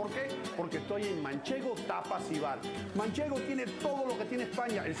española. ¿Por qué? Porque estoy en Manchego Tapas y Bar. Manchego tiene todo lo que tiene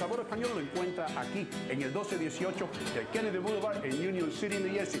España. El sabor español lo encuentra aquí, en el 1218 del Kennedy Boulevard en Union City,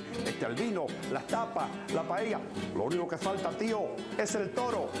 New Jersey. Está el vino, las tapas, la paella. Lo único que falta, tío, es el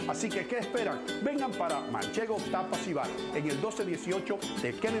toro. Así que, ¿qué esperan? Vengan para Manchego Tapas y Bar, en el 1218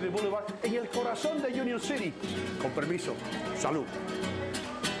 del Kennedy Boulevard, en el corazón de Union City. Con permiso. Salud.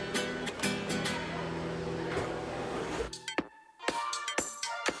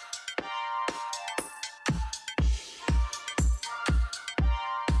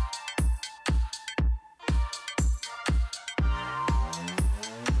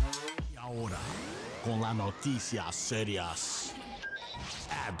 Con las noticias serias,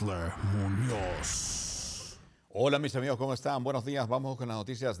 Adler Muñoz. Hola mis amigos, ¿cómo están? Buenos días, vamos con las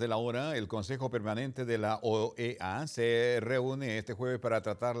noticias de la hora. El Consejo Permanente de la OEA se reúne este jueves para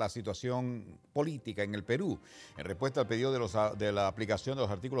tratar la situación política en el Perú, en respuesta al pedido de la aplicación de los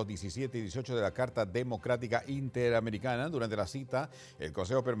artículos 17 y 18 de la Carta Democrática Interamericana. Durante la cita, el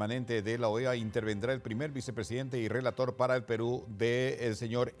Consejo Permanente de la OEA intervendrá el primer vicepresidente y relator para el Perú del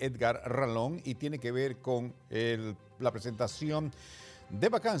señor Edgar Ralón, y tiene que ver con la presentación de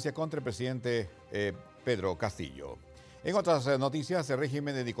vacancia contra el presidente Pedro Castillo. En otras noticias, el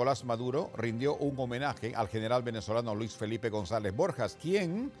régimen de Nicolás Maduro rindió un homenaje al general venezolano Luis Felipe González Borjas,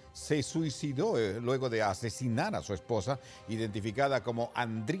 quien se suicidó luego de asesinar a su esposa, identificada como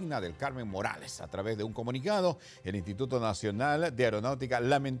Andrina del Carmen Morales. A través de un comunicado, el Instituto Nacional de Aeronáutica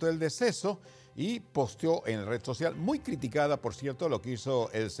lamentó el deceso y posteó en red social, muy criticada, por cierto, lo que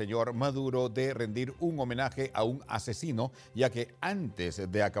hizo el señor Maduro de rendir un homenaje a un asesino, ya que antes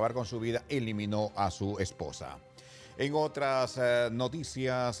de acabar con su vida eliminó a su esposa. En otras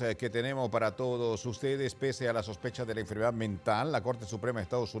noticias que tenemos para todos ustedes, pese a la sospecha de la enfermedad mental, la Corte Suprema de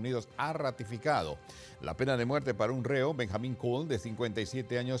Estados Unidos ha ratificado la pena de muerte para un reo, Benjamin Cole, de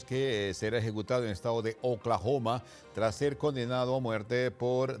 57 años, que será ejecutado en el estado de Oklahoma tras ser condenado a muerte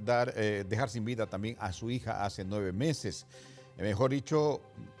por dejar sin vida también a su hija hace 9 meses. Mejor dicho,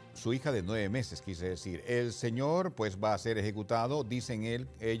 su hija de 9 meses, quise decir. El señor pues va a ser ejecutado. Dicen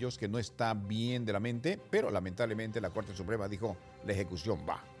ellos que no está bien de la mente, pero lamentablemente la Corte Suprema dijo la ejecución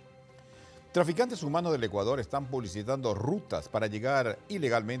va. Traficantes humanos del Ecuador están publicitando rutas para llegar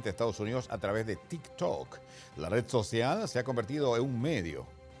ilegalmente a Estados Unidos a través de TikTok. La red social se ha convertido en un medio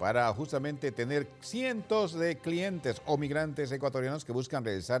para justamente tener cientos de clientes o migrantes ecuatorianos que buscan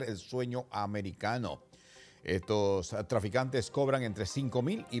realizar el sueño americano. Estos traficantes cobran entre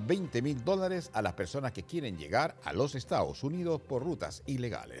 $5,000 y $20,000 a las personas que quieren llegar a los Estados Unidos por rutas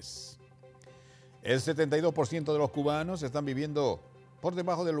ilegales. El 72% de los cubanos están viviendo por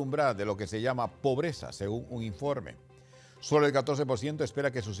debajo del umbral de lo que se llama pobreza, según un informe. Solo el 14%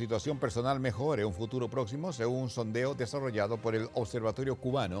 espera que su situación personal mejore en un futuro próximo, según un sondeo desarrollado por el Observatorio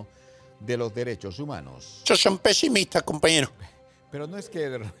Cubano de los Derechos Humanos. Yo soy pesimista, compañero. Pero no es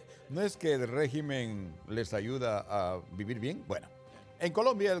que el régimen les ayuda a vivir bien. Bueno, en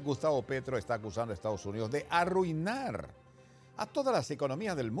Colombia el Gustavo Petro está acusando a Estados Unidos de arruinar a todas las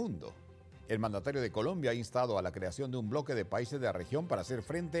economías del mundo. El mandatario de Colombia ha instado a la creación de un bloque de países de la región para hacer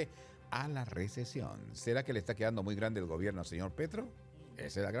frente a la recesión. ¿Será que le está quedando muy grande el gobierno al señor Petro?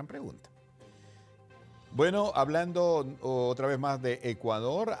 Esa es la gran pregunta. Bueno, hablando otra vez más de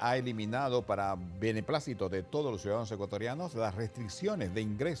Ecuador, ha eliminado para beneplácito de todos los ciudadanos ecuatorianos las restricciones de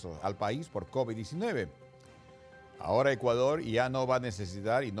ingresos al país por COVID-19. Ahora Ecuador ya no va a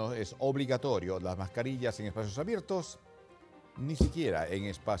necesitar y no es obligatorio las mascarillas en espacios abiertos, ni siquiera en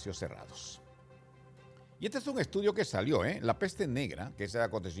espacios cerrados. Y este es un estudio que salió, la peste negra, que es el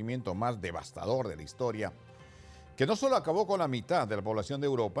acontecimiento más devastador de la historia, que no solo acabó con la mitad de la población de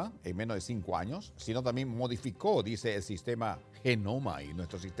Europa en menos de 5 años, sino también modificó, dice, el sistema genoma y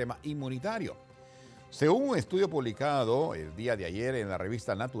nuestro sistema inmunitario. Según un estudio publicado el día de ayer en la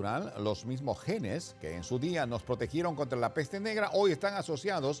revista Natural, los mismos genes que en su día nos protegieron contra la peste negra hoy están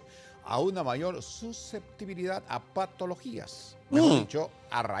asociados a una mayor susceptibilidad a patologías. Mejor dicho,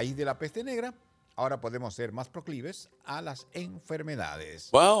 a raíz de la peste negra, ahora podemos ser más proclives a las enfermedades.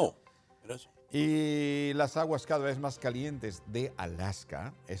 Wow. Y las aguas cada vez más calientes de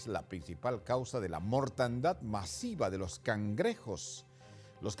Alaska es la principal causa de la mortandad masiva de los cangrejos.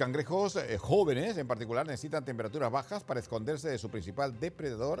 Los cangrejos jóvenes, en particular, necesitan temperaturas bajas para esconderse de su principal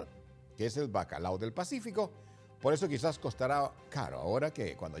depredador, que es el bacalao del Pacífico. Por eso quizás costará caro. Ahora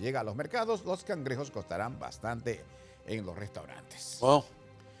que cuando llega a los mercados, los cangrejos costarán bastante en los restaurantes. Wow.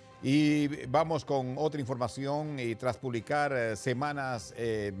 Y vamos con otra información. Y tras publicar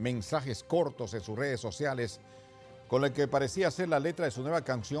mensajes cortos en sus redes sociales, con el que parecía ser la letra de su nueva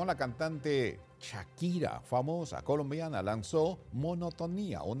canción, la cantante Shakira, famosa colombiana, lanzó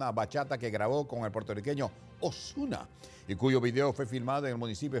Monotonía, una bachata que grabó con el puertorriqueño Ozuna y cuyo video fue filmado en el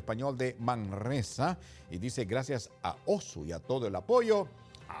municipio español de Manresa. Y dice: gracias a Ozu y a todo el apoyo,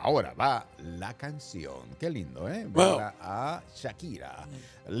 ahora va la canción. Qué lindo, ¿eh? Wow. Ver a Shakira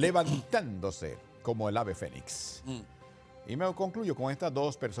levantándose como el ave fénix. Y me concluyo con estas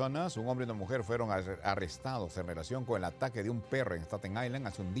dos personas. Un hombre y una mujer fueron arrestados en relación con el ataque de un perro en Staten Island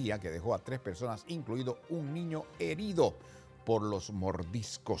hace un día que dejó a 3 personas, incluido un niño herido por los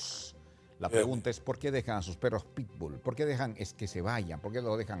mordiscos. La pregunta es: ¿por qué dejan a sus perros pitbull? ¿Por qué dejan que se vayan? ¿Por qué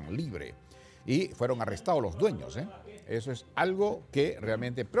los dejan libre? Y fueron arrestados los dueños, ¿eh? Eso es algo que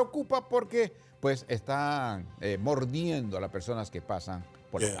realmente preocupa porque pues están mordiendo a las personas que pasan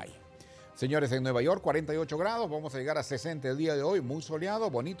por la calle. Señores, en Nueva York, 48 grados, vamos a llegar a 60 el día de hoy, muy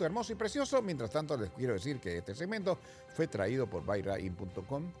soleado, bonito, hermoso y precioso. Mientras tanto, les quiero decir que este segmento fue traído por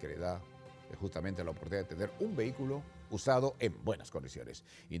buyrain.com, que le da justamente la oportunidad de tener un vehículo usado en buenas condiciones.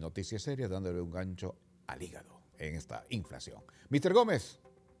 Y noticias serias dándole un gancho al hígado en esta inflación. Mr. Gómez,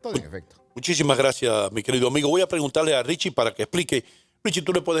 todo en efecto. Muchísimas gracias, mi querido amigo. Voy a preguntarle a Richie para que explique. Richie,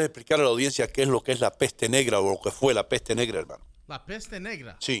 ¿tú le puedes explicar a la audiencia qué es lo que es la peste negra o lo que fue la peste negra, hermano? La peste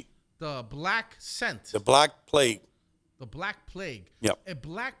negra. Sí. The Black Scent. The Black Plague. The Black Plague. Yep. El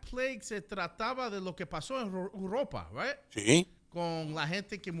Black Plague se trataba de lo que pasó en Europa, ¿right? Sí. Con la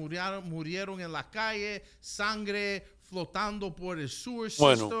gente que murieron en la calle, sangre flotando por el sewer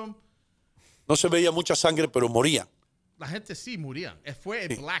system. No se veía mucha sangre, pero morían. La gente sí moría. Fue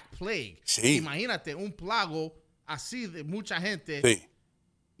el Black Plague. Sí. Imagínate un plago así de mucha gente. Sí.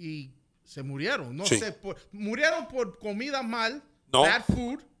 Y se murieron. No Sí. sé, murieron por comida mal. No. Bad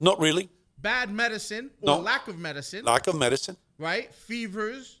food. Not really. Bad medicine No. or lack of medicine. Lack of medicine. Right?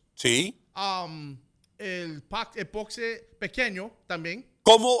 Fevers. Sí. El poxe pequeño también.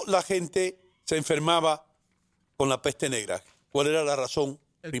 ¿Cómo la gente se enfermaba con la peste negra? ¿Cuál era la razón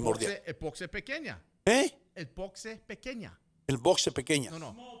primordial? El poxe pequeña. ¿Eh? El poxe pequeña. El boxe pequeña.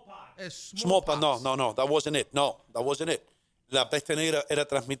 No. Smallpox. No, that wasn't it. No, that wasn't it. La peste negra era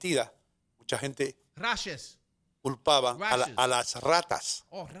transmitida. Mucha gente Rashes. culpaba Rashes. a las ratas.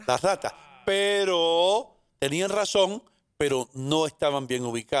 Oh, ratas. Las ratas. Pero tenían razón, pero no estaban bien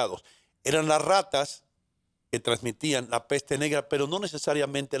ubicados. Eran las ratas que transmitían la peste negra, pero no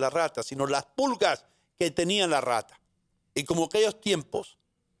necesariamente las ratas, sino las pulgas que tenían la rata. Y como aquellos tiempos,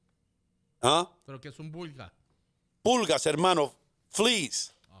 Pero que es un vulga. pulgas, hermano,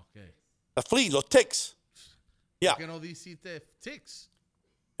 fleas. Okay. Las fleas, los ticks. Ya. ¿Por qué no dijiste ticks?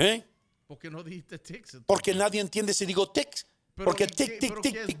 ¿Eh? ¿Por qué no dijiste ticks? Porque nadie entiende si digo ticks. Porque tic, tic, ¿Pero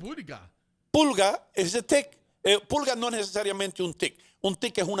tic, qué tic. es vulga? Pulga es el tic. Pulga no es necesariamente un tic. Un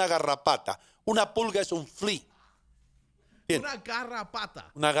tic es una garrapata. Una pulga es un flea. Bien. Una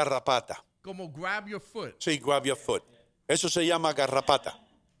garrapata. Una garrapata. Como grab your foot. Sí, grab your foot. Eso se llama garrapata.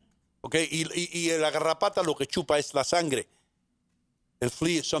 ¿Ok? Y la garrapata lo que chupa es la sangre. El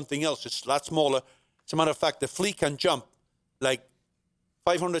flea is something else. It's a lot smaller. As a matter of fact, the flea can jump like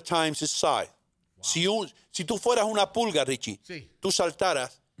 500 times its size. Wow. Si tú fueras una pulga, Richie, sí, tú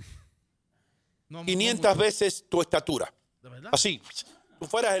saltaras 500 veces tu estatura. ¿De verdad? Así. Tú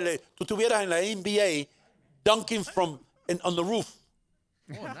estuvieras en la NBA dunking on the roof.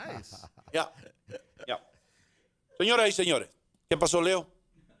 Oh, nice. Ya. Señoras y señores, ¿qué pasó, Leo?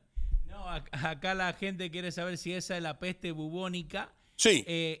 No, acá la gente quiere saber si esa es la peste bubónica. Sí,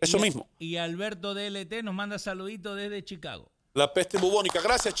 eso mismo. Y Alberto DLT nos manda saluditos desde Chicago. La peste bubónica.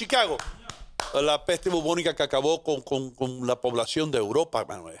 Gracias, Chicago. La peste bubónica que acabó con la población de Europa.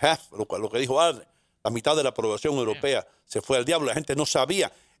 Bueno, lo que dijo Adler. La mitad de la población europea se fue al diablo. La gente no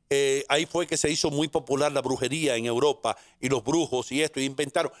sabía. Ahí fue que se hizo muy popular la brujería en Europa y los brujos y esto. Y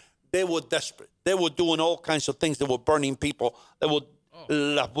inventaron. They were desperate. They were doing all kinds of things. They were burning people. They were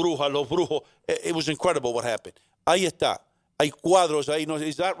las brujas, los brujos. It was incredible what happened. Ahí está. Hay cuadros ahí. No,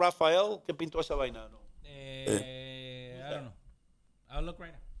 ¿Es that Rafael que pintó esa vaina? No. I don't know. I'll look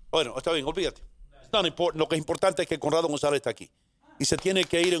right now. Bueno, está bien, olvídate. Lo que es importante es que Conrado González está aquí. Y se tiene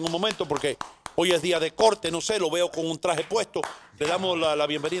que ir en un momento porque hoy es día de corte, no sé, lo veo con un traje puesto. Le damos la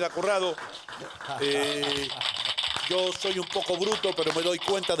bienvenida a Conrado. Yo soy un poco bruto, pero me doy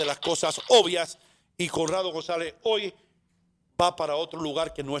cuenta de las cosas obvias. Y Conrado González hoy va para otro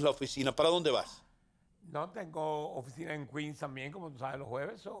lugar que no es la oficina. ¿Para dónde vas? No, tengo oficina en Queens también, como tú sabes, los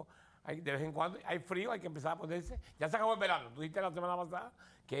jueves. De vez en cuando hay frío, hay que empezar a ponerse. Ya se acabó el verano. Tú dijiste la semana pasada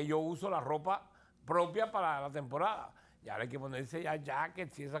que yo uso la ropa propia para la temporada. Y ahora hay que ponerse ya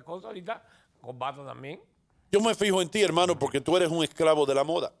jackets y esas cosas. Ahorita con bata también. Yo me fijo en ti, hermano, porque tú eres un esclavo de la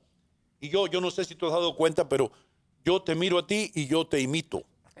moda. Y yo no sé si tú has dado cuenta, pero yo te miro a ti y yo te imito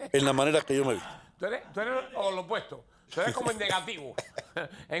en la manera que yo me visto. Tú eres o lo opuesto. Tú eres como el negativo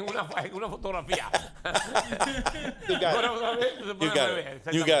en una fotografía.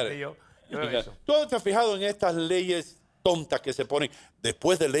 You got it. ¿Tú te has fijado en estas leyes tontas que se ponen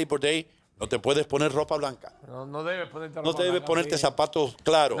después del Labor Day? No te puedes poner ropa blanca. No debes ponerte ropa blanca. No debes ponerte zapatos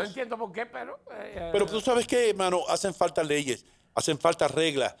claros. No entiendo por qué, pero... Pero tú sabes qué, hermano, hacen falta leyes, hacen falta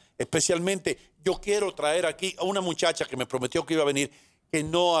reglas. Especialmente, yo quiero traer aquí a una muchacha que me prometió que iba a venir, que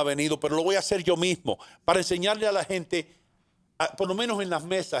no ha venido, pero lo voy a hacer yo mismo, para enseñarle a la gente, por lo menos en las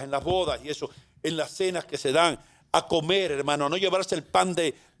mesas, en las bodas y eso, en las cenas que se dan, a comer, hermano, a no llevarse el pan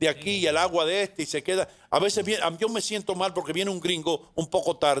de aquí y el agua de este y se queda. A veces yo me siento mal porque viene un gringo un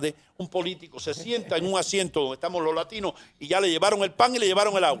poco tarde, un político, se sienta en un asiento donde estamos los latinos y ya le llevaron el pan y le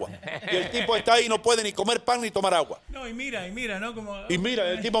llevaron el agua. Y el tipo está ahí y no puede ni comer pan ni tomar agua. No, y mira, ¿no? Como, y mira,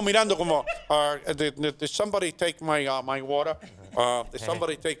 el tipo mirando como, did somebody take my water? Did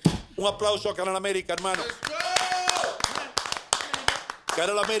somebody take... Un aplauso a Canal América, hermano.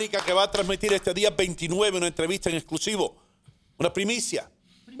 Canal América que va a transmitir este día 29 una entrevista en exclusivo, una primicia.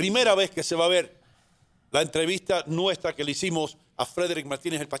 Primera vez que se va a ver la entrevista nuestra que le hicimos a Frederick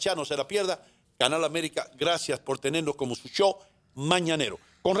Martínez el Pachá, no se la pierda. Canal América, gracias por tenernos como su show mañanero.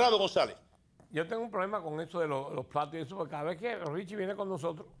 Conrado González. Yo tengo un problema con eso de los platos y eso, porque cada vez que Richie viene con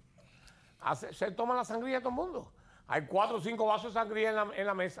nosotros, se toma la sangría de todo el mundo. Hay 4 o 5 vasos de sangría en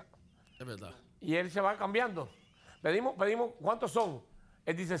la mesa. Es verdad. Y él se va cambiando. Pedimos, ¿cuántos son?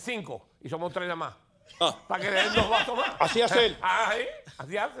 Él dice 5 y somos 3 nada más. Para que le den 2 vasos más. Así hace él.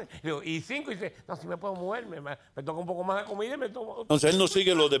 Así hace. Y 5 y dice, no, si me puedo mover, me toca un poco más de comida y me tomo. Entonces él no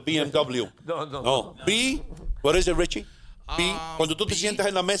sigue lo de BMW. No. B, what is it, Richie? B, cuando tú te sientas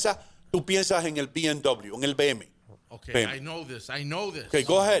en la mesa, tú piensas en el BMW, en el BM. Okay, I know this. Okay,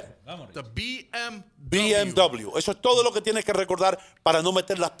 go ahead. The BMW. Eso es todo lo que tienes que recordar para no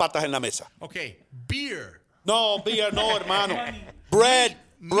meter las patas en la mesa. Okay, beer. No, beer no, hermano. Bread.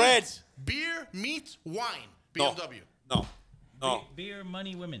 Beer meets wine. BMW. No. Beer,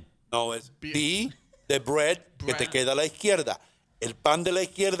 money, women. No, es B de bread que te queda a la izquierda. El pan de la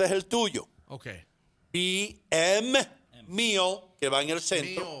izquierda es el tuyo. Okay. B, meal, que va en el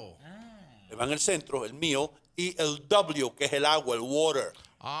centro. Que va en el centro, el meal. Y el W, que es el agua, el water,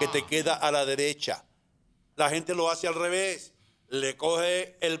 que te queda a la derecha. La gente lo hace al revés. Le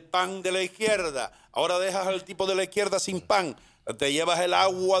coge el pan de la izquierda. Ahora dejas al tipo de la izquierda sin pan. Te llevas el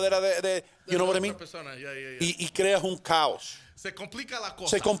agua de you know what I mean? Y creas un caos. Se complica la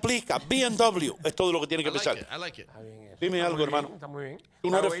cosa. Se complica. BMW es todo lo que tiene que pensar. I like it. Dime algo, hermano. Está muy bien. Tú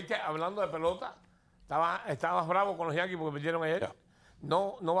no eres... ¿Viste? Hablando de pelota, estabas bravo con los Yankees porque perdieron ayer. Yeah.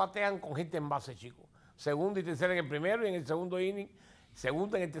 No batean con gente en base, chicos. Segundo y tercero en el primero y en el segundo inning.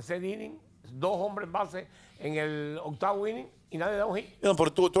 Segundo en el tercer inning. 2 hombres en base en el octavo inning y nadie da un hit. No,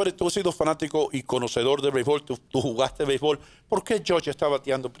 pero tú has sido fanático y conocedor de béisbol. Tú jugaste béisbol. ¿Por qué George está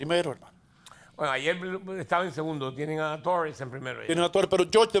bateando primero, hermano? Bueno, ayer estaba en segundo. Tienen a Torres en primero. Tienen a Torres, pero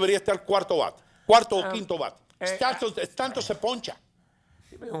George debería estar cuarto bate. Cuarto o quinto bate. Tanto se poncha.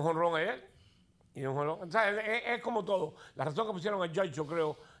 Sí, un jonrón ayer. Y un jonrón. O sea, es como todo. La razón que pusieron a George, yo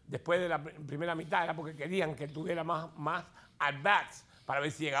creo, después de la primera mitad era porque querían que tuviera más at-bats para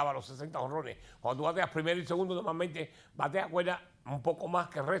ver si llegaba a los 60 jonrones. Cuando tú bateas primero y segundo, normalmente bateas cuerda un poco más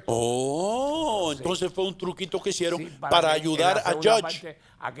que el resto. Sí. Entonces fue un truquito que hicieron para ayudar a Judge.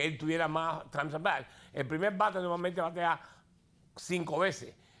 A que él tuviera más times at bat. El primer bate normalmente batea 5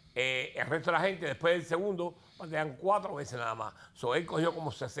 veces. El resto de la gente, después del segundo, batean 4 veces nada más. Él cogió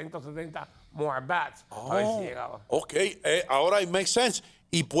como 60 o 70 more at-bats a ver si llegaba. Ok, ahora it makes sense.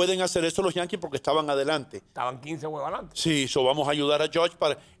 Y pueden hacer eso los Yankees porque estaban adelante. Estaban 15 juegos adelante. Sí, vamos a ayudar a George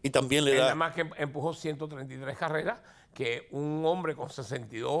y también le da... Además que empujó 133 carreras, que un hombre con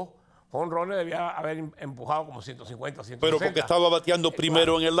 62 jonrones debía haber empujado como 150, 160. Pero porque estaba bateando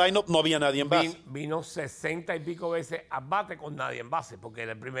primero en el lineup, no había nadie en base. Vino 60 y pico veces a bate con nadie en base, porque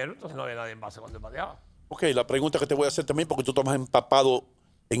era el primero, entonces no había nadie en base cuando él bateaba. Ok, la pregunta que te voy a hacer también, porque tú estás más empapado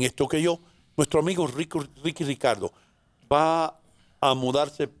en esto que yo. Nuestro amigo Ricky Ricardo, ¿va a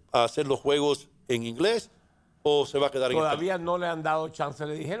mudarse a hacer los juegos en inglés o se va a quedar en español? Todavía no le han dado chance.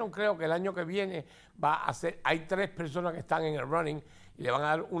 Le dijeron, creo que el año que viene va a hacer. Hay 3 personas que están en el running y le van a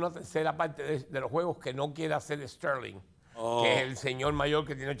dar una tercera parte de los juegos que no quiere hacer Sterling, que es el señor mayor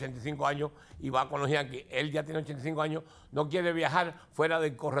que tiene 85 años y va con los Yankees. Él ya tiene 85 años, no quiere viajar fuera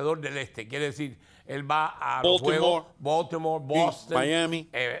del corredor del este. Quiere decir, él va a los juegos Baltimore, Boston, Miami,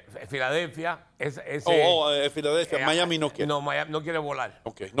 Filadelfia. Filadelfia, Miami no quiere. No, Miami no quiere volar.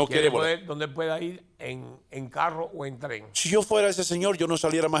 Okay, no quiere volar. Poder, donde pueda ir en carro o en tren. Si yo fuera ese señor, yo no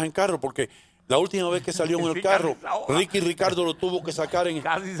saliera más en carro, porque la última vez que salió en el carro, Ricky Ricardo lo tuvo que sacar en...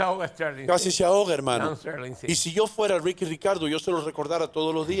 Casi se ahoga Sterling. Casi se ahoga, hermano. Sterling, sí. Y si yo fuera Ricky Ricardo, yo se lo recordara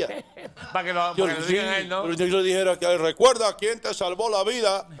todos los días. Para que lo digan a él, ¿no? Yo le dijera que recuerda quién te salvó la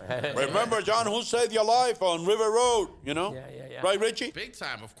vida. Remember John who saved your life on River Road, you know? Yeah. Right, Richie? Big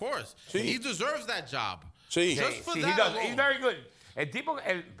time, of course. Sí. He deserves that job. Sí. Just for Sí, that alone. he's very good.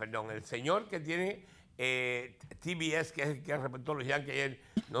 El señor que tiene TBS, que es el que reportó los Yankees ayer,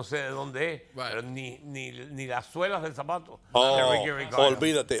 no sé de dónde es, pero ni las suelas del zapato de Ricky Ricardo.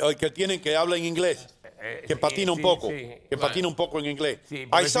 Olvídate. El que tienen que habla en inglés. Que patina un poco. Que patina un poco en inglés. Sí,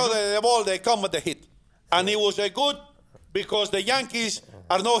 I saw the ball, they come with the hit. And it was a good because the Yankees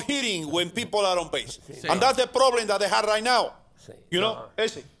are not hitting when people are on base. And that's the problem that they have right now. You know?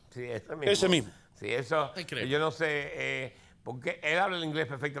 Ese. Sí, ese mismo. Sí, eso. Yo no sé, porque él habla el inglés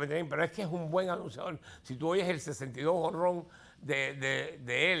perfectamente bien, pero es que es un buen anunciador. Si tú oyes el 62 jonrón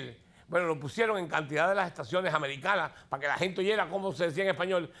de él, bueno, lo pusieron en cantidad de las estaciones americanas para que la gente oyera cómo se decía en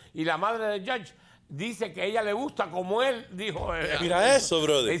español. Y la madre de Judge dice que a ella le gusta como él dijo. Mira eso,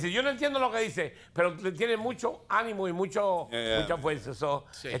 brother. Dice, yo no entiendo lo que dice, pero tiene mucho ánimo y mucha fuerza. So,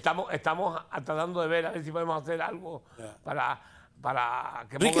 estamos tratando de ver a ver si podemos hacer algo para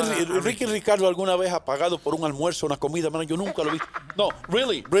que Ricky Ricardo alguna vez ha pagado por un almuerzo, una comida, man, yo nunca lo he visto. No,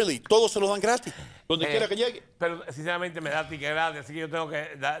 really, todos se lo dan gratis, donde quiera que llegue. Pero sinceramente me da ticket gratis, así que yo tengo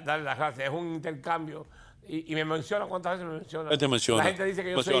que darle las gracias. Es un intercambio. Y me menciona, ¿cuántas veces me menciona? Te menciona. La gente dice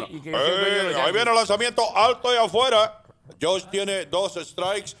que yo soy... Y que yo soy dueño de los ahí Yankees. viene el lanzamiento alto y afuera. Josh tiene 2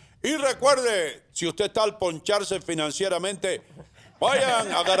 strikes. Y recuerde, si usted está al poncharse financieramente,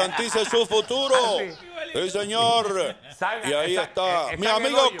 vayan a garantice su futuro. Sí, señor. Y ahí está. Mi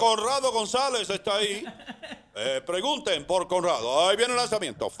amigo Conrado González está ahí. Pregunten por Conrado. Ahí viene el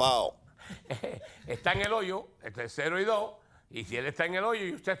lanzamiento. Foul. Está en el hoyo, 0-2. Y si él está en el hoyo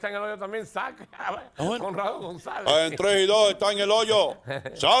y usted está en el hoyo también, saca a Conrado González. En 3-2 está en el hoyo.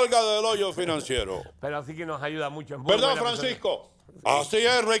 Salga del hoyo financiero. Pero así que nos ayuda mucho. En ¿Verdad, Francisco? Así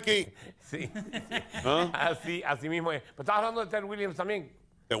es, Ricky. Sí. Así mismo es. Pero estabas hablando de Ted Williams también.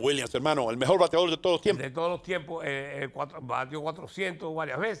 De Williams, hermano, el mejor bateador de todos los tiempos. De todos los tiempos, batió 400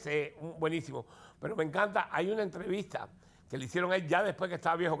 varias veces, buenísimo. Pero me encanta, hay una entrevista que le hicieron a él ya después que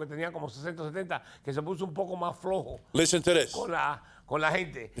estaba viejo, que tenía como 60 o 70, que se puso un poco más flojo. Listen to this. Con la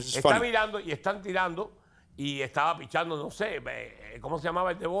gente. Está funny. mirando y están tirando y estaba pichando, no sé, ¿cómo se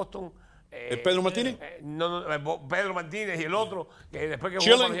llamaba el de Boston? ¿Pedro Martínez? Pedro Martínez y el otro, que después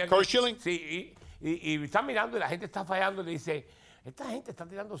que Kurt Schilling. Sí, y están mirando y la gente está fallando y le dice, esta gente está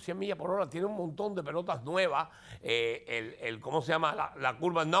tirando 100 millas por hora, tiene un montón de pelotas nuevas, ¿cómo se llama? La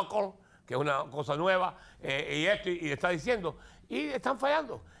curva knuckle, que es una cosa nueva, y le está diciendo, y están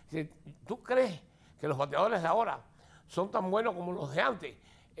fallando. Dice, ¿tú crees que los bateadores de ahora son tan buenos como los de antes?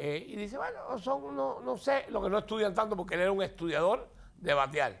 Y dice, bueno, no sé, lo que no estudian tanto, porque él era un estudiador de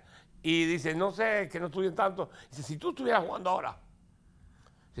batear. Y dice, no sé, que no estudien tanto. Dice, si tú estuvieras jugando ahora,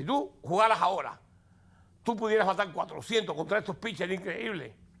 si tú jugaras ahora, tú pudieras batar 400 contra estos pitchers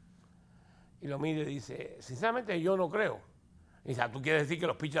increíbles. Y lo mira y dice, sinceramente yo no creo. Y dice, ¿tú quieres decir que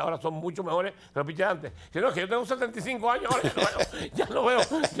los pitchers ahora son mucho mejores que los pitchers antes? Dice, no, es que yo tengo 75 años ahora, ya no veo.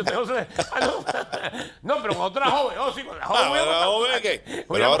 Yo tengo no, pero cuando tú eras joven, sí, cuando era joven.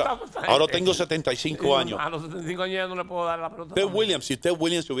 Pero ahora tengo 75 años. A los 75 años ya no le puedo dar la pelota. Si Ted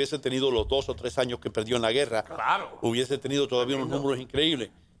Williams hubiese tenido los 2 o 3 años que perdió en la guerra, hubiese tenido todavía unos números increíbles.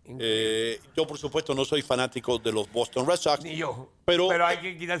 Yo, por supuesto, no soy fanático de los Boston Red Sox. Ni yo. Pero hay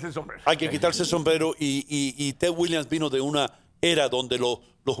que quitarse el sombrero. Hay que quitarse el sombrero. Y Ted Williams vino de una era donde los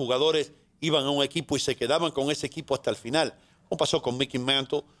jugadores iban a un equipo y se quedaban con ese equipo hasta el final. Me pasó con Mickey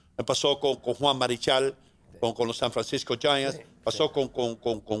Mantle, me pasó con Juan Marichal, con los San Francisco Giants, pasó con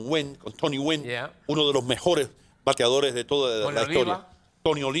Tony Wynn, uno de los mejores bateadores de toda la historia.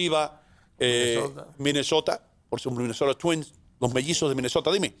 Tony Oliva. Minnesota, por su Minnesota Twins, los mellizos de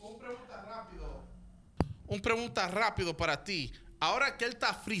Minnesota. Dime. Un pregunta rápido para ti. Ahora que él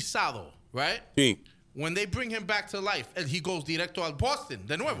está frisado, right? Sí. When they bring him back to life, he goes directo al Boston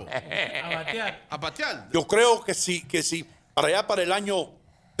de nuevo. A batear. Yo creo que sí, para allá para el año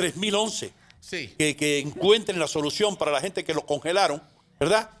 3011, sí. que encuentren la solución para la gente que lo congelaron,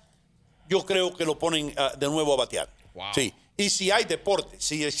 ¿verdad? Yo creo que lo ponen de nuevo a batear. Wow. Sí. Y si hay deporte,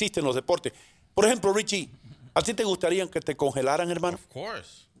 si existen los deportes. Por ejemplo, Richie, ¿a ti te gustaría que te congelaran, hermano? Of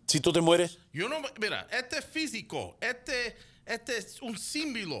course. Si tú te mueres. Yo no, mira, este físico, este es un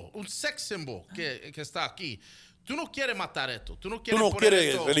símbolo, un sex symbol que está aquí. Tú no quieres matar esto. Tú no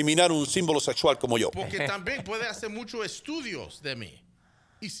quieres, eliminar un símbolo sexual como yo. Porque también puede hacer muchos estudios de mí.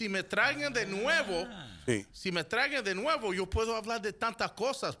 Y si me traigan de nuevo, yo puedo hablar de tantas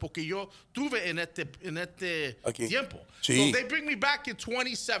cosas porque yo tuve en este tiempo. Sí. So they bring me back in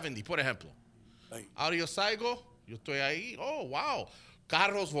 2070, por ejemplo. Ahora yo salgo, yo estoy ahí. Oh, wow.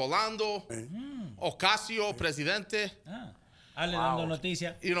 Carros volando. Ocasio, presidente. Ale dando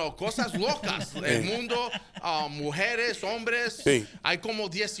noticias. Cosas locas. El mundo, mujeres, hombres. Sí. Hay como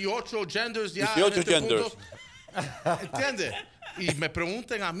 18 genders ya. 18 genders. ¿Entiendes? Y me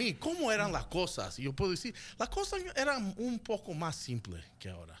preguntan a mí, ¿cómo eran las cosas? Y yo puedo decir, las cosas eran un poco más simples que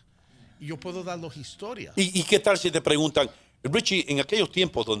ahora. Y yo puedo darles historias. ¿Y qué tal si te preguntan, Richie, en aquellos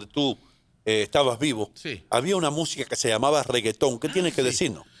tiempos donde tú estabas vivo, había una música que se llamaba reggaetón? ¿Qué tienes que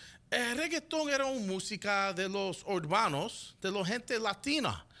decirnos? El reggaetón era una música de los urbanos, de la gente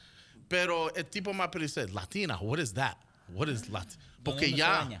latina. Pero el tipo me dice, latina, what is that? What is Latina? Porque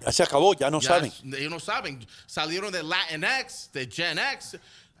ya se acabó, ya no saben. Ellos no saben. Salieron de Latinx, de Gen X.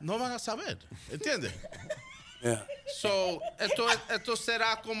 No van a saber. ¿Entiendes? Yeah. So, esto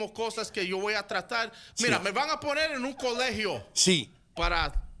será como cosas que yo voy a tratar. Mira, me van a poner en un colegio. Sí.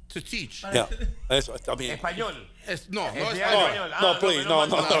 Para to teach. Yeah. Eso está bien. Español. No please, no.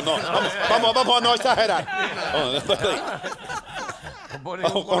 Vamos a no exagerar.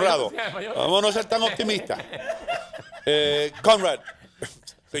 Vamos, Conrado. Vamos a no ser tan optimistas. Conrad,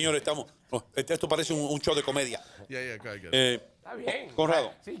 señores, esto parece un show de comedia. Está bien.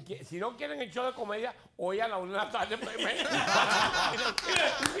 Conrado. Si no quieren el show de comedia, hoy a la 1 de la tarde.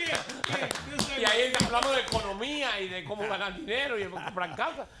 Y ahí hablamos de economía y de cómo ganar dinero y de comprar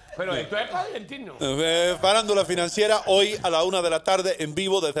casa. Pero esto es para divertirnos. Farándula Financiera, hoy a la 1 de la tarde, en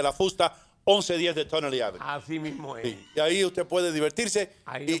vivo desde la Fusta 1110 de Tonelli Avenue. Así mismo es. Sí. Y ahí usted puede divertirse.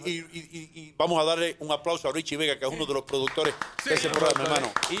 Y vamos a darle un aplauso a Richie Vega, que es uno de los productores de ese programa,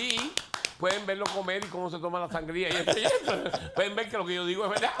 hermano. Y pueden verlo comer y cómo se toma la sangría. Pueden ver que lo que yo digo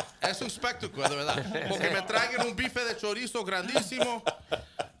es verdad. Es un espectáculo, de verdad. Porque me traigan un bife de chorizo grandísimo,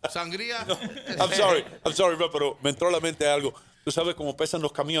 sangría. No, I'm sorry, pero me entró a la mente algo. Tú sabes cómo pesan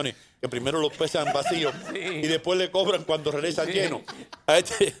los camiones, que primero los pesan vacíos y después le cobran cuando regresan llenos.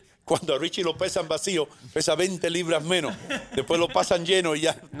 Cuando a Richie lo pesan vacío, pesa 20 libras menos. Después lo pasan lleno y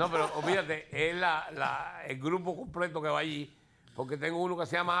ya. No, pero olvídate, es el grupo completo que va allí. Porque tengo uno que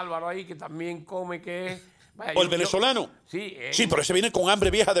se llama Álvaro ahí, que también come, que es... Vaya, ¿O el venezolano? Sí. Sí, pero ese viene con hambre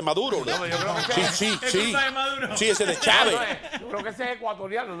vieja de Maduro. No, yo creo que sí. De Maduro. Sí, ese de Chávez. Yo creo que ese es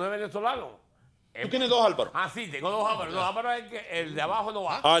ecuatoriano, no es venezolano. ¿Tú tienes dos Álvaro? Sí, tengo dos Álvaro. No, Álvaro es que el de abajo no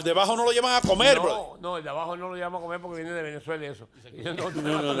va. El de abajo no lo llevan a comer, bro. No, el de abajo no lo llevan a comer porque viene de Venezuela y eso.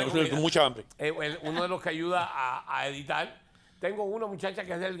 Con mucha hambre. Uno de los que ayuda a editar. Tengo una muchacha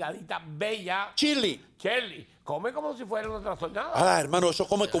que es delgadita, bella. Shirley. Come como si fuera una trastornada. Hermano, eso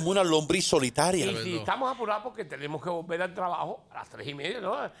come como una lombriz solitaria. Y si estamos apurados porque tenemos que volver al trabajo a las 3:30,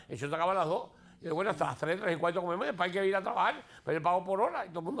 ¿no? Eso se acaba a las 2. Y bueno, hasta las 3:45 comemos, después hay que ir a trabajar, pero el pago por hora y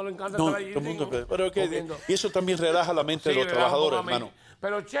todo el mundo le encanta estar allí. Y eso también relaja la mente de los trabajadores, hermano.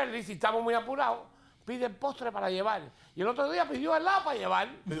 Pero Shirley, si estamos muy apurados, pide el postre para llevar. Y el otro día pidió helado para llevar.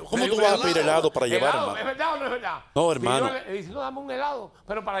 ¿Cómo tú vas a pedir helado para llevar, hermano? ¿Es verdad o no es verdad? No, hermano. Le dice, no, dame un helado,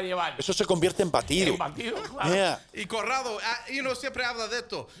 pero para llevar. Eso se convierte en batido. Claro. Yeah. Y Conrado, siempre habla de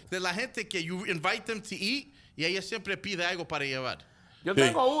esto, de la gente que you invite them to eat y ella siempre pide algo para llevar. Yo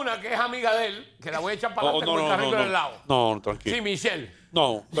tengo una que es amiga de él, que la voy a echar para adelante con el carrito del helado. No, tranquilo. Sí, Michelle.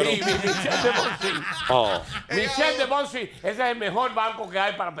 No, pero... Sí, Michelle de Bonsi. Michelle de Bonsi, ese es el mejor banco que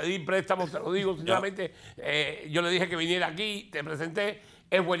hay para pedir préstamos, te lo digo sinceramente. Yo le dije que viniera aquí, te presenté.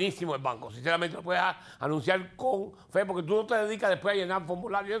 Es buenísimo el banco, sinceramente lo puedes anunciar con fe, porque tú no te dedicas después a llenar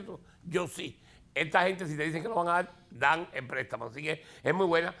formularios y eso. Yo sí. Esta gente, si te dicen que lo van a dar, dan el préstamo. Así que es muy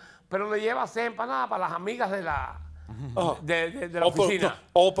buena. Pero le lleva 6 empanadas para las amigas de la de la O por- oficina.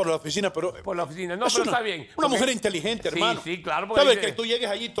 O por la oficina, pero... Por la oficina. No, es pero una, está bien. Una porque- mujer inteligente, Sí, hermano. sí, claro, porque ¿Sabes dice- que tú llegues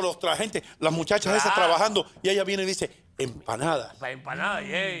allí, toda la gente, las muchachas esas Claro. trabajando, y ella viene y dice, empanadas. Para empanadas,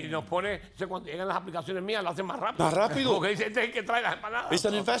 y nos pone, cuando llegan las aplicaciones mías, lo hacen más rápido. Más rápido. Porque dice, este es el que trae las empanadas. It's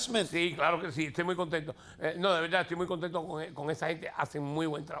an investment. Sí, claro que sí, estoy muy contento. No, de verdad, estoy muy contento con esa gente, hacen muy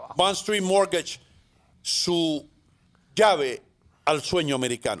buen trabajo. Bond Street Mortgage, su llave al sueño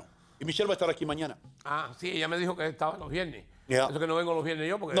americano. Y Michelle va a estar aquí mañana. Ah, sí, ella me dijo que estaba los viernes. Yeah. Eso que no vengo los viernes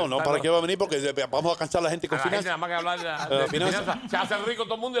yo. Porque No, ¿para qué va a venir? Porque vamos a cansar a la gente con a la gente finanzas. nada más que hablar de finanzas. finanzas. Se hace rico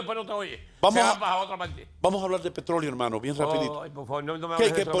todo el mundo y después no te oye. Vamos se a- va para otra parte. Vamos a hablar de petróleo, hermano, bien rapidito. Ay, por favor, no me ¿Qué- hables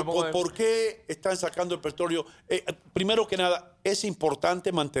de qué- eso, me pongo de- por qué están sacando el petróleo? Primero que nada, es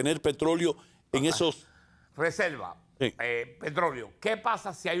importante mantener petróleo en esos... Reserva, Sí. petróleo. ¿Qué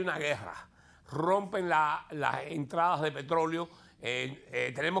pasa si hay una guerra? Rompen las entradas de petróleo.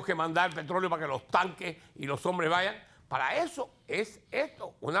 Tenemos que mandar petróleo para que los tanques y los hombres vayan. Para eso es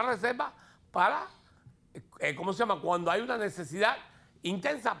esto, una reserva para, ¿cómo se llama? Cuando hay una necesidad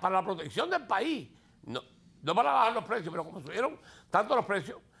intensa para la protección del país. No para bajar los precios, pero como subieron tanto los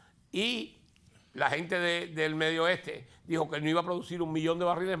precios y la gente del Medio Oeste dijo que no iba a producir 1 millón de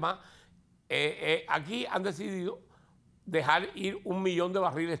barriles más, aquí han decidido dejar ir 1 millón de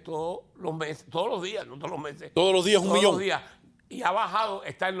barriles todos los meses, todos los días, no todos los meses. Todos los días 1 millón. Todos los días. Y ha bajado,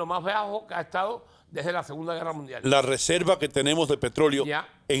 está en lo más bajo que ha estado desde la Segunda Guerra Mundial. La reserva que tenemos de petróleo Ya.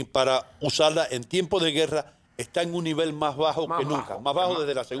 para usarla en tiempo de guerra está en un nivel más bajo que nunca. Más bajo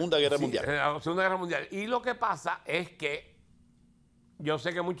desde la Segunda Guerra Sí, Mundial. desde la Segunda Guerra Mundial. Y lo que pasa es que yo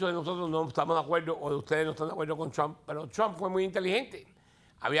sé que muchos de nosotros no estamos de acuerdo, o de ustedes no están de acuerdo con Trump, pero Trump fue muy inteligente.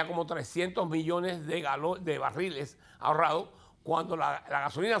 Había como 300 millones de barriles ahorrados. Cuando la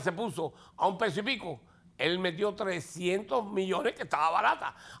gasolina se puso a $1 y pico, él metió 300 millones que estaba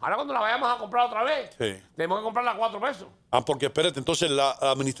barata. Ahora cuando la vayamos a comprar otra vez, Sí. tenemos que comprarla a 4 pesos. Porque espérate, entonces la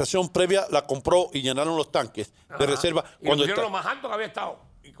administración previa la compró y llenaron los tanques de Ajá. reserva Y cuando, lo pusieron lo más alto que había estado.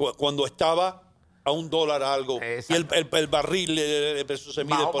 cuando estaba a $1 algo. Y el barril, eso se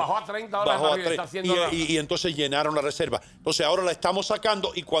mide Bajó a $30 el bajó a barril, 3, está haciendo la- y entonces llenaron la reserva. Entonces ahora la estamos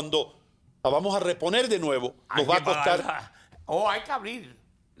sacando y cuando la vamos a reponer de nuevo, nos va a costar... Hay que abrir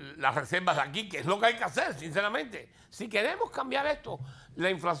las reservas de aquí, que es lo que hay que hacer, sinceramente. Si queremos cambiar esto, la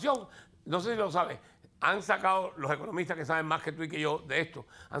inflación, no sé si lo sabes, han sacado, los economistas que saben más que tú y que yo de esto,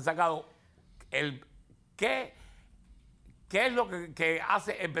 han sacado ¿qué es lo que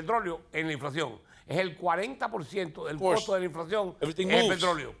hace el petróleo en la inflación? Es el 40% del costo de la inflación Everything es el moves.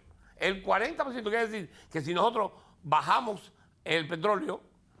 petróleo. El 40% quiere decir que si nosotros bajamos el petróleo,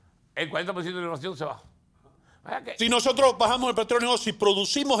 el 40% de la inflación se baja. Vaya que- Si nosotros bajamos el petróleo, no, si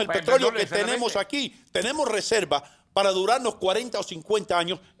producimos el Pues el petróleo petróleo, que tenemos aquí, tenemos reserva para durarnos 40 o 50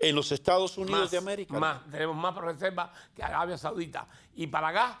 años en los Estados Unidos de América. Tenemos más reservas que Arabia Saudita. Y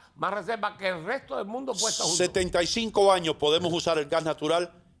para gas, más reservas que el resto del mundo puesta junto. 75 años podemos usar el gas natural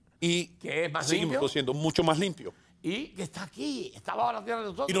y Que es más seguimos limpio. produciendo mucho más limpio. Y que está aquí, está bajo la tierra de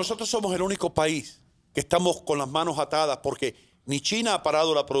nosotros. Y nosotros somos el único país que estamos con las manos atadas porque ni China ha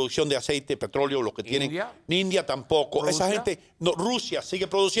parado la producción de aceite, petróleo, lo que tienen. ¿India? Ni India tampoco. Esa ¿Rusia? gente, no, Rusia sigue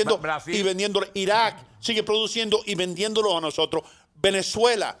produciendo Brasil. y vendiéndolo. Irak sigue produciendo y vendiéndolo a nosotros.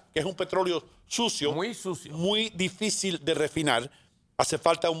 Venezuela, que es un petróleo sucio, muy difícil de refinar. Hace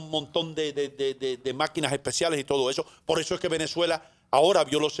falta un montón de máquinas especiales y todo eso. Por eso es que Venezuela ahora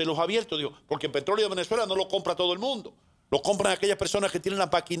vio los cielos abiertos, digo, porque el petróleo de Venezuela no lo compra todo el mundo. Lo compran aquellas personas que tienen las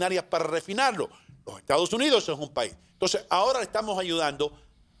maquinarias para refinarlo. Los Estados Unidos es un país. Entonces, ahora le estamos ayudando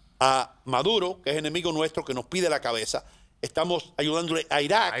a Maduro, que es enemigo nuestro, que nos pide la cabeza. Estamos ayudándole a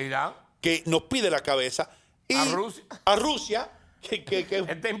Irak, que nos pide la cabeza. Y a Rusia, que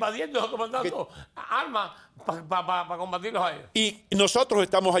está invadiendo, tomando armas para combatirlos a ellos. Y nosotros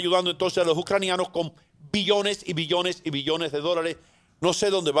estamos ayudando entonces a los ucranianos con billones y billones y billones de dólares. No sé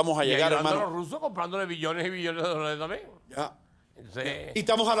dónde vamos a llegar, y ayudando hermano. a los rusos comprándole billones y billones de dólares también. Ya. Entonces, Y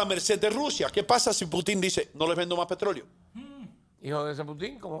estamos a la merced de Rusia. ¿Qué pasa si Putin dice, no les vendo más petróleo? hijo de ese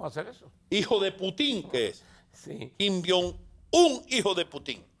Putin, ¿cómo va a hacer eso? Hijo de Putin, ¿qué es? Sí. Kim Jong-un, hijo de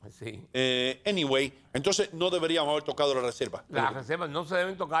Putin. Sí. Anyway, entonces no deberíamos haber tocado la reserva. Las reservas no se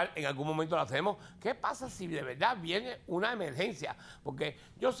deben tocar, en algún momento las hacemos. ¿Qué pasa si de verdad viene una emergencia? Porque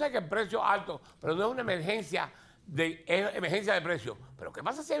yo sé que el precio es alto, pero no es una emergencia es emergencia de precio. Pero ¿qué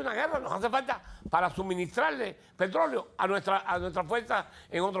pasa si hay una guerra? Nos hace falta para suministrarle petróleo a nuestra fuerza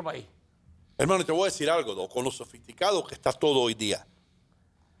en otro país. Hermano, te voy a decir algo, ¿no? Con lo sofisticado que está todo hoy día.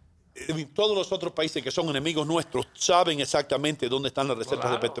 Todos los otros países que son enemigos nuestros saben exactamente dónde están las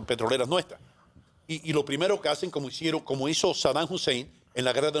reservas petroleras nuestras. Y lo primero que hacen, como hizo Saddam Hussein en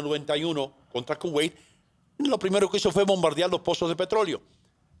la guerra del 91 contra Kuwait, lo primero que hizo fue bombardear los pozos de petróleo.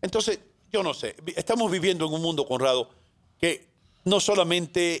 Entonces, yo no sé, estamos viviendo en un mundo, Conrado, que no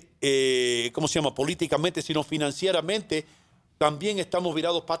solamente, políticamente, sino financieramente, también estamos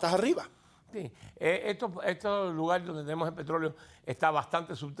virados patas arriba. Sí, estos lugares donde tenemos el petróleo está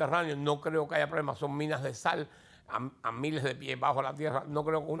bastante subterráneo, no creo que haya problemas, son minas de sal a miles de pies bajo la tierra, no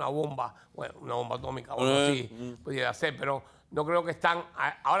creo que una bomba atómica o algo así pudiera ser, pero no creo que están.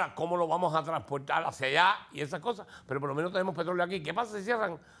 Ahora, ¿cómo lo vamos a transportar hacia allá y esas cosas? Pero por lo menos tenemos petróleo aquí. ¿Qué pasa si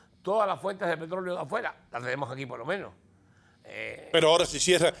cierran todas las fuentes de petróleo de afuera? Las tenemos aquí por lo menos. Pero ahora si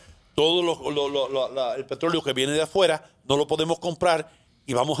cierra todo el petróleo que viene de afuera, no lo podemos comprar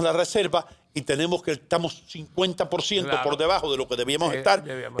y vamos a la reserva y estamos 50% por debajo de lo que debíamos estar.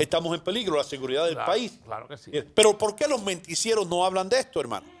 Estamos en peligro, la seguridad del país. Claro que sí. Pero ¿por qué los menticieros no hablan de esto,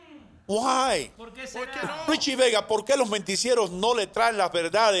 hermano? Why? ¿Por qué será? no? Richie Vega, ¿por qué los menticieros no le traen las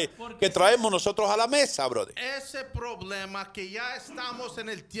verdades que traemos nosotros a la mesa, brother? Ese problema que ya estamos en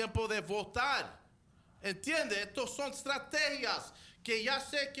el tiempo de votar. ¿Entiende? Estos son estrategias que ya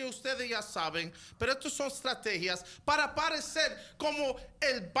sé que ustedes ya saben, pero estos son estrategias para parecer como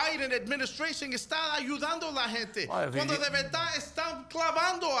el Biden administration está ayudando a la gente, cuando de verdad están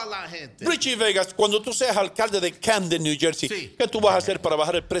clavando a la gente. Richie Vegas, cuando tú seas alcalde de Camden, New Jersey, ¿qué tú vas a hacer para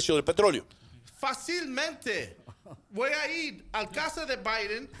bajar el precio del petróleo? Fácilmente. Voy a ir al casa de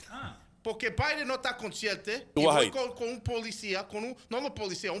Biden, porque Biden no está consciente. ¿Tú Y vas a voy ir? con un policía,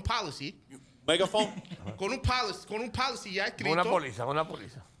 un policy. Megaphone. Con un policy ya escrito. Una póliza.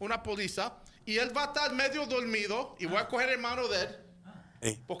 Una póliza. Y él va a estar medio dormido y voy a coger el mano de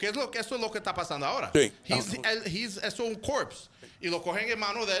él. Porque eso es lo que está pasando ahora. Sí. Es un corpse. Y lo cogen en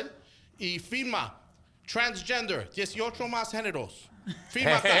mano de él y firma transgender, 18 más géneros.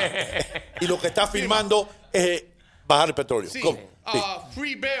 Firma acá. Y lo que está firmando es bajar el petróleo. Sí. ¿Cómo? Sí.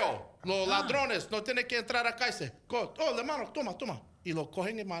 Free bail. Los ladrones no tienen que entrar acá y se... hermano, toma. Y lo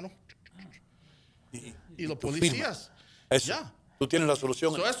cogen en mano. Y los policías. Eso. Ya. Tú tienes la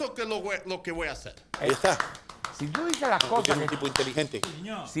solución. Eso es lo que voy a hacer. Ahí está. Si tú dices las Tú cosas... tienes un tipo inteligente.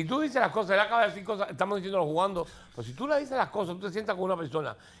 Si tú dices las cosas, él acaba de decir cosas, estamos diciéndolo jugando, pero si tú le dices las cosas, tú te sientas con una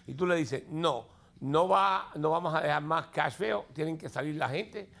persona y tú le dices, no vamos a dejar más cash feo, tienen que salir la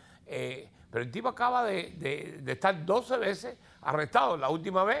gente. Pero el tipo acaba de estar 12 veces arrestado, la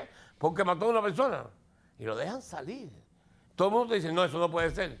última vez porque mató a una persona. Y lo dejan salir. Todo el mundo te dice, no, eso no puede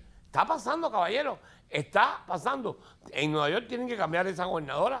ser. Está pasando, caballero. Está pasando. En Nueva York tienen que cambiar esa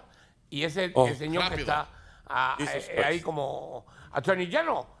gobernadora y ese el señor rápido. Que está ahí como Attorney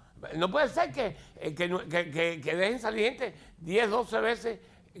General. No puede ser que dejen salir gente 10, 12 veces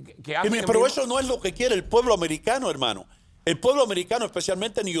que hacen el Pero mismo. eso no es lo que quiere el pueblo americano, hermano. El pueblo americano,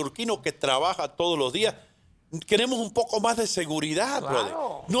 especialmente neoyorquino que trabaja todos los días, queremos un poco más de seguridad, Claro. brother.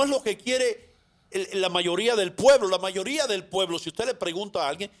 No es lo que quiere la mayoría del pueblo. La mayoría del pueblo, si usted le pregunta a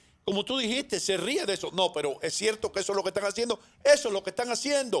alguien, como tú dijiste, se ríe de eso. No, pero es cierto que eso es lo que están haciendo. Eso es lo que están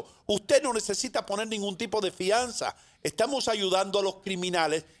haciendo. Usted no necesita poner ningún tipo de fianza. Estamos ayudando a los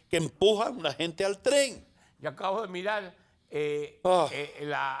criminales que empujan a la gente al tren. Yo acabo de mirar el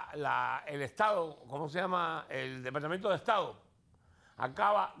Estado, ¿cómo se llama? El Departamento de Estado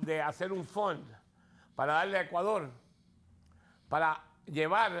acaba de hacer un fund para darle a Ecuador para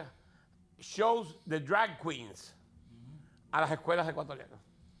llevar shows de drag queens a las escuelas ecuatorianas.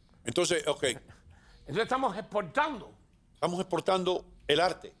 Entonces, ok. Entonces estamos exportando. Estamos exportando el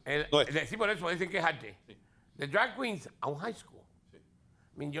arte. Sí, por eso dicen que es arte. De drag queens a un high school.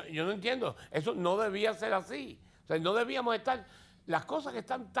 Yo no entiendo. Eso no debía ser así. O sea, no debíamos estar... Las cosas que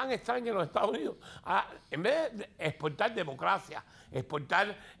están tan extrañas en los Estados Unidos, en vez de exportar democracia,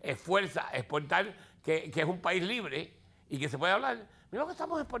 exportar fuerza, exportar que es un país libre y que se puede hablar, mira lo que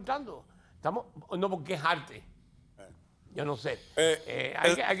estamos exportando. No, porque es arte. Yo no sé.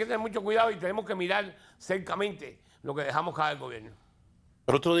 Hay que tener mucho cuidado y tenemos que mirar cercamente lo que dejamos cada gobierno.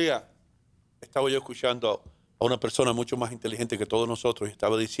 El otro día estaba yo escuchando a una persona mucho más inteligente que todos nosotros y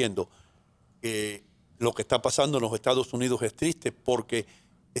estaba diciendo que lo que está pasando en los Estados Unidos es triste porque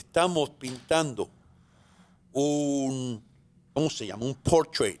estamos pintando un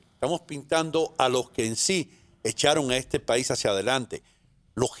portrait. Estamos pintando a los que en sí echaron a este país hacia adelante.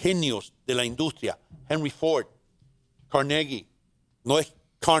 Los genios de la industria. Henry Ford, Carnegie. No es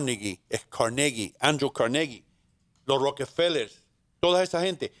Carnegie, es Carnegie. Andrew Carnegie. Los Rockefellers. Toda esa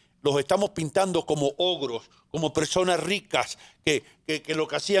gente. Los estamos pintando como ogros, como personas ricas que lo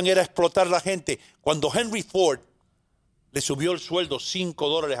que hacían era explotar a la gente. Cuando Henry Ford le subió el sueldo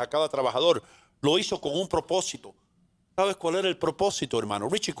 $5 a cada trabajador, lo hizo con un propósito. ¿Sabes cuál era el propósito, hermano?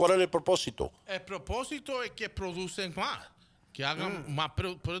 Richie, ¿cuál era el propósito? El propósito es que producen más, que hagan más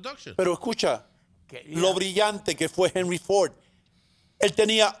production. Pero escucha, lo brillante que fue Henry Ford. Él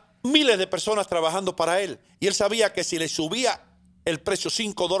tenía miles de personas trabajando para él y él sabía que si le subía el precio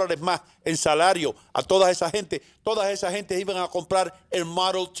 $5 más en salario a toda esa gente iban a comprar el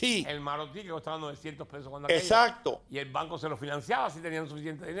Model T. El Model T que costaba $900 cuando Exacto. aquello. Y el banco se lo financiaba si tenían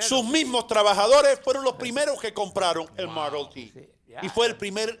suficiente dinero. Sus mismos trabajadores fueron los primeros que compraron el Model T. Sí, y fue el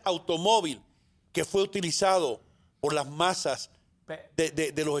primer automóvil que fue utilizado por las masas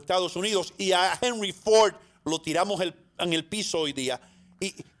de los Estados Unidos. Y a Henry Ford lo tiramos en el piso hoy día.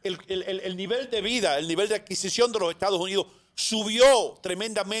 Y el nivel de vida, el nivel de adquisición de los Estados Unidos subió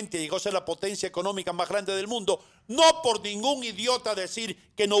tremendamente, llegó a ser la potencia económica más grande del mundo, no por ningún idiota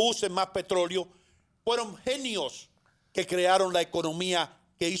decir que no usen más petróleo. Fueron genios que crearon la economía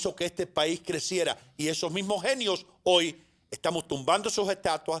que hizo que este país creciera. Y esos mismos genios hoy estamos tumbando sus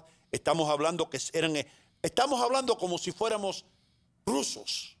estatuas, estamos hablando como si fuéramos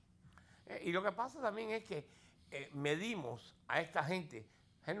rusos. Y lo que pasa también es que medimos a esta gente.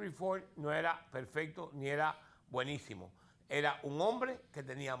 Henry Ford no era perfecto ni era buenísimo. Era un hombre que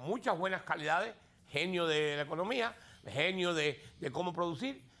tenía muchas buenas calidades, genio de la economía, genio de cómo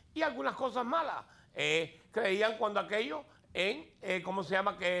producir y algunas cosas malas. Creían cuando aquello ¿cómo se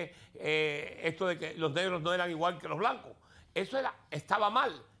llama? Esto de que los negros no eran igual que los blancos. Eso estaba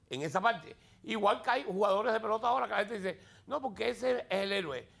mal en esa parte. Igual que hay jugadores de pelota ahora que la gente dice, no, porque ese es el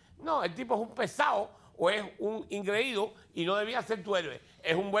héroe. No, el tipo es un pesado o es un ingreído y no debía ser tu héroe.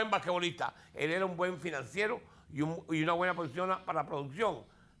 Es un buen basquetbolista. Él era un buen financiero y una buena posición para la producción.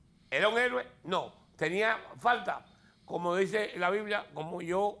 ¿Era un héroe? No. Tenía falta. Como dice la Biblia, como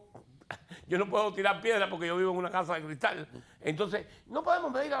yo no puedo tirar piedra porque yo vivo en una casa de cristal. Entonces, no podemos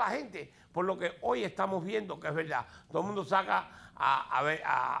medir a la gente por lo que hoy estamos viendo que es verdad. Todo el mundo saca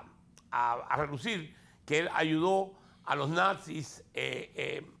a relucir que él ayudó a los nazis,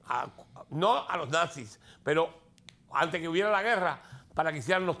 no a los nazis, pero antes que hubiera la guerra, para que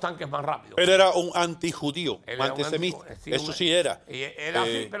hicieran los tanques más rápidos. Él era un antijudío, un antisemita. Eso sí era. Era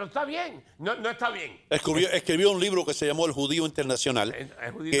así, pero está bien. No está bien. Escribió un libro que se llamó El Judío Internacional.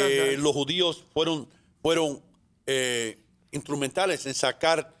 Los judíos fueron instrumentales en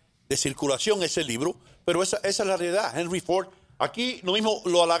sacar de circulación ese libro, pero esa es la realidad. Henry Ford, aquí lo mismo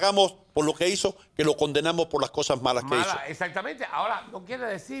lo halagamos por lo que hizo, que lo condenamos por las cosas malas que hizo. Exactamente. Ahora, no quiere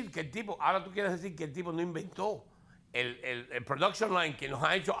decir que el tipo, ahora tú quieres decir que el tipo no inventó el production line que nos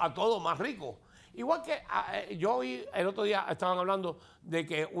ha hecho a todos más ricos. Igual que yo oí el otro día, estaban hablando de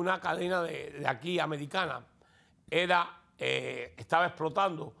que una cadena de aquí americana estaba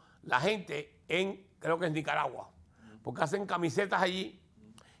explotando la gente creo que en Nicaragua, porque hacen camisetas allí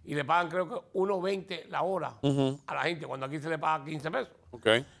y le pagan creo que 1.20 la hora a la gente, cuando aquí se le paga 15 pesos.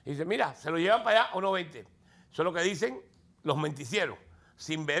 Okay. Y dicen, mira, se lo llevan para allá a 1.20. Eso es lo que dicen los menticieros,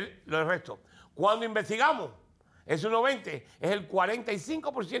 sin ver lo del resto. Cuando investigamos, ese 1.20 es el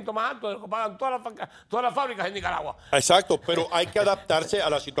 45% más alto de lo que pagan todas las fábricas en Nicaragua. Exacto, pero hay que adaptarse a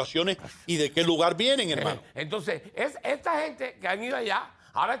las situaciones y de qué lugar vienen, hermano. Entonces, es esta gente que han ido allá,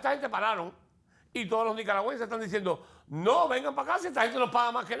 ahora esta gente pararon y todos los nicaragüenses están diciendo, no, vengan para acá si esta gente nos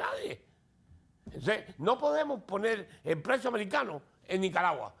paga más que nadie. Entonces, no podemos poner el precio americano en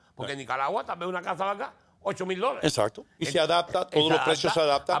Nicaragua, porque en Nicaragua también una casa vaca, $8,000. Exacto, y se adapta, todos los precios se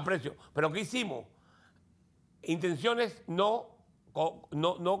adaptan. A precio. Pero ¿qué hicimos? Intenciones no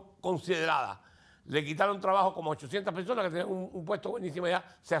consideradas. Le quitaron trabajo como 800 personas que tenían un puesto buenísimo allá,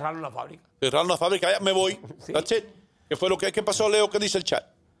 cerraron la fábrica. Cerraron la fábrica, ya me voy. Sí. That's it. ¿Qué fue lo que pasó, Leo? ¿Qué dice el chat?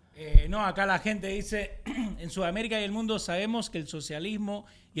 No, acá la gente dice, en Sudamérica y el mundo sabemos que el socialismo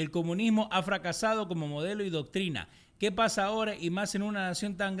y el comunismo ha fracasado como modelo y doctrina. ¿Qué pasa ahora y más en una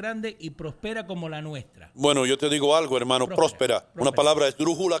nación tan grande y próspera como la nuestra? Bueno, yo te digo algo, hermano, próspera. Una palabra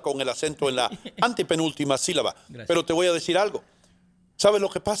esdrújula con el acento en la antepenúltima sílaba. Gracias. Pero te voy a decir algo. ¿Sabes lo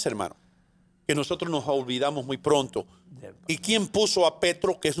que pasa, hermano? Que nosotros nos olvidamos muy pronto. ¿Y quién puso a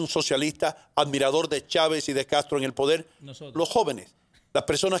Petro, que es un socialista, admirador de Chávez y de Castro en el poder? Nosotros. Los jóvenes, las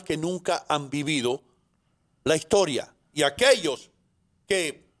personas que nunca han vivido la historia. Y aquellos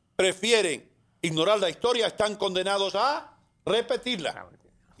que prefieren ignorar la historia están condenados a repetirla.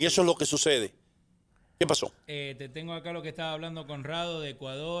 Y eso es lo que sucede. ¿Qué pasó? Te tengo acá lo que estaba hablando Conrado de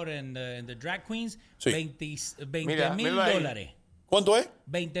Ecuador en the Drag Queens. Sí. $20,000. ¿Cuánto es?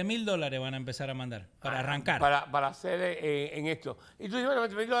 $20,000 van a empezar a mandar para arrancar. Para hacer en esto. Y tú dices, bueno,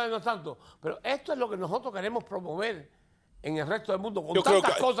 $20,000 no es tanto. Pero esto es lo que nosotros queremos promover en el resto del mundo, con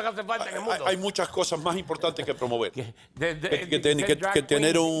tantas cosas que hacen falta en el mundo. Hay muchas cosas más importantes que promover. que que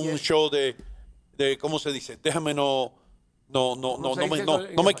tener un show de, ¿cómo se dice? Déjame no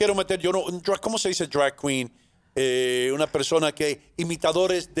me quiero meter, ¿cómo se dice drag queen? una persona que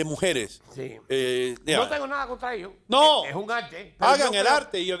imitadores de mujeres. Sí. Yeah. No tengo nada contra ellos. No. Es un arte. pero Hagan yo el creo-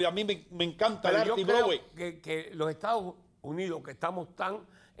 arte y a mí me encanta el Pero yo arte y creo Broadway. que los Estados Unidos, que estamos tan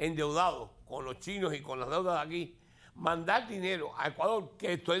endeudados con los chinos y con las deudas de aquí, mandar dinero a Ecuador,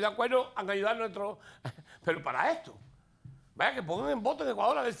 que estoy de acuerdo en ayudar a nuestro... Pero para esto, vaya que pongan en voto en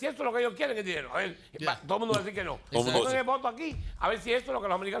Ecuador a ver si esto es lo que ellos quieren, el dinero. A ver, todo el mundo va a decir que no. Pongan el voto aquí a ver si esto es lo que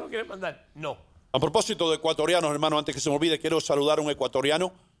los americanos quieren mandar. No. A propósito de ecuatorianos, hermano, antes que se me olvide, quiero saludar a un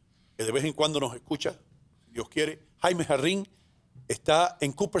ecuatoriano que de vez en cuando nos escucha, si Dios quiere. Jaime Jarrín está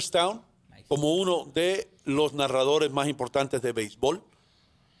en Cooperstown como uno de los narradores más importantes de béisbol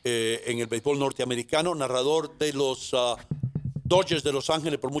en el béisbol norteamericano, narrador de los Dodgers de Los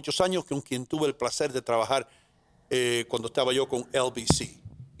Ángeles por muchos años, con quien tuve el placer de trabajar cuando estaba yo con LBC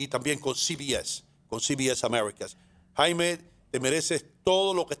y también con CBS Americas. Jaime, te mereces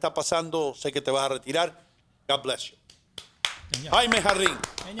todo lo que está pasando. Sé que te vas a retirar. God bless you. Señor. Jaime Jarrín,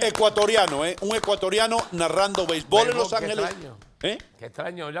 ecuatoriano, un ecuatoriano narrando béisbol en Los Qué Ángeles. extraño. ¿Eh? Qué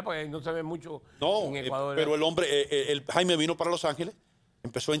extraño, ¿verdad? Porque no se ve mucho No, en Ecuador. pero el hombre, Jaime vino para Los Ángeles,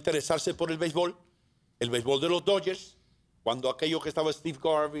 empezó a interesarse por el béisbol de los Dodgers, cuando aquello que estaba Steve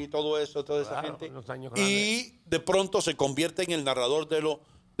Garvey y todo eso, toda esa Claro, gente. los años Y de pronto se convierte en el narrador de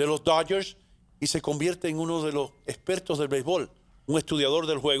los Dodgers y se convierte en uno de los expertos del béisbol, un estudiador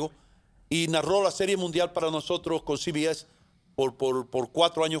del juego, y narró la Serie Mundial para nosotros con CBS por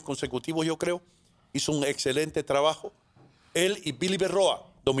 4 años consecutivos, yo creo. Hizo un excelente trabajo. Él y Billy Berroa,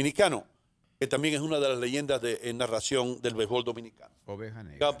 dominicano, que también es una de las leyendas en narración del béisbol dominicano. Oveja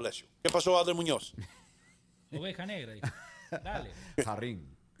negra. God bless you. ¿Qué pasó, Adler Muñoz? Oveja negra. dice. Dale.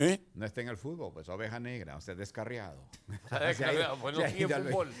 Jarrín. No está en el fútbol, pues oveja negra, o sea, descarriado. Está descarriado, pues no sigue el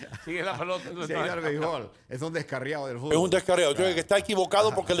fútbol, sigue la pelota. Se ha ido al béisbol. Es un descarriado del fútbol. Es un descarriado. Yo creo que está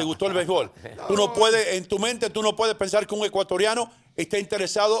equivocado porque le gustó el béisbol. Tú no puedes, en tu mente, tú no puedes pensar que un ecuatoriano está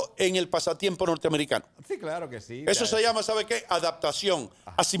interesado en el pasatiempo norteamericano. Sí, claro que sí. Eso se llama, ¿sabe qué? Adaptación,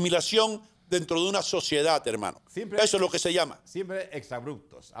 asimilación dentro de una sociedad, hermano. Eso es lo que se llama. Siempre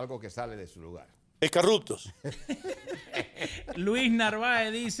exabruptos, algo que sale de su lugar. Escarruptos. Luis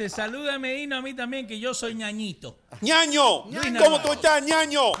Narváez dice, salúdame Hino a mí también, que yo soy ñañito. ¡Ñaño! Luis ¿Cómo Narváez. tú estás,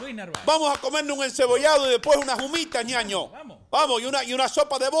 ñaño? Luis Narváez. Vamos a comernos un encebollado y después unas humitas, ñaño. Vamos, y una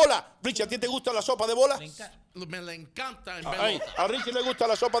sopa de bola. Richie, ¿a ti te gusta la sopa de bola? Me le encanta en Ay, pelota. a Richie le gusta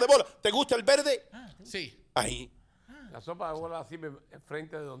la sopa de bola. ¿Te gusta el verde? Sí. Ahí. La sopa de bola así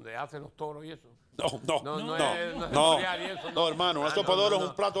frente de donde hacen los toros y eso. No, No, no, hermano, una sopa de oro es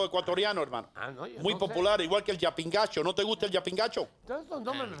un plato ecuatoriano, hermano. No, yo Muy no sé. popular, igual que el yapingacho. ¿No te gusta el yapingacho? Todos estos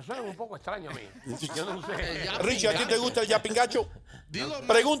nombres me suenan un poco extraños a mí. Yo no sé. Richie, ¿a ti te gusta el yapingacho?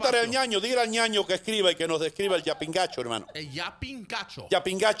 Pregúntale al ñaño, dile al ñaño que escriba y que nos describa el yapingacho, hermano. El yapingacho.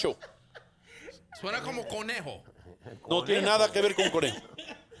 Yapingacho. Suena como conejo. No tiene nada que ver con conejo.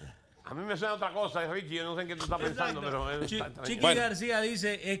 A mí me suena otra cosa, Richie. Yo no sé en qué tú estás pensando, pero... Chiqui García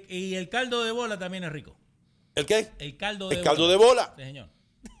dice, y el caldo de bola también es rico. ¿El qué? El caldo de El bola. caldo de bola. Sí, señor.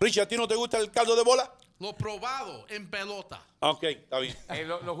 Richie, ¿a ti no te gusta el caldo de bola? Lo probado en pelota. Ok, está bien.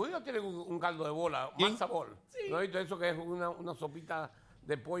 Los judíos tienen un caldo de bola, matzo ball. ¿No has visto eso que es una sopita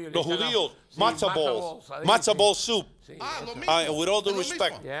de pollo? Los judíos, matzo balls. Matzo ball soup. Lo mismo. With all due Es lo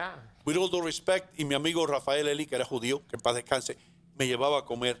respect. mismo. Yeah. With all due respect, y mi amigo Rafael Eli, que era judío, que en paz descanse, me llevaba a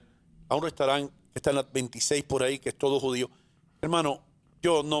comer a un restaurante que está en la 26 por ahí, que es todo judío. Hermano,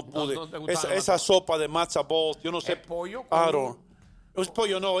 yo no pude. no te gustaba Esa sopa de matzo balls, yo no sé. ¿Es pollo? Claro. No es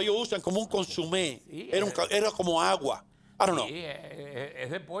pollo, no. Ellos usan como un consomé. Era como agua. I don't know. Sí, es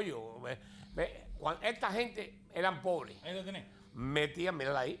de pollo. Cuando esta gente eran pobres. Ahí lo tenés. Metían,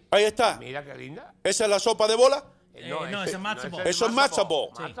 mírala ahí. Ahí está. Mira qué linda. ¿Esa es la sopa de bola? No, ese es matzo ball. Eso es matzo ball.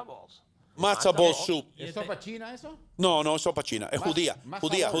 Matzo balls. Matzo ball soup. ¿Es sopa china eso? No, es sopa china. Es judía. más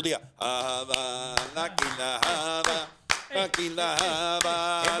Judía, sabor. judía. Aquí la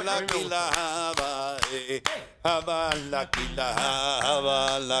haba,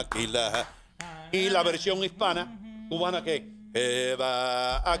 y la versión hispana, cubana, ¿qué?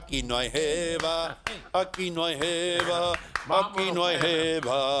 Jeva, aquí no hay jeva, aquí no hay jeva, aquí no hay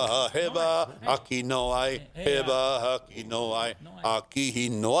jeva, jeva, aquí no hay jeva, aquí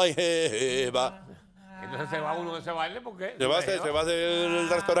no hay jeva. Entonces se va uno de ese baile porque... ¿Se va del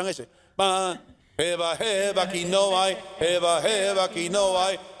restaurante ese? Va, jeva, jeva, aquí no hay, jeva, jeva, aquí no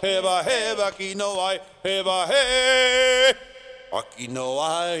hay, jeva, jeva, aquí no hay, jeva, aquí no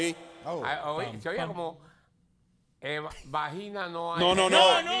hay. Se oía como... vagina no hay. No. No.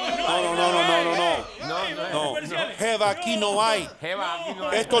 Jeva, aquí no hay. Jeva, aquí no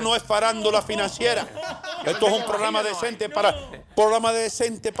hay. Esto no es farándula financiera. Esto es un programa decente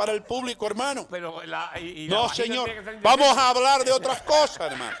para el público, hermano. Pero No, señor. Vamos a hablar de otras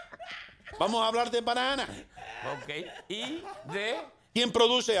cosas, hermano. Vamos a hablar de banana. Ok. Y de... ¿Quién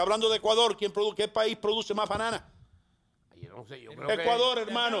produce? Hablando de Ecuador, ¿qué país produce más banana? Yo no sé, yo creo Ecuador, que...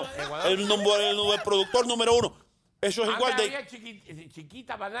 hermano. Ecuador. El productor número 1. Eso es igual de... Había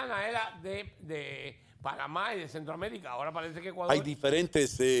chiquita banana, era de Panamá y de Centroamérica. Ahora parece que Ecuador... Hay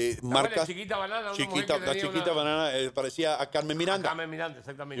diferentes marcas. Chiquita banana. La chiquita banana parecía a Carmen Miranda. A Carmen Miranda,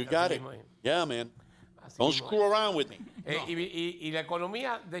 exactamente. You got it. Yeah, man. Don't screw around with me. Y la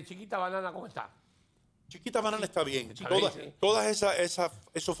economía de chiquita banana, ¿cómo está? Chiquita banana está bien. Sí. Todas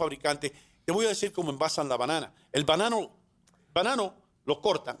esos fabricantes, te voy a decir cómo envasan la banana. El banano lo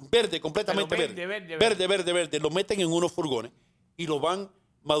cortan, verde, completamente verde. Lo meten en unos furgones y lo van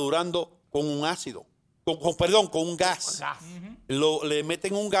madurando con un ácido. Con un gas. Le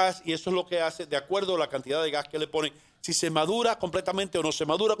meten un gas y eso es lo que hace, de acuerdo a la cantidad de gas que le ponen, si se madura completamente o no se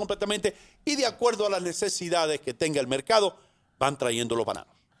madura completamente, y de acuerdo a las necesidades que tenga el mercado, van trayendo los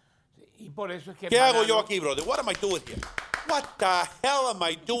bananos. Y por eso es que... ¿Qué hago yo aquí, brother? What am I doing here? What the hell am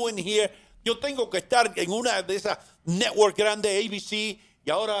I doing here? Yo tengo que estar en una de esas network grandes, ABC,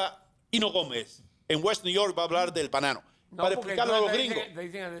 y ahora Hino Gómez, en West New York, va a hablar del banano. No, para explicarlo a los gringos. Te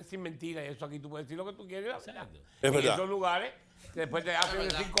dicen decir mentiras y eso aquí tú puedes decir lo que tú quieres. Es verdad. En esos lugares, después te hacen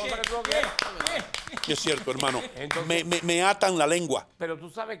decir cosas que tú no quieres. Es cierto, hermano. Entonces, me atan la lengua. Pero tú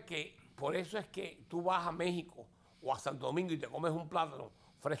sabes que por eso es que tú vas a México o a Santo Domingo y te comes un plátano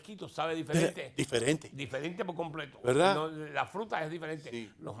fresquito, sabe diferente. Diferente por completo. ¿Verdad? No, la fruta es diferente. Sí.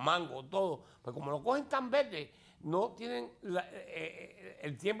 Los mangos, todo. Pues como lo cogen tan verde, no tienen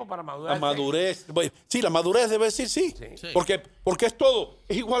el tiempo para madurar. La madurez. Sí, la madurez debe decir sí. Porque es todo.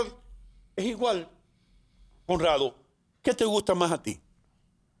 Es igual, Conrado. ¿Qué te gusta más a ti?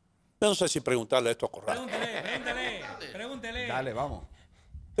 Yo no sé si preguntarle esto a Conrado. Pregúntele. Dale, vamos.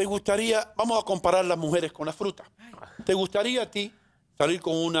 ¿Te gustaría, vamos a comparar las mujeres con las frutas? ¿Te gustaría a ti salir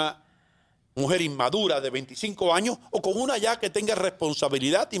con una mujer inmadura de 25 años o con una ya que tenga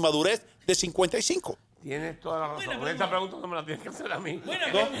responsabilidad y madurez de 55? Tienes toda la razón. Esa pregunta no me la tienes que hacer a mí. Buena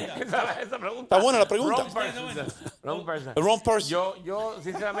pregunta. Esa pregunta. Está buena la pregunta. Wrong person. Wrong person. Yo,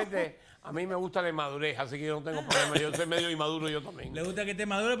 sinceramente, a mí me gusta la inmadurez, así que yo no tengo problema. Yo soy medio inmaduro yo también. Le gusta que esté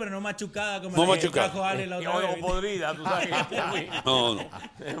maduro, pero no machucada como no la machucada. que trajo Ale la otra vez. O podrida, tú sabes. No.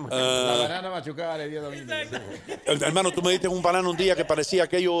 La banana machucada le dio dominio. Hermano, tú me diste un banano un día que parecía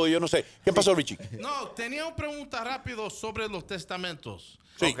aquello, yo no sé. ¿Qué pasó, Richie? No, tenía una pregunta rápido sobre los testamentos.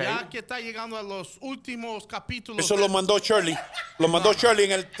 Sí. Ya que está llegando a los últimos capítulos. Eso lo mandó Shirley. Lo mandó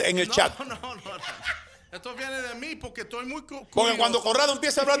Shirley en el chat. No. Esto viene de mí porque estoy muy Porque cuando Conrado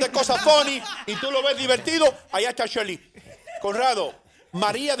empieza a hablar de cosas funny y tú lo ves divertido, allá está Shirley. Conrado,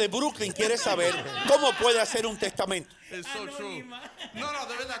 María de Brooklyn quiere saber cómo puede hacer un testamento. It's so true. No,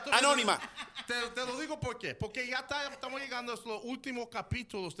 de verdad. Anónima. Te lo digo por qué. Porque ya estamos llegando a los últimos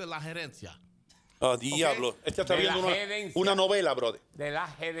capítulos de la gerencia. Oh, diablo. Okay. Este está viendo una novela, brother. De la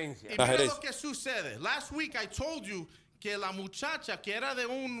gerencia. Y mira lo que sucede. Last week I told you que la muchacha que era de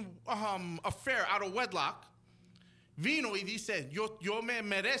un affair out of wedlock vino y dice, yo me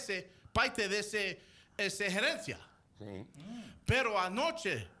merece parte de esa gerencia. Sí. Pero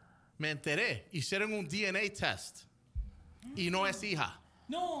anoche me enteré, hicieron un DNA test y no es hija.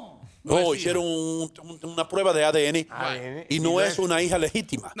 No, hicieron una prueba de ADN y no es una hija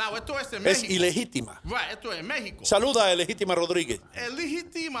legítima. No, esto es en México. Es ilegítima. Right, esto es en México. Saluda a Legítima Rodríguez.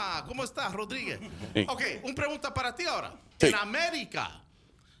 Legítima, ¿cómo estás, Rodríguez? Sí. Ok, una pregunta para ti ahora. Sí. En América,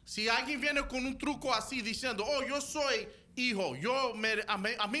 si alguien viene con un truco así diciendo, oh, yo soy hijo,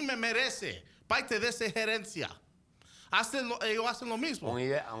 a mí me merece parte de esa herencia. Ellos hacen lo mismo.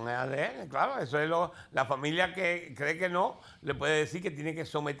 Un ADN, claro. Eso es la familia que cree que no, le puede decir que tiene que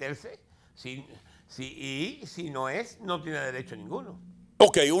someterse. Y si no es, no tiene derecho ninguno.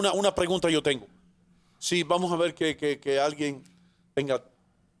 Ok, una pregunta yo tengo. Si vamos a ver que alguien tenga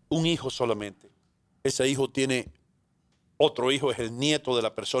un hijo solamente, ese hijo tiene otro hijo, es el nieto de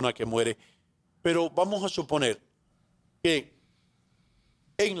la persona que muere, pero vamos a suponer que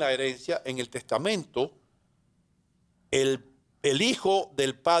en la herencia, en el testamento, el hijo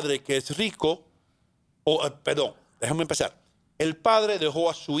del padre que es rico, perdón, déjame empezar. El padre dejó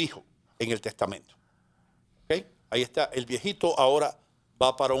a su hijo en el testamento. ¿Okay? Ahí está, el viejito ahora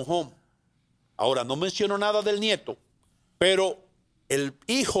va para un home. Ahora, no menciono nada del nieto, pero el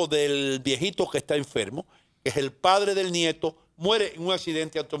hijo del viejito que está enfermo, que es el padre del nieto, muere en un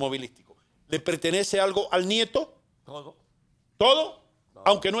accidente automovilístico. ¿Le pertenece algo al nieto? Todo. ¿Todo?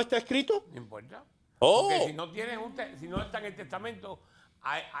 Aunque no está escrito. No importa. Oh. Porque si no está en el testamento,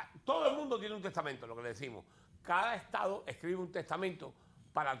 todo el mundo tiene un testamento, lo que le decimos. Cada estado escribe un testamento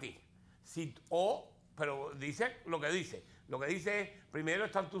para ti. Pero dice lo que dice. Lo que dice es, primero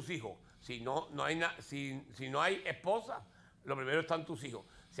están tus hijos. Si no hay esposa, lo primero están tus hijos.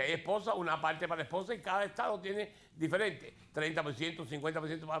 Si hay esposa, una parte para la esposa, y cada estado tiene diferente. 30%,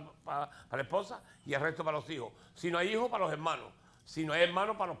 50% para la esposa y el resto para los hijos. Si no hay hijos, para los hermanos. Si no hay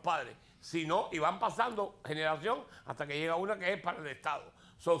hermanos, para los padres. Si no, y van pasando generación hasta que llega una que es para el estado.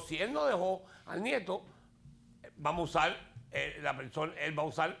 Si él no dejó al nieto, vamos a usar él va a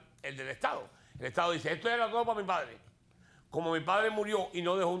usar el del estado. El estado dice, esto era todo para mi padre. Como mi padre murió y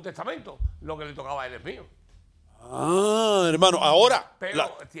no dejó un testamento, lo que le tocaba a él es mío. Ah, hermano, ahora.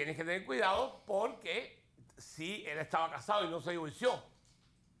 Pero tienes que tener cuidado porque si él estaba casado y no se divorció,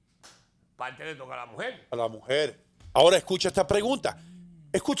 parte le toca a la mujer. A la mujer. Ahora escucha esta pregunta.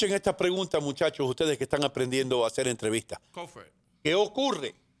 Escuchen esta pregunta, muchachos, ustedes que están aprendiendo a hacer entrevistas. ¿Qué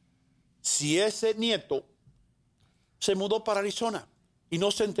ocurre si ese nieto se mudó para Arizona y no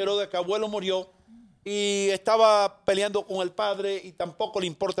se enteró de que abuelo murió y estaba peleando con el padre y tampoco le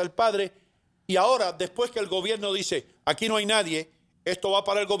importa el padre? Y ahora, después que el gobierno dice, aquí no hay nadie, esto va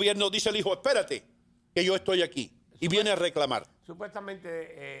para el gobierno, dice el hijo, espérate, que yo estoy aquí. Y viene a reclamar.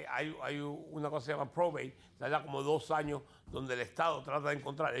 Supuestamente hay una cosa que se llama probate, se da como 2 años donde el Estado trata de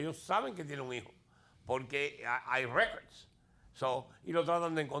encontrar. Ellos saben que tiene un hijo, porque hay records. Y lo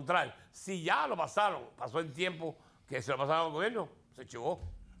tratan de encontrar. Si ya lo pasaron, pasó el tiempo que se lo pasaron al gobierno, se chivó.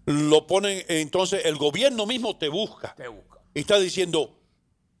 Lo ponen, entonces el gobierno mismo te busca. Te busca. Y está diciendo,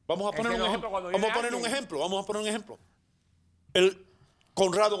 vamos a poner un ejemplo. Vamos a poner un ejemplo. El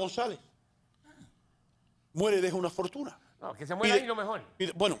Conrado González muere y deja una fortuna. No, que se muera ahí lo mejor.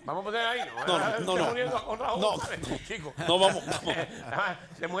 Bueno. Vamos a poner ahí. No, vamos.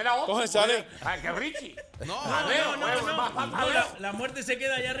 Se muera otro. Entonces sale. Que Richie. No, la muerte se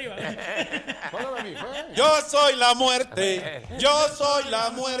queda allá arriba. Yo soy la muerte. Yo soy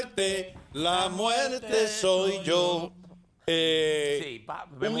la muerte. La muerte soy yo.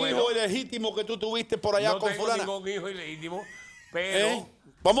 Un hijo ilegítimo que tú tuviste por allá con fulana. No tengo ningún hijo ilegítimo, pero...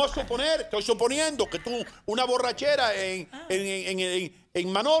 Vamos a suponer, estoy suponiendo que tú, una borrachera en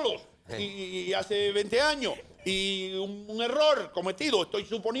Manolos y hace 20 años y un error cometido, estoy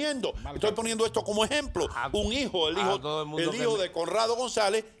suponiendo, estoy poniendo esto como ejemplo, el hijo de Conrado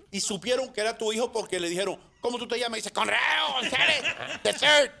González, y supieron que era tu hijo porque le dijeron, ¿cómo tú te llamas? Y dice, Conrado González, the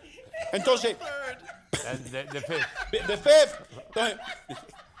third. Entonces, the fifth. Entonces,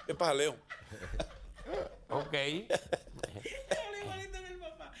 ¿qué pasa, Leo? Ok.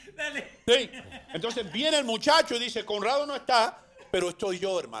 Sí. Entonces viene el muchacho y dice, Conrado no está, pero estoy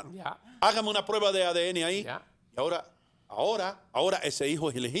yo, hermano. Hágame una prueba de ADN ahí. Y ahora ese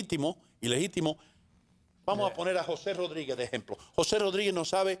hijo es ilegítimo. Vamos a poner a José Rodríguez de ejemplo. José Rodríguez no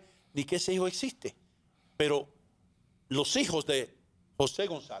sabe ni que ese hijo existe, pero los hijos de José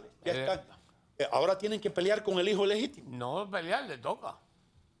González ya están. Ahora tienen que pelear con el hijo ilegítimo. No pelear, le toca.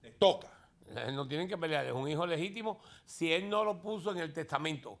 Le toca. No tienen que pelear, es un hijo legítimo. Si él no lo puso en el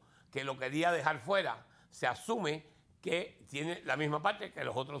testamento, que lo quería dejar fuera, se asume que tiene la misma parte que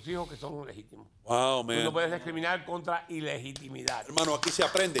los otros hijos que son legítimos. Wow, man. Tú no puedes discriminar contra ilegitimidad. Hermano, aquí se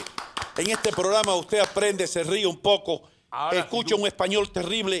aprende. En este programa usted aprende, se ríe un poco, escucha un español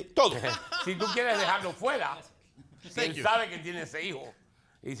terrible, todo. Si tú quieres dejarlo fuera, si él sabe que tiene ese hijo,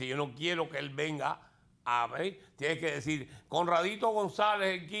 y dice, yo no quiero que él venga a ver, tienes que decir, Conradito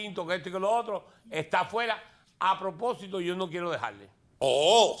González, el quinto, que esto y que lo otro, está fuera. A propósito, yo no quiero dejarle.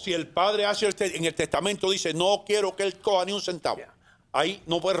 Si el padre hace en el testamento, dice, no quiero que él coja ni un centavo. Ahí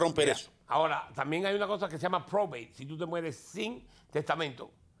no puede romper eso. Ahora, también hay una cosa que se llama probate. Si tú te mueres sin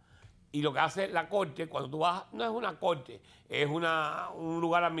testamento, y lo que hace la corte, cuando tú vas, no es una corte, es un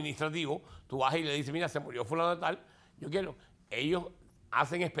lugar administrativo, tú vas y le dices, mira, se murió fulano de tal, yo quiero. Ellos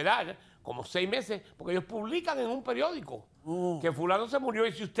hacen esperar como 6 meses, porque ellos publican en un periódico que fulano se murió,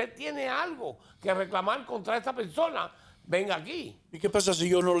 y si usted tiene algo que reclamar contra esta persona, venga aquí. ¿Y qué pasa si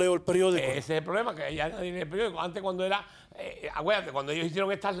yo no leo el periódico? Ese es el problema, que ya nadie lee el periódico. Antes, cuando acuérdate, cuando ellos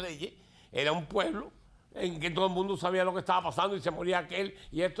hicieron estas leyes, era un pueblo en que todo el mundo sabía lo que estaba pasando y se moría aquel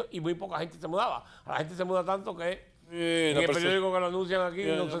y esto, y muy poca gente se mudaba. La gente se muda tanto que en el periódico que lo anuncian aquí,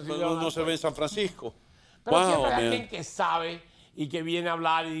 no se ve en San Francisco. Pero siempre hay alguien que sabe y que viene a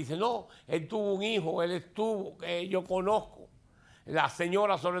hablar y dice, no, él tuvo un hijo, él estuvo, que yo conozco. La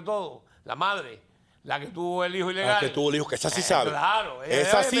señora, sobre todo, la madre, la que tuvo el hijo ilegal. La que tuvo el hijo, que esa sí sabe. Claro,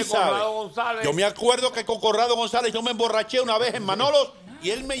 esa sí sabe. González. Yo me acuerdo que con Conrado González yo me emborraché una vez en Manolos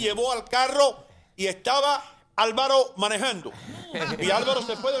y él me llevó al carro y estaba Álvaro manejando. Y Álvaro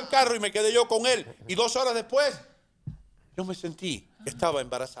se fue del carro y me quedé yo con él. Y 2 horas después yo me sentí que estaba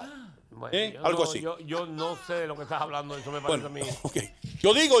embarazada. Bueno, Algo así. Yo no sé de lo que estás hablando, eso me parece Bueno, a mí. okay.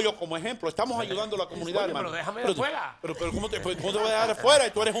 Yo digo como ejemplo, estamos ayudando a la comunidad, Coño, hermano. pero déjame de fuera. Pero ¿cómo te voy a dejar de fuera?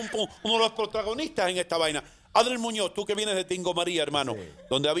 Y tú eres uno de los protagonistas en esta vaina. Adriel Muñoz, tú que vienes de Tingo María, hermano,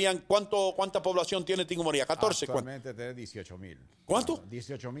 donde habían, ¿cuánta población tiene Tingo María? 14. Actualmente tiene 18,000. ¿Cuánto?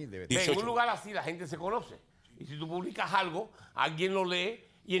 18,000 debe En tener. un lugar así la gente se conoce. Y si tú publicas algo, alguien lo lee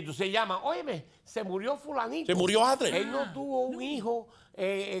y entonces llama, óyeme, se murió fulanito. Se murió Adriel. Él no tuvo un hijo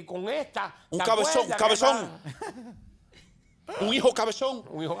con esta. Un ¿Te cabezón, acuerdas? Un hijo cabezón.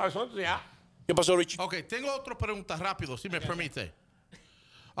 Un hijo cabezón, entonces ya. ¿Qué pasó, Rich? Ok, tengo otra pregunta rápido, si me permite.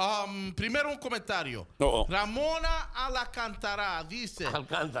 Primero un comentario. No. Ramona Alcántara dice...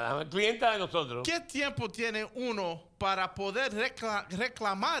 Alcántara, clienta de nosotros. ¿Qué tiempo tiene uno para poder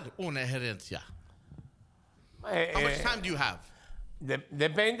reclamar una herencia? How much time do you have?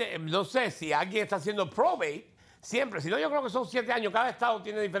 Depende, no sé, si alguien está haciendo probate, siempre. Si no, yo creo que son 7 años. Cada estado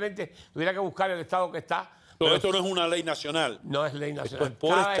tiene diferente. Tuviera que buscar el estado que está. Pero esto no es una ley nacional. No es ley nacional. Esto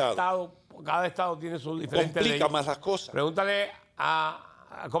es por Cada estado tiene su diferente ley. Complica más las cosas. Pregúntale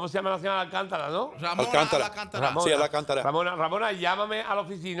 ¿cómo se llama la señora Alcántara, no? Ramona Alcántara. Ramona, Sí, Alcántara. Ramona, llámame a la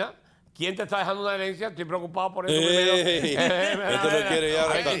oficina. ¿Quién te está dejando una herencia? Estoy preocupado por eso. Esto lo quiere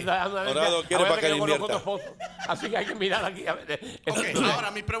ya. Ahora lo quiere para que le invierta. Así que hay que mirar aquí. A ver. Ok,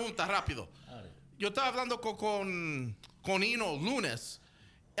 ahora mi pregunta, rápido. Yo estaba hablando con Ino lunes,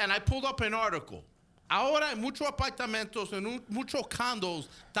 and I pulled up an article. Ahora en muchos apartamentos, en muchos condos,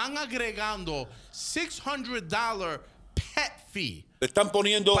 están agregando $600 pet fee. Le están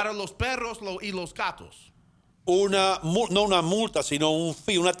poniendo para los perros y los gatos. No una multa, sino un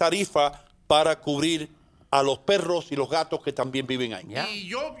fee, una tarifa para cubrir a los perros y los gatos que también viven ahí. Y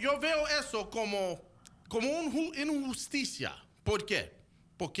yo veo eso como una injusticia. ¿Por qué?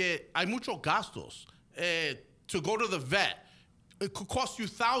 Porque hay muchos gastos. To go to the vet, it could cost you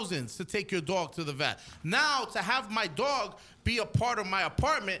thousands to take your dog to the vet. Now, to have my dog be a part of my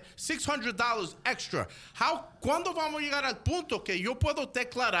apartment, $600 extra. ¿Cuándo vamos a llegar al punto que yo puedo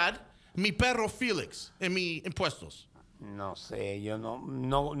declarar mi perro Felix en mis impuestos? No sé, yo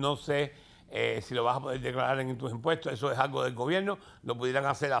no sé si lo vas a poder declarar en tus impuestos. Eso es algo del gobierno. Lo pudieran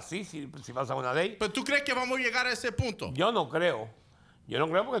hacer así si pasa una ley. ¿Pero tú crees que vamos a llegar a ese punto? Yo no creo. Yo no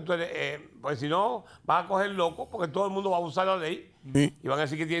creo porque tú eres... pues si no, vas a coger loco porque todo el mundo va a usar la ley. Sí. Y van a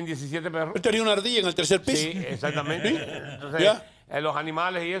decir que tienen 17 perros. Él tenía una ardilla en el tercer piso. Sí, exactamente. Entonces, los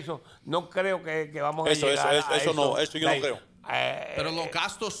animales y eso, no creo que vamos a llegar a eso. Eso yo no creo. Pero los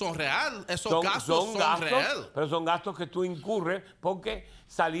gastos son reales. Esos gastos son reales. Pero son gastos que tú incurres porque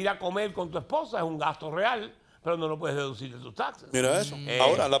salir a comer con tu esposa es un gasto real, pero no lo puedes deducir de tus taxes. Mira eso.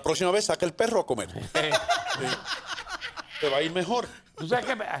 Ahora, la próxima vez saca el perro a comer. Te va a ir mejor. Tú sabes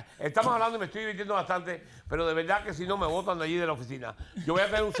que estamos hablando y me estoy divirtiendo bastante, pero de verdad que si no me botan de allí de la oficina. Yo voy a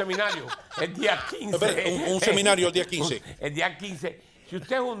tener un seminario el día 15. Un seminario el día 15. El día 15. Si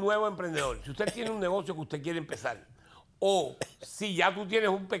usted es un nuevo emprendedor, si usted tiene un negocio que usted quiere empezar, o si ya tú tienes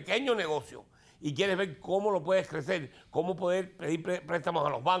un pequeño negocio y quieres ver cómo lo puedes crecer, cómo poder pedir préstamos a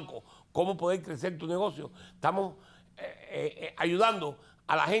los bancos, cómo poder crecer tu negocio, estamos ayudando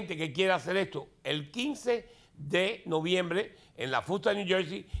a la gente que quiere hacer esto. El 15 de noviembre en la Fusta, New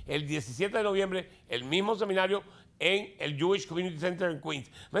Jersey, el 17 de noviembre, el mismo seminario en el Jewish Community Center en Queens.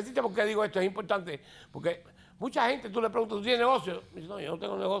 ¿Me entiendes por qué digo esto? Es importante, porque mucha gente, tú le preguntas, ¿tú tienes negocio? Me dice, no, yo no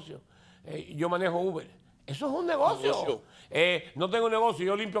tengo negocio. Yo manejo Uber. Eso es un negocio. No tengo negocio,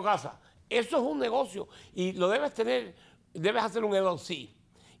 yo limpio casa. Eso es un negocio. Y lo debes tener, debes hacer un LLC.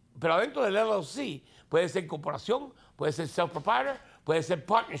 Pero adentro del LLC puede ser corporación, puede ser self-proprietor, puede ser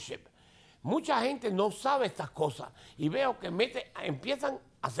partnership. Mucha gente no sabe estas cosas y veo que empiezan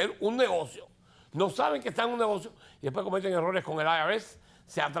a hacer un negocio. No saben que están en un negocio y después cometen errores con el IRS,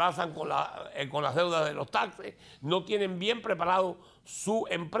 se atrasan con las deudas de los taxes, no tienen bien preparado su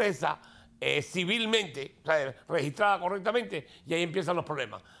empresa civilmente, o sea, registrada correctamente, y ahí empiezan los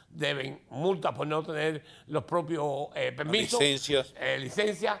problemas. Deben multas por no tener los propios permisos,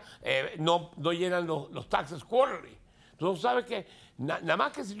 licencias, no llenan los taxes quarterly. Tú no sabes que, nada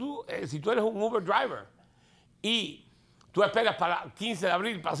más que si tú eres un Uber driver y tú esperas para el 15 de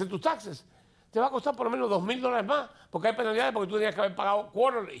abril para hacer tus taxes, te va a costar por lo menos $2,000 más, porque hay penalidades porque tú tenías que haber pagado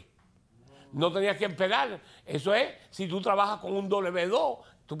quarterly. No tenías que esperar. Eso es, si tú trabajas con un W2,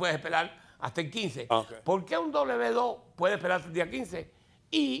 tú puedes esperar hasta el 15. Okay. ¿Por qué un W2 puede esperar hasta el día 15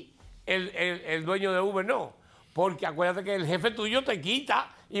 y el dueño de Uber no? Porque acuérdate que el jefe tuyo te quita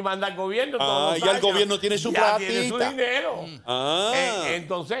y manda al gobierno. Ya el gobierno tiene su platita. Tiene su dinero.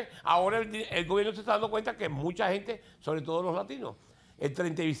 Entonces, ahora el gobierno se está dando cuenta que mucha gente, sobre todo los latinos, el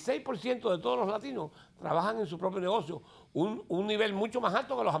 36% de todos los latinos trabajan en su propio negocio, un nivel mucho más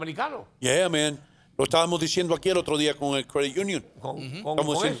alto que los americanos. Yeah, man. Lo estábamos diciendo aquí el otro día con el Credit Union. Con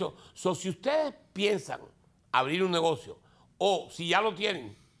eso. So, si ustedes piensan abrir un negocio o si ya lo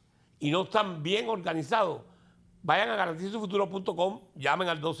tienen y no están bien organizados, vayan a garantizasufuturo.com, llamen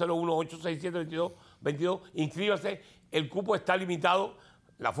al 201-867-2222, inscríbase, el cupo está limitado,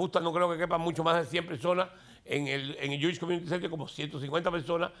 la fusta no creo que quepan mucho más de 100 personas, en el Jewish Community Center como 150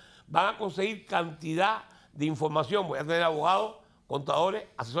 personas, van a conseguir cantidad de información, voy a tener abogados, contadores,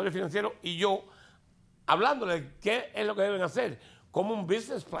 asesores financieros y yo, hablándoles qué es lo que deben hacer, como un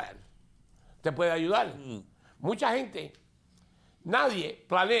business plan te puede ayudar. Mucha gente, nadie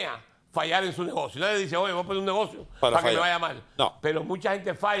planea fallar en su negocio. Nadie dice, oye, voy a poner un negocio para que me vaya mal. No. Pero mucha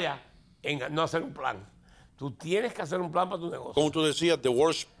gente falla en no hacer un plan. Tú tienes que hacer un plan para tu negocio. Como tú decías, the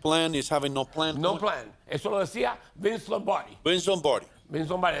worst plan is having no plan. No plan. Eso lo decía Vince Lombardi. Vince Lombardi. Vince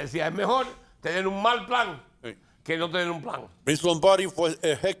Lombardi decía, es mejor tener un mal plan que no tener un plan. Vince Lombardi fue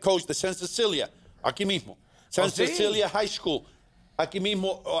el head coach de San Cecilia, aquí mismo. San Cecilia High School. Aquí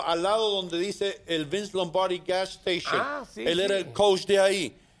mismo, al lado donde dice el Vince Lombardi Gas Station. Él era el coach de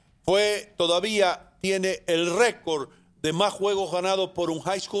ahí. Todavía tiene el récord de más juegos ganados por un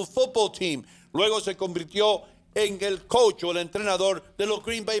high school football team. Luego se convirtió en el coach o el entrenador de los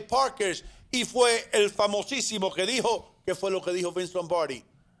Green Bay Packers y fue el famosísimo que dijo, ¿qué fue lo que dijo Vince Lombardi?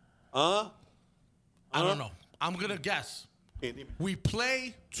 I don't know. I'm going to guess. We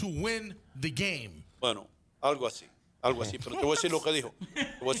play to win the game. Bueno, algo así, pero te voy a decir lo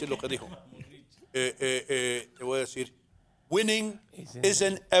que dijo. Te voy a decir, winning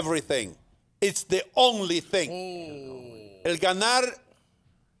isn't everything. It's the only thing. El ganar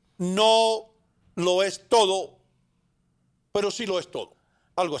no lo es todo, pero sí lo es todo.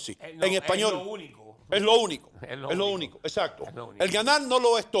 Algo así. En español. Es lo único. Es lo único. Exacto. El ganar no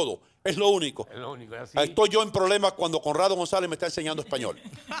lo es todo. Es lo único. Es lo único. Estoy yo en problemas cuando Conrado González me está enseñando español.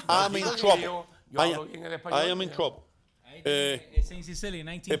 I'm in trouble. I am in trouble. Saint Cecilia,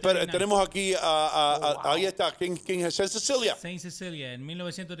 1939. Espera, tenemos aquí, ahí está, ¿quién es Saint Cecilia? Saint Cecilia, en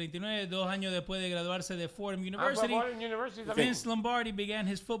 1939, 2 años después de graduarse de Fordham University, Vince Lombardi began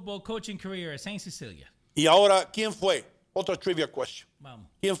his football coaching career at Saint Cecilia. Y ahora, ¿quién fue? Otra trivia question.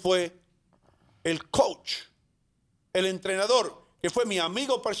 Vamos. ¿Quién fue el coach, el entrenador, que fue mi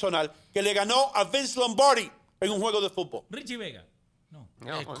amigo personal, que le ganó a Vince Lombardi en un juego de fútbol? Richie Vega. No.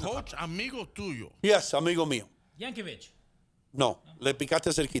 El coach amigo tuyo. Yes, amigo mío. Yankovic. No, le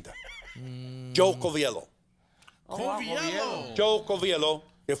picaste cerquita. Joe Coviello. Joe Coviello,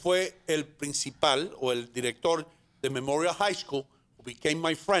 que fue el principal o el director de Memorial High School, who became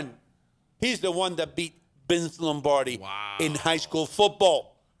my friend. He's the one that beat Vince Lombardi in high school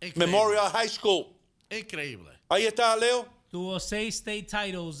football. Increíble. Memorial High School. Increíble. Ahí está, Leo. Tuvo 6 state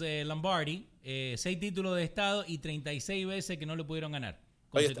titles Lombardi, 6 títulos de estado y 36 veces que no le pudieron ganar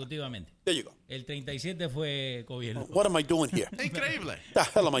consecutivamente. There you go. El 37 fue Coviello. What am I doing here? Increíble. What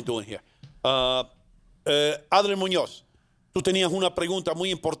the hell am I doing here? Adler Muñoz, tú tenías una pregunta muy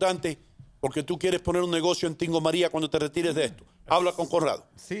importante porque tú quieres poner un negocio en Tingo María cuando te retires de esto. Habla con Conrado.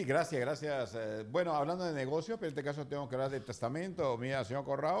 Sí, gracias. Bueno, hablando de negocio, pero en este caso tengo que hablar del testamento. Mira, señor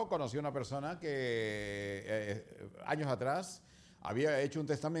Conrado, conocí a una persona que años atrás había hecho un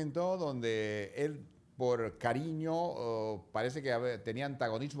testamento donde él, por cariño, parece que tenía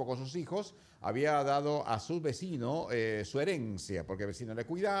antagonismo con sus hijos, había dado a su vecino su herencia, porque el vecino le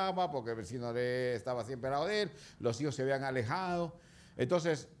cuidaba, porque el vecino estaba siempre al lado de él, los hijos se habían alejado.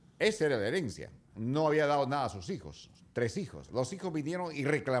 Entonces, esa era la herencia. No había dado nada a sus hijos, 3 hijos. Los hijos vinieron y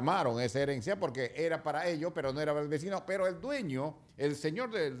reclamaron esa herencia porque era para ellos, pero no era para el vecino. Pero el dueño, el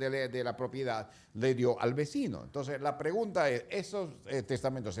señor de la propiedad, le dio al vecino. Entonces, la pregunta es, ¿esos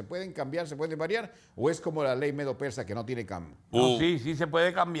testamentos se pueden cambiar, se pueden variar? ¿O es como la ley medo-persa que no tiene cambio? No, sí se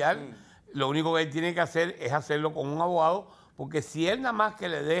puede cambiar. Lo único que él tiene que hacer es hacerlo con un abogado, porque si él nada más que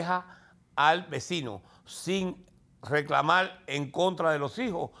le deja al vecino sin reclamar en contra de los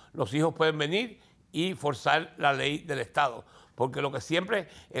hijos pueden venir y forzar la ley del Estado. Porque lo que siempre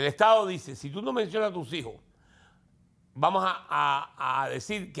el Estado dice, si tú no mencionas a tus hijos, vamos a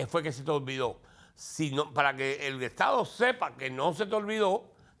decir que fue que se te olvidó. Si no, para que el Estado sepa que no se te olvidó,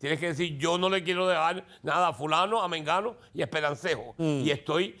 tienes que decir, yo no le quiero dejar nada a fulano, a mengano y a Esperancejo. Y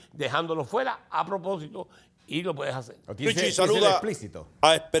estoy dejándolo fuera a propósito y lo puedes hacer. Richie, saluda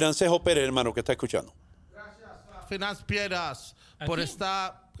a Esperancejo Pérez, hermano, que está escuchando. Finanz Piedras por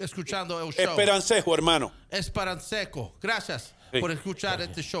estar escuchando el show. Esperancejo, hermano. Esperancejo. Gracias. por escuchar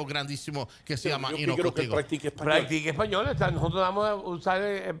este show grandísimo que se llama Yo Hino quiero que Contigo. practique español. Practique español. Nosotros vamos a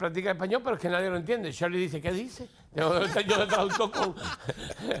usar práctica español, pero es que nadie lo entiende. Shirley dice, ¿qué dice? Yo le traduzco con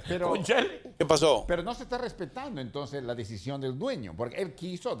Shirley. ¿Qué pasó? Pero no se está respetando entonces la decisión del dueño, porque él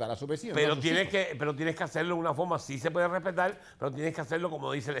quiso dar a su vecino. Pero tienes que hacerlo de una forma, sí se puede respetar, pero tienes que hacerlo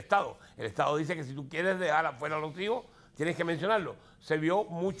como dice el Estado. El Estado dice que si tú quieres dejar afuera a los hijos, tienes que mencionarlo. Se vio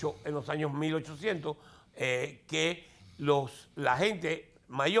mucho en los años 1800 que la gente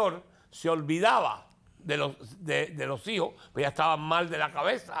mayor se olvidaba de los hijos, pues ya estaban mal de la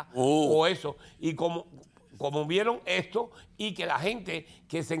cabeza o eso. Y como vieron esto y que la gente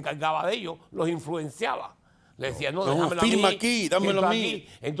que se encargaba de ellos los influenciaba. Le decían, no, déjamelo firma a mí, aquí, dámelo a mí. aquí.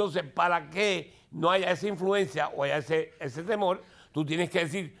 Entonces, para que no haya esa influencia o haya ese temor, tú tienes que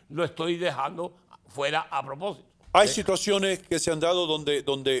decir, lo estoy dejando fuera a propósito. Hay situaciones que se han dado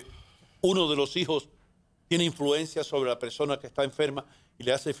donde uno de los hijos tiene influencia sobre la persona que está enferma y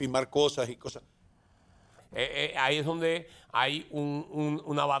le hace firmar cosas y cosas. Ahí es donde hay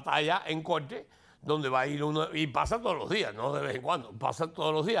una batalla en corte, donde va a ir uno, y pasa todos los días, no de vez en cuando, pasa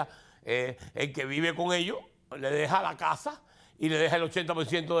todos los días. El que vive con ellos le deja la casa y le deja el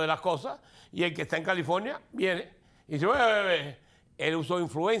 80% de las cosas, y el que está en California viene y dice, él usó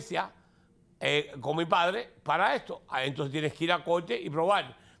influencia con mi padre para esto. Entonces tienes que ir a corte y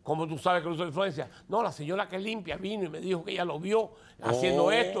probar. ¿Cómo tú sabes que usó influencia? No, la señora que limpia vino y me dijo que ella lo vio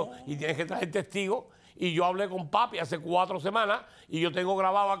haciendo esto, y tienes que traer testigos. Y yo hablé con papi hace 4 semanas y yo tengo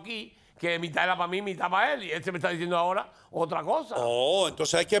grabado aquí que mitad era para mí, mitad para él, y él se me está diciendo ahora otra cosa.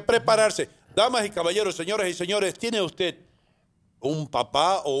 Entonces hay que prepararse. Damas y caballeros, señoras y señores, ¿tiene usted un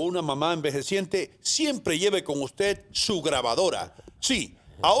papá o una mamá envejeciente? Siempre lleve con usted su grabadora. Sí,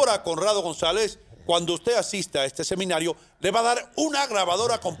 ahora Conrado González, cuando usted asista a este seminario, le va a dar una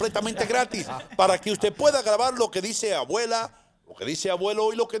grabadora completamente gratis para que usted pueda grabar lo que dice abuela, lo que dice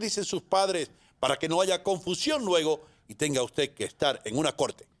abuelo y lo que dicen sus padres, para que no haya confusión luego y tenga usted que estar en una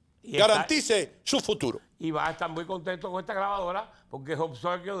corte. Garantice su futuro. Y va a estar muy contento con esta grabadora porque es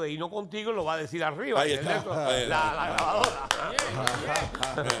obsequio de Hino Contigo y lo va a decir arriba. Ahí está. La grabadora.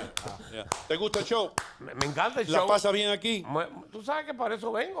 ¿Te gusta el show? Me encanta el show. ¿La pasa bien aquí? Tú sabes que por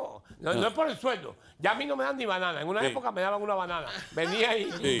eso vengo. No es por el sueldo. Ya a mí no me dan ni banana. En una época me daban una banana. Venía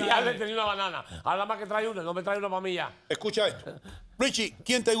y ya le tenía una banana. Ahora más que trae una, no me trae una para mí ya. Escucha esto. Richie,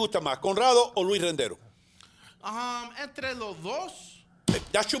 ¿quién te gusta más, Conrado o Luis Rendero? Entre los dos.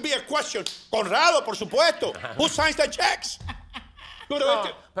 That should be a question. Conrado, por supuesto. Who signs the checks?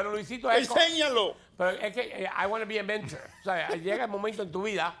 Pero Luisito es... Enséñalo. Pero es que I want to be a mentor. O sea, llega el momento en tu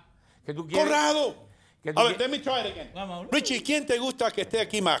vida que tú quieres... Conrado. A ver, let me try it again. Richie, ¿quién te gusta que esté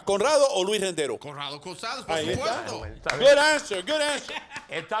aquí más, Conrado o Luis Rendero? Conrado González, por Ahí supuesto. está. Good answer, good answer.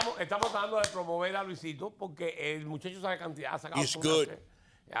 Estamos tratando de promover a Luisito porque el muchacho sabe cantidad, ha sacado He's su good. máster.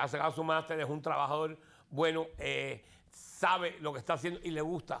 Ha sacado su máster, es un trabajador bueno, sabe lo que está haciendo y le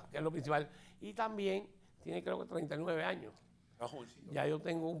gusta, que es lo principal. Y también tiene creo que 39 años. Ya yo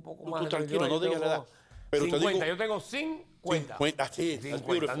tengo un poco más. Tú tranquilo, no digas la edad. Pero 50, te digo, yo tengo 50. 50, sí,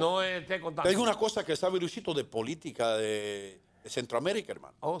 50, no esté contando. Te digo una cosa que sabe Luisito de política de Centroamérica,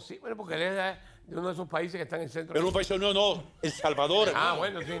 hermano. Oh, sí, bueno, porque él es de uno de esos países que están en el centro. Pero un país, no, El Salvador, hermano.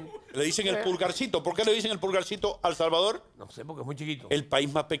 Bueno, sí. Le dicen el pulgarcito. ¿Por qué le dicen el pulgarcito al Salvador? No sé, porque es muy chiquito. El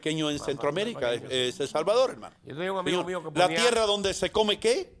país más pequeño en Centroamérica es El Salvador, hermano. Yo tenía un amigo mío que La ponía... tierra donde se come,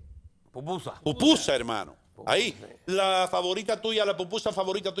 ¿qué? Pupusa. Pupusa, hermano. Ahí. La favorita tuya, la pupusa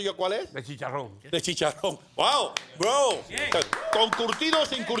favorita tuya, ¿cuál es? De chicharrón. De chicharrón. ¡Wow! Bro. ¿Con curtido o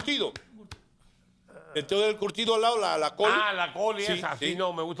sin curtido? Entonces el curtido al lado, la col. La col y Sí, esa. Sí,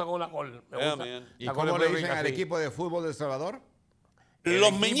 no, me gusta con la col. Me gusta. ¿Y La col cómo es le muy dicen rica, al sí. equipo de fútbol de El Salvador?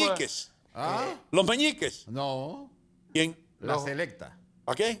 Los meñiques. Los meñiques. No. ¿Quién? La selecta.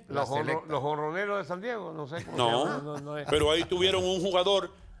 ¿A qué? Los jonroneros de San Diego, no sé cómo se No, llama. No es. pero ahí tuvieron un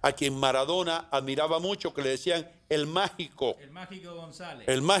jugador a quien Maradona admiraba mucho, que le decían el mágico. El mágico González.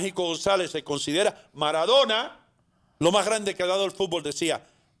 El mágico González se considera. Maradona, lo más grande que ha dado el fútbol, decía,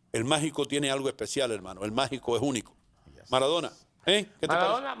 el mágico tiene algo especial, hermano. El mágico es único. Maradona. ¿Qué te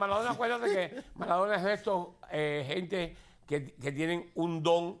parece? Maradona, acuérdate que Maradona es de estos gente que tienen un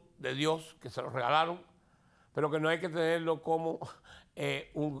don de Dios, que se lo regalaron, pero que no hay que tenerlo como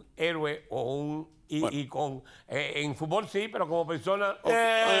un héroe o un... en fútbol sí, pero como persona...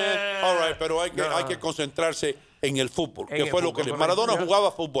 All right, pero hay que concentrarse en el fútbol, que fue lo que Maradona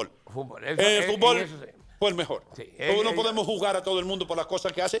jugaba fútbol. Fútbol. Fútbol fue el mejor. Sí, no podemos juzgar a todo el mundo por las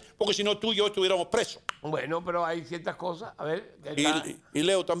cosas que hace, porque si no tú y yo estuviéramos presos. Bueno, pero hay ciertas cosas. A ver... Y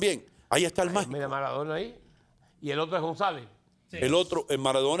Leo también. Ahí está el mágico. Mira, Maradona ahí. Y el otro es González. Sí. El otro en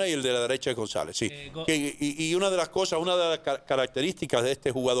Maradona y el de la derecha es González. Sí. Y una de las cosas, una de las características de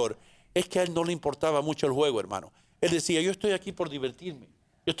este jugador es que a él no le importaba mucho el juego, hermano. Él decía, yo estoy aquí por divertirme.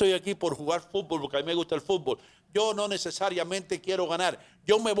 Yo estoy aquí por jugar fútbol porque a mí me gusta el fútbol. Yo no necesariamente quiero ganar.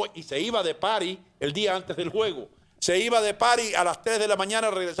 Yo me voy. Y se iba de party el día antes del juego. Se iba de party a las 3 de la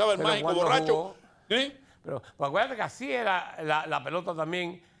mañana, regresaba el mágico borracho. ¿Sí? Pero acuérdate que así era la pelota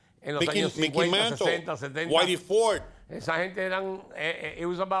también en los años 50, Mickey Mantle, 60, 70. Whitey Ford. Esa gente eran... it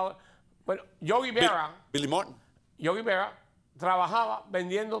was about, bueno, Yogi Berra. Billy Martin. Yogi Berra trabajaba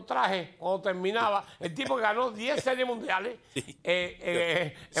vendiendo trajes cuando terminaba. El tipo que ganó 10 series mundiales.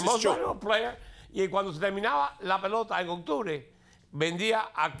 Emotional player. Y cuando se terminaba la pelota en octubre,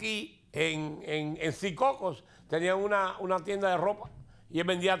 vendía aquí en Sicocos. Tenía una tienda de ropa. Y él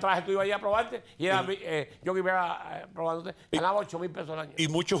vendía trajes, tú ibas allá a probarte. Y era Yogi Berra probándote. Ganaba 8,000 pesos al año. Y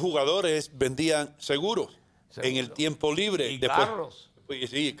muchos jugadores vendían seguros en el tiempo libre. Y carros.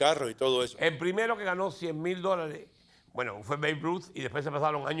 Sí, carros y todo eso. El primero que ganó $100,000, bueno, fue Babe Ruth, y después se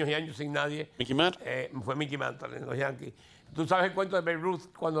pasaron años y años sin nadie. Mickey Mantle. Fue Mickey Mantle en los Yankees. ¿Tú sabes el cuento de Babe Ruth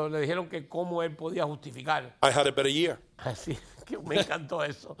cuando le dijeron que cómo él podía justificar? I had a better year. Así, que me encantó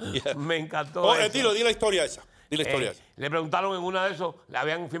eso. Yeah. Me encantó eso. Di la historia esa. Di la historia esa. Le preguntaron en una de esos, le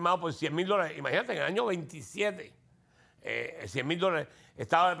habían firmado por $100,000. Imagínate, en el año 27, $100,000.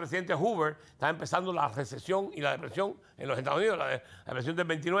 Estaba el presidente Hoover, estaba empezando la recesión y la depresión en los Estados Unidos, la depresión del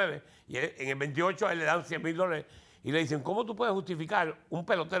 29. Y en el 28 a él le dan $100,000 y le dicen, ¿cómo tú puedes justificar un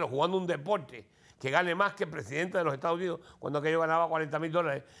pelotero jugando un deporte que gane más que el presidente de los Estados Unidos cuando aquello ganaba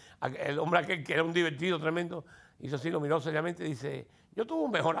 $40,000? El hombre aquel que era un divertido tremendo, hizo así, lo miró seriamente y dice, yo tuve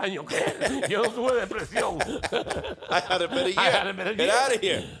un mejor año que él, yo no tuve depresión. I had a better year. Get out of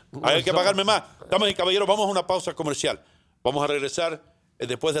here. Hay que pagarme más. Damas y caballeros, vamos a una pausa comercial. Vamos a regresar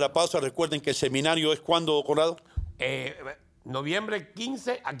después de la pausa. Recuerden que el seminario es ¿cuándo, Conrado? Noviembre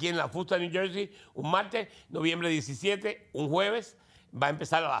 15, aquí en la Fusta, New Jersey, un martes. Noviembre 17, un jueves. Va a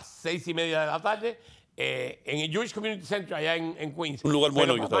empezar a las 6:30 de la tarde en el Jewish Community Center, allá en Queens. Un lugar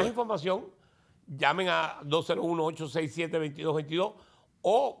bueno. Pero para más información, llamen a 201-867-2222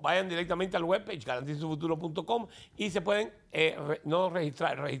 o vayan directamente al webpage garantizasufuturo.com y se pueden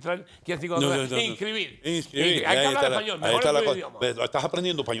registrar, inscribir. Hay que hablar español, mejor en tu idioma. Estás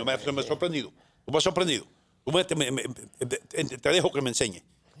aprendiendo español, me he sorprendido. Tú me has sorprendido. Te dejo que me enseñe.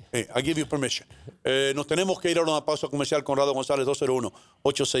 I give you permission. Nos tenemos que ir a una pausa comercial. Conrado González,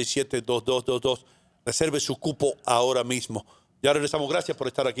 201-867-2222. Reserve su cupo ahora mismo. Ya regresamos. Gracias por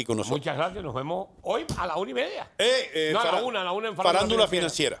estar aquí con nosotros. Muchas gracias. Nos vemos hoy a la 1:30. A la una en Farándula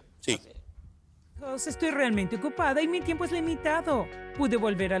Financiera. Sí. Estoy realmente ocupada y mi tiempo es limitado. Pude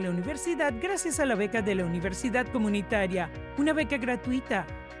volver a la universidad gracias a la beca de la Universidad Comunitaria, una beca gratuita.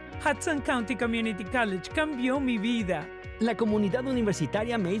 Hudson County Community College cambió mi vida. La comunidad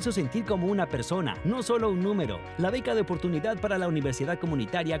universitaria me hizo sentir como una persona, no solo un número. La beca de oportunidad para la universidad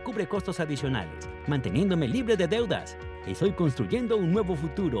comunitaria cubre costos adicionales, manteniéndome libre de deudas. Estoy construyendo un nuevo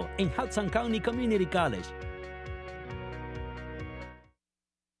futuro en Hudson County Community College.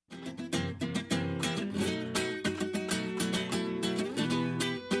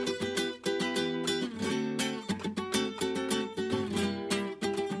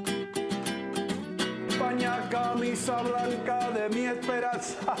 Camisa blanca de mi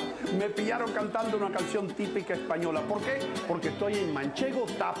esperanza. Me pillaron cantando una canción típica española. ¿Por qué? Porque estoy en Manchego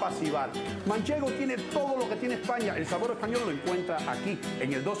Tapas y Bar. Manchego tiene todo lo que tiene España. El sabor español lo encuentra aquí,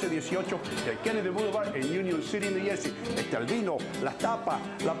 en el 1218 del Kennedy Boulevard en Union City, New Jersey. El vino, las tapas,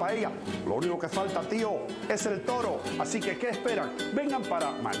 la paella. Lo único que falta, tío, es el toro. Así que, ¿qué esperan? Vengan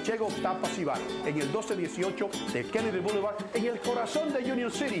para Manchego Tapas y Bar en el 1218 del Kennedy Boulevard en el corazón de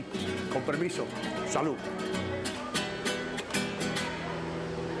Union City. Con permiso. Salud.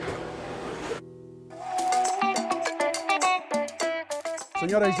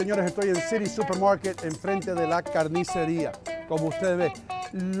 Señoras y señores, estoy en City Supermarket, enfrente de la carnicería. Como ustedes ven,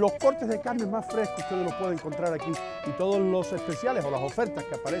 los cortes de carne más frescos ustedes los pueden encontrar aquí. Y todos los especiales o las ofertas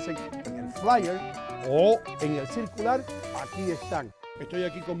que aparecen en el flyer o en el circular, aquí están. Estoy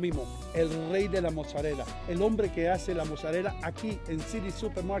aquí con Mimo, el rey de la mozzarella, el hombre que hace la mozzarella aquí en City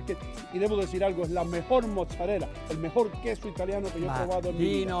Supermarket. Y debo decir algo, es la mejor mozzarella, el mejor queso italiano que yo he probado en mi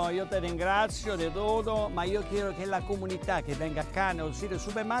vida. Dino, io te ringrazio di tutto, ma io quiero che la comunità che venga qua nel City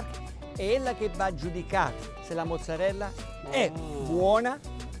Supermarket è quella che va a giudicare se la mozzarella è buona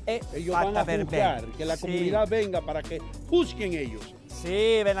e ellos fatta van a per juzgar, bene. que la comunidad venga para que juzguen ellos.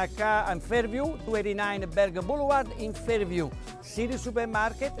 Sì, ven acá in Fairview, 289 Bergen Boulevard in Fairview. City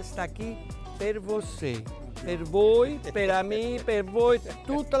Supermarket sta qui per você. per voi, per me, per voi,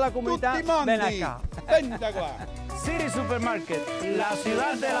 tutta la comunità. Tutti mondi. Ven acá. Venta qua. City Supermarket, la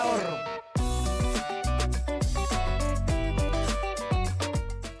ciudad del ahorro.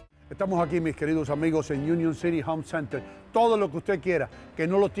 Estamos aquí, mis queridos amigos, en Union City Home Center. Todo lo que usted quiera, que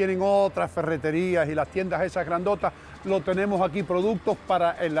no lo tienen otras ferreterías y las tiendas esas grandotas, lo tenemos aquí. Productos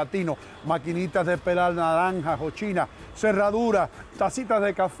para el latino, maquinitas de pelar naranjas o chinas, cerraduras, tacitas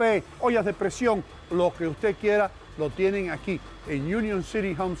de café, ollas de presión, lo que usted quiera, lo tienen aquí en Union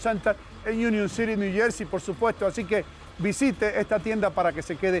City Home Center, en Union City, New Jersey, por supuesto. Así que visite esta tienda para que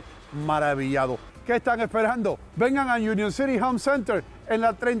se quede maravillado. ¿Qué están esperando? Vengan a Union City Home Center en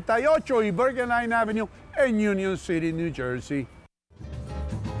la 38 y Bergen Line Avenue en Union City, New Jersey.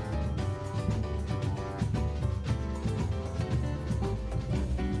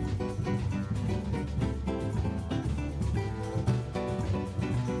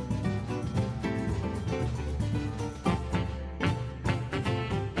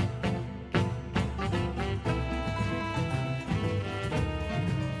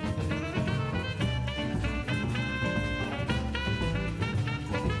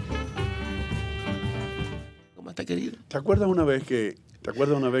 ¿Te acuerdas una vez que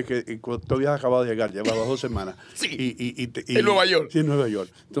tú habías acabado de llegar, llevabas 2 semanas? Sí, en Nueva York. Sí, en Nueva York.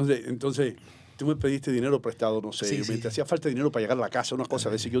 Entonces tú me pediste dinero prestado, no sé, Sí, te hacía falta dinero para llegar a la casa, una cosa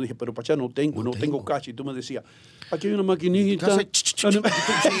de eso. Yo dije, pero Pachá, no tengo cash. Y tú me decías, aquí hay una maquinita. Sí,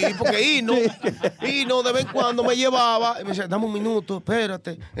 porque Hino, de vez en cuando me llevaba y me decía, dame un minuto,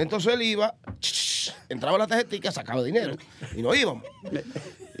 espérate. Entonces él iba, entraba la tarjetita, sacaba dinero y nos íbamos.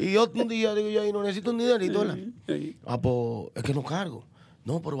 Y yo un día digo yo, no necesito un dinerito, ¿verdad? Pues es que no cargo.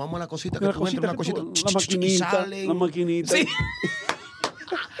 No, pero vamos a la cosita que tú entras, una cosita. La maquinita, la maquinita. Sí.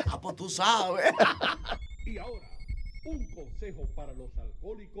 Pues tú sabes. Y ahora, un consejo para los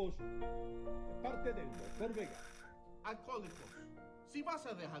alcohólicos de parte del Dr. Vega. Alcohólicos, si vas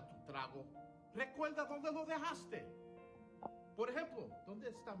a dejar tu trago, recuerda dónde lo dejaste. Por ejemplo, ¿dónde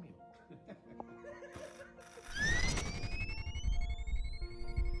está mío?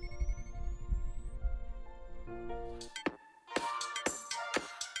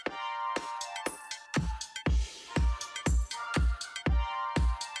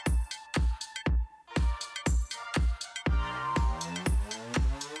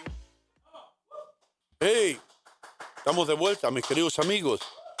 Hey, estamos de vuelta, mis queridos amigos.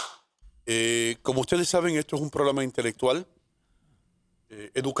 Como ustedes saben, esto es un programa intelectual,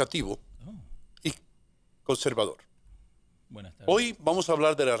 educativo y conservador. Buenas tardes. Hoy vamos a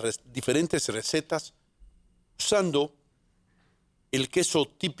hablar de las diferentes recetas usando el queso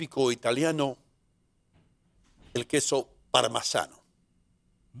típico italiano, el queso parmesano.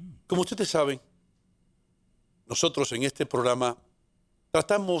 Como ustedes saben, nosotros en este programa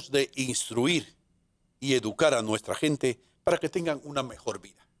tratamos de instruir y educar a nuestra gente para que tengan una mejor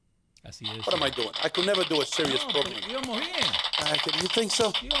vida. Así es. What am I doing? I could never do a serious program. Íbamos bien. You think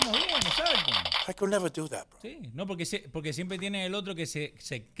so? Íbamos bien, exacto. I could never do that, bro. Sí, no, porque siempre tiene el otro que se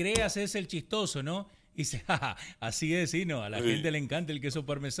cree hacerse el chistoso, ¿no? Y dice, jaja, así es, sí, no, a la Sí. gente le encanta el queso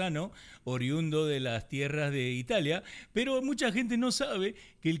parmesano, oriundo de las tierras de Italia, pero mucha gente no sabe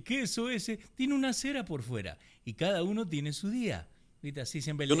que el queso ese tiene una cera por fuera y cada uno tiene su día. ¿Viste? Así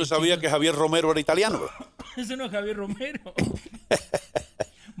siempre Yo no sabía que Javier Romero era italiano, bro. Ese no es Javier Romero.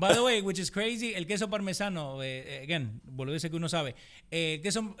 By the way, which is crazy, el queso parmesano, again, boludece que uno sabe, el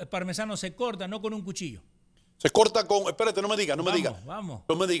queso parmesano se corta no con un cuchillo. Se corta con, espérate, no me diga. Vamos.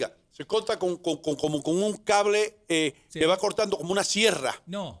 No me diga. Se corta como con un cable que va cortando como una sierra.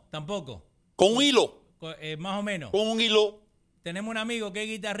 No, tampoco. Con un hilo. Más o menos. Con un hilo. Tenemos un amigo que es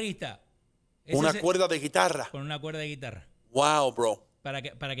guitarrista. Una cuerda de guitarra. Con una cuerda de guitarra. Wow, bro. Para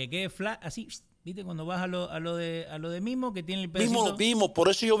que quede flat, así, ¿viste? Cuando vas a lo de Mimo, que tiene el pedacito. Mimo. Por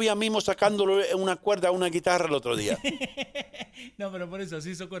eso yo vi a Mimo sacándole una cuerda a una guitarra el otro día. No, pero por eso,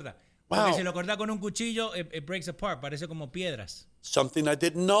 así se corta. Wow. Porque si lo cortas con un cuchillo, it breaks apart, parece como piedras. Something I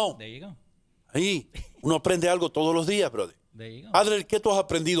didn't know. There you go. Ahí, uno aprende algo todos los días, brother. There you go. Adler, ¿qué tú has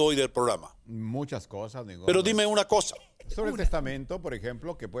aprendido hoy del programa? Muchas cosas. Digo, Pero dime una cosa. Sobre el testamento, por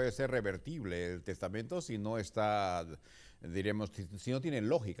ejemplo, que puede ser revertible el testamento si no está, diríamos, si no tiene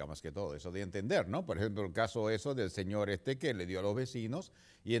lógica más que todo, eso de entender, ¿no? Por ejemplo, el caso eso del señor que le dio a los vecinos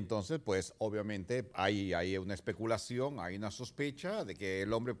y entonces, pues, obviamente hay una especulación, hay una sospecha de que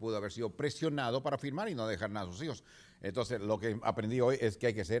el hombre pudo haber sido presionado para firmar y no dejar nada a sus hijos. Entonces, lo que aprendí hoy es que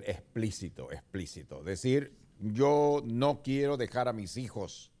hay que ser explícito. Decir, yo no quiero dejar a mis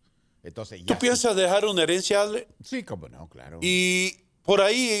hijos. Entonces, ¿Tú piensas dejar una herencia, Adler? Sí, cómo no, claro. Y por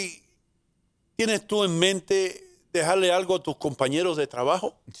ahí tienes tú en mente dejarle algo a tus compañeros de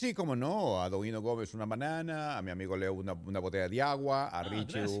trabajo? Sí, cómo no. A Dovino Gómez una banana, a mi amigo Leo una botella de agua, a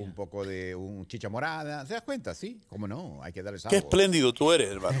Richie gracias. un poco de un chicha morada. ¿Se das cuenta? Sí, cómo no. Hay que darles Qué algo. espléndido tú eres,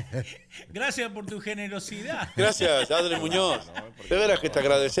 hermano. Gracias por tu generosidad. Gracias, Adler Muñoz. De veras que te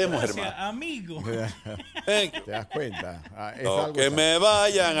agradecemos, Gracias, hermano. amigo. Thank you. ¿Te das cuenta? Es Lo algo que sano. me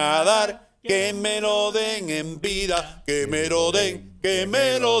vayan a dar, que me lo den en vida, que me lo den, que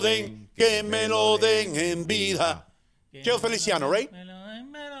me lo den, que me lo den en vida. Cheo Feliciano, right? Me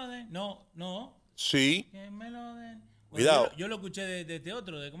lo den. No. Sí. Que me lo den. Cuidado. Yo lo escuché de este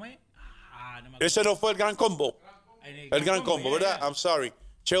otro, ¿de cómo es? No me acuerdo. Ese no fue el gran combo. El gran combo, ¿verdad? I'm sorry.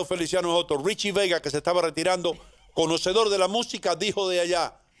 Cheo Feliciano es otro. Richie Vega, que se estaba retirando, conocedor de la música, dijo de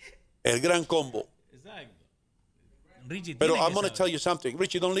allá. El gran combo. Exacto. Richie, Pero tiene I'm que going to saber. tell you something.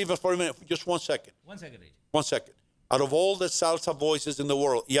 Richie, don't leave us for a minute. Just 1 second. 1 second, Richie. 1 second. Out of all the salsa voices in the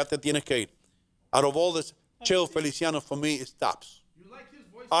world, ya te tienes que ir. Out of all this, Cheo Feliciano for me is tops.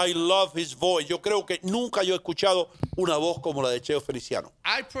 I love his voice. Yo creo que nunca yo he escuchado una voz como la de Cheo Feliciano.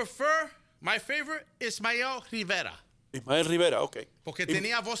 I prefer, my favorite, Ismael Rivera. Ismael Rivera, ok. Porque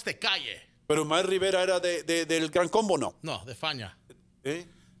tenía voz de calle. Pero Ismael Rivera era del Gran Combo, ¿no? No, de Fania. ¿Eh?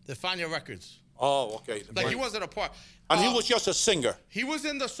 De Fania Records. Oh, okay. Like he wasn't a part. And he was just a singer. He was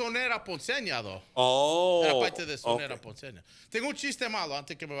in the Sonera Ponceña, though. Oh. Era parte de Sonera okay. Ponceña. Tengo un chiste malo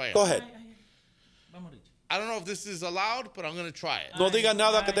antes que me vaya. Go ahead. Vamos, Richie. I don't know if this is allowed, but I'm going to try it. No digas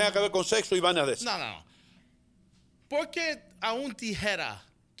nada que tenga que ver con sexo y vainas de eso. No. ¿Por qué a un tijera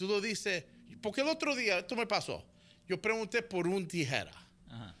tú lo dices? Porque el otro día, esto me pasó. Yo pregunté por un tijera.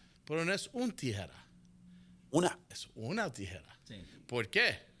 Ajá. Pero no es un tijera. Una. Es una tijera. Sí. ¿Por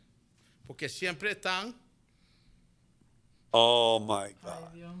qué? Porque siempre están. Oh, my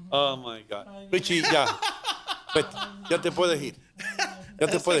God. Oh, my God. Richie, ya. Vete. Ya te puedes ir. Ya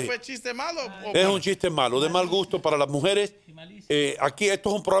te puedes ¿Fue ir. chiste malo? Es un chiste malo, de mal gusto para las mujeres. Aquí esto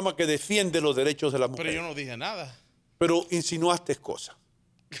es un programa que defiende los derechos de las Pero mujeres. yo no dije nada. Pero insinuaste cosas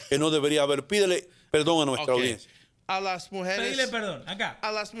que no debería haber. Pídele perdón a nuestra Ok. audiencia. A las mujeres. Pedile perdón, acá.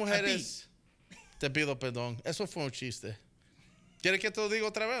 A las mujeres. Te pido perdón. Eso fue un chiste. ¿Quieres que te lo diga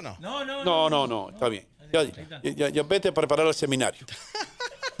otra vez o no? No, está bien. Ya vete a preparar el seminario.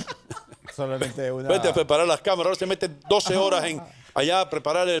 Solamente una. Vete a preparar las cámaras. Ahora se mete 12 horas allá a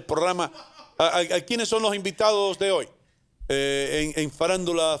preparar el programa. ¿Quiénes son los invitados de hoy en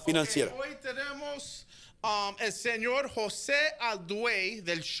Farándula Financiera? Hoy tenemos el señor José Alduey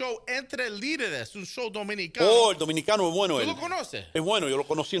del show Entre Líderes, un show dominicano. Oh, el dominicano es bueno. ¿Tú él. lo conoces? Es bueno, yo lo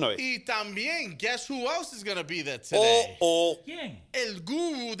conocí una vez. Y también, guess who else is going to be there today? ¿Quién? El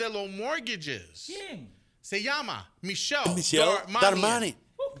guru de los mortgages. ¿Quién? Se llama Michelle Michelle Darmani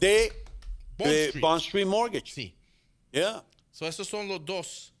de Bond Street Mortgage. Sí. Yeah. So esos son los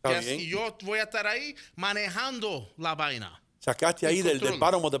dos. Está Guests. bien. Y yo voy a estar ahí manejando la vaina. Sacaste ahí del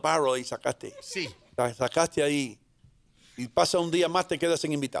bottom of the barrel y sacaste. Sí. Sacaste ahí. Y pasa un día más, te quedas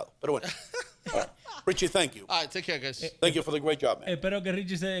sin invitado. Pero bueno. All right. Richie, thank you. All right, take care, guys. Thank you for the great job, man. Espero que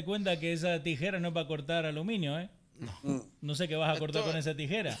Richie se dé cuenta que esa tijera no es para cortar aluminio, ¿eh? No sé qué vas a cortar con esa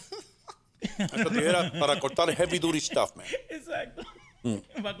tijera. Esta tijera para cortar heavy duty stuff, man. Exacto.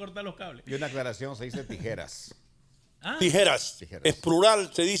 Va a cortar los cables. Y una aclaración, se dice tijeras. Tijeras. Es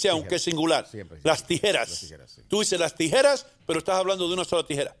plural, se dice, aunque es singular. Siempre. Las tijeras. Las tijeras, sí. Tú dices las tijeras, pero estás hablando de una sola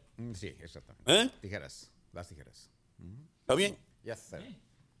tijera. Sí, exactamente. ¿Eh? Tijeras. Las tijeras. ¿Está bien? Yes, sir.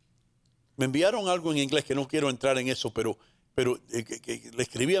 Me enviaron algo en inglés que no quiero entrar en eso, pero que le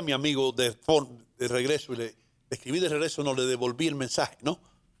escribí a mi amigo de regreso y le escribí de regreso, no le devolví el mensaje, ¿no?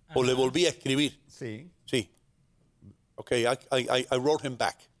 O le volví a escribir. Sí. Sí. Ok, I wrote him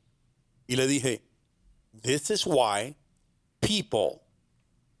back. Y le dije, this is why people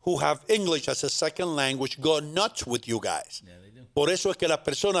who have English as a second language go nuts with you guys. Por eso es que las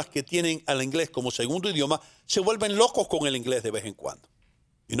personas que tienen al inglés como segundo idioma se vuelven locos con el inglés de vez en cuando.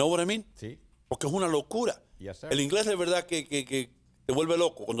 You know what I mean? Sí. Porque es una locura. Yes, sir. El inglés de verdad que te vuelve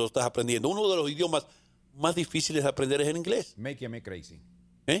loco cuando lo estás aprendiendo. Uno de los idiomas más difíciles de aprender es el inglés. Making me crazy.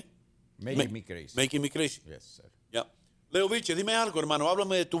 ¿Eh? Making me crazy. Making me crazy. Yes, sir. Ya. Leo Vilche, dime algo, hermano.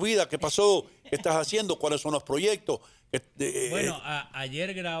 Háblame de tu vida. ¿Qué pasó? ¿Qué estás haciendo? ¿Cuáles son los proyectos? Bueno,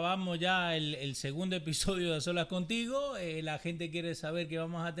 ayer grabamos ya el segundo episodio de A Solas Contigo. La gente quiere saber qué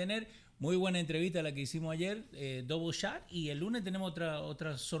vamos a tener. Muy buena entrevista la que hicimos ayer, Double Shot. Y el lunes tenemos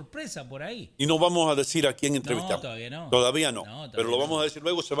otra sorpresa por ahí. Y no vamos a decir a quién entrevistamos. No, todavía no. Todavía no. Todavía Pero lo no. vamos a decir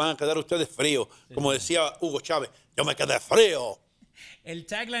luego. Se van a quedar ustedes fríos. Como decía Hugo Chávez, yo me quedé frío. El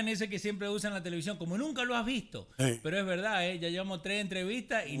tagline ese que siempre usan en la televisión, como nunca lo has visto. Hey. Pero es verdad, ya llevamos 3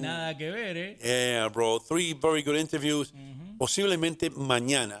 entrevistas y nada que ver, Yeah, bro. 3 very good interviews. Posiblemente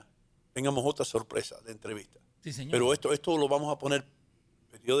mañana tengamos otra sorpresa de entrevista. Sí, señor. Pero esto lo vamos a poner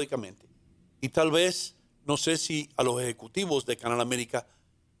periódicamente. Y tal vez, no sé si a los ejecutivos de Canal América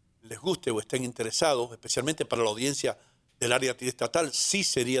les guste o estén interesados, especialmente para la audiencia del área estatal, sí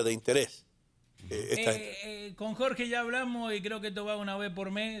sería de interés. Con Jorge ya hablamos y creo que esto va una vez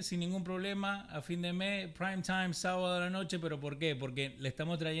por mes, sin ningún problema, a fin de mes, prime time, sábado a la noche. ¿Pero por qué? Porque le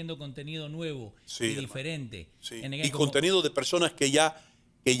estamos trayendo contenido nuevo y diferente. Sí. Y contenido de personas que ya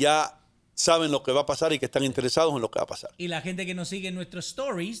saben lo que va a pasar y que están interesados en lo que va a pasar. Y la gente que nos sigue en nuestros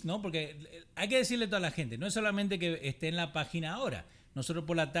stories, ¿no? Porque hay que decirle a toda la gente, no es solamente que esté en la página ahora. Nosotros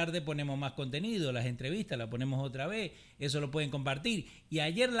por la tarde ponemos más contenido, las entrevistas las ponemos otra vez, eso lo pueden compartir. Y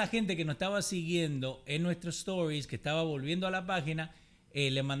ayer la gente que nos estaba siguiendo en nuestros stories, que estaba volviendo a la página,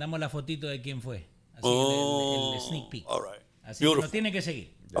 le mandamos la fotito de quién fue. Así el sneak peek. Así que nos tiene que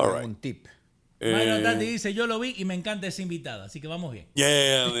seguir. Un tip. Bueno, Tati dice, yo lo vi y me encanta ese invitado, así que vamos bien.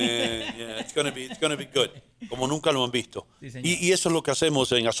 Yeah, man, yeah, it's gonna be good. Como nunca lo han visto. Sí, señor. Y eso es lo que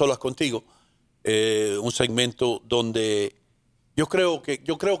hacemos en A Solas Contigo, un segmento donde yo creo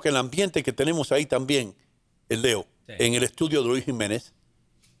que el ambiente que tenemos ahí también, el Leo, en el estudio de Luis Jiménez,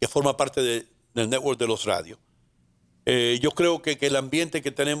 que forma parte del network de los radios, yo creo que el ambiente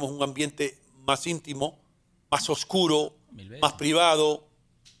que tenemos es un ambiente más íntimo, más oscuro, más privado,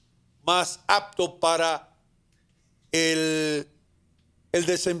 más apto para el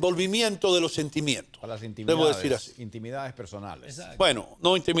desenvolvimiento de los sentimientos. Para las debo decir así. Intimidades personales. Exacto. Bueno,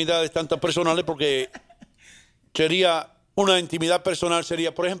 no intimidades tantas personales porque sería una intimidad personal,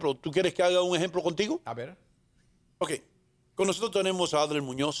 sería, por ejemplo, ¿tú quieres que haga un ejemplo contigo? A ver. Ok. Con nosotros tenemos a Adler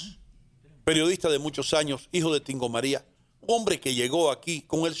Muñoz, periodista de muchos años, hijo de Tingo María, un hombre que llegó aquí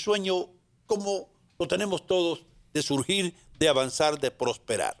con el sueño, como lo tenemos todos, de surgir, de avanzar, de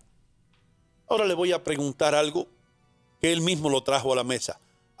prosperar. Ahora le voy a preguntar algo que él mismo lo trajo a la mesa.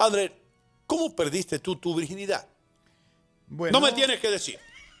 Adler, ¿cómo perdiste tú tu virginidad? Bueno, no me tienes que decir.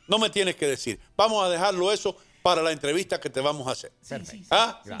 No me tienes que decir. Vamos a dejarlo eso para la entrevista que te vamos a hacer. Perfecto.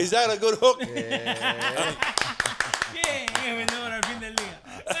 ¿Ah? ¿Is that a good hook? Bien, es vendedor al fin del día.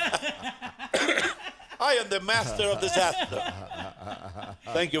 I am the master of disaster.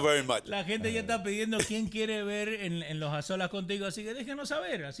 Thank you very much. La gente ya está pidiendo quién quiere ver en los A Solas Contigo, así que déjenos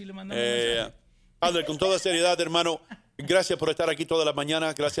saber, así le mandamos un mensaje. Adler, con toda seriedad, hermano, gracias por estar aquí toda la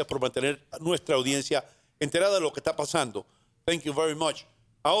mañana, gracias por mantener a nuestra audiencia enterada de lo que está pasando. Thank you very much.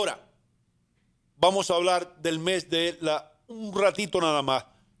 Ahora, vamos a hablar del mes un ratito nada más,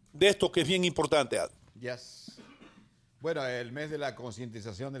 de esto que es bien importante, Adler. Yes. Bueno, el mes de la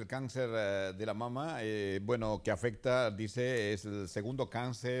concientización del cáncer de la mama, bueno, que afecta, dice, es el segundo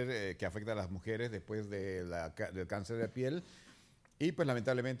cáncer que afecta a las mujeres después del cáncer de piel. Y pues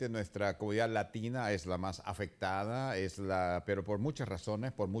lamentablemente nuestra comunidad latina es la más afectada, pero por muchas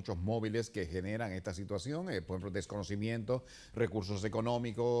razones, por muchos móviles que generan esta situación, por ejemplo, desconocimiento, recursos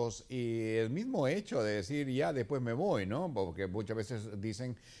económicos y el mismo hecho de decir ya después me voy, ¿no? Porque muchas veces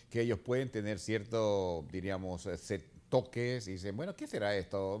dicen que ellos pueden tener cierto, diríamos, toques y dicen, bueno, ¿qué será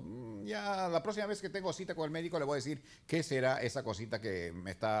esto? Ya la próxima vez que tengo cita con el médico le voy a decir qué será esa cosita que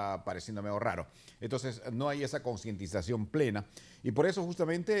me está pareciendo medio raro. Entonces no hay esa concientización plena y por eso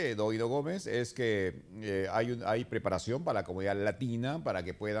justamente, Doido Gómez, es que hay preparación para la comunidad latina para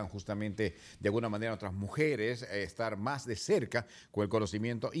que puedan justamente de alguna manera otras mujeres estar más de cerca con el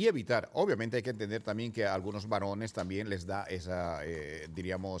conocimiento y evitar. Obviamente hay que entender también que a algunos varones también les da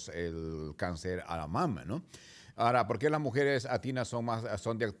diríamos, el cáncer a la mama, ¿no? Ahora, ¿por qué las mujeres latinas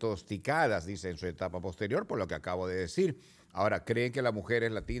son diagnosticadas, dice, en su etapa posterior? Por lo que acabo de decir. Ahora, ¿creen que las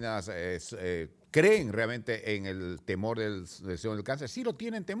mujeres latinas creen realmente en el temor del cáncer? Sí lo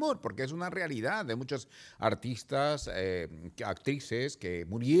tienen temor, porque es una realidad de muchos artistas, actrices que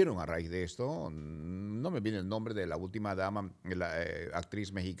murieron a raíz de esto. No me viene el nombre de la última dama, la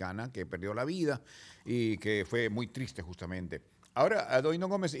actriz mexicana que perdió la vida y que fue muy triste justamente. Ahora, Doino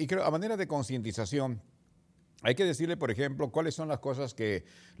Gómez, y creo a manera de concientización, hay que decirle, por ejemplo, cuáles son las cosas que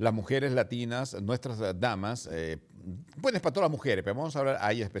las mujeres latinas, nuestras damas, bueno, es para todas las mujeres, pero vamos a hablar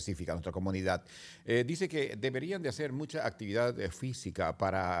a ella específica, a nuestra comunidad. Dice que deberían de hacer mucha actividad física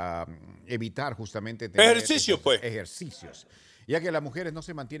para evitar justamente tener ejercicios. Ya que las mujeres no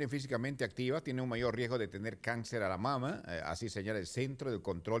se mantienen físicamente activas, tienen un mayor riesgo de tener cáncer a la mama, así señala el Centro de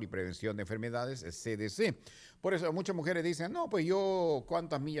Control y Prevención de Enfermedades, CDC. Por eso muchas mujeres dicen, no, pues yo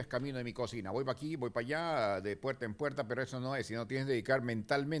cuántas millas camino de mi cocina, voy para aquí, voy para allá, de puerta en puerta, pero eso no es, sino tienes que dedicar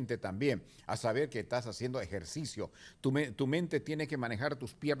mentalmente también a saber que estás haciendo ejercicio. Tu mente tiene que manejar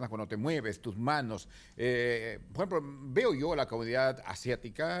tus piernas cuando te mueves, tus manos. Por ejemplo, veo yo la comunidad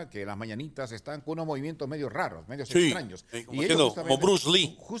asiática que las mañanitas están con unos movimientos medio raros, medio extraños. Como y ellos Tremendo, como Bruce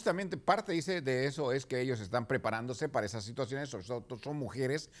Lee. Justamente parte, dice, de eso es que ellos están preparándose para esas situaciones, son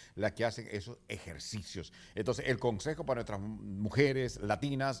mujeres las que hacen esos ejercicios. Entonces, el consejo para nuestras mujeres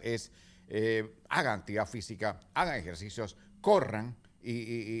latinas es hagan actividad física, hagan ejercicios, corran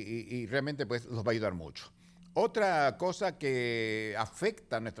y realmente pues los va a ayudar mucho. Otra cosa que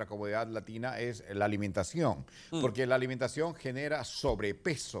afecta a nuestra comunidad latina es la alimentación, porque la alimentación genera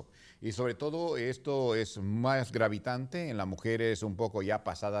sobrepeso y sobre todo esto es más gravitante en las mujeres un poco ya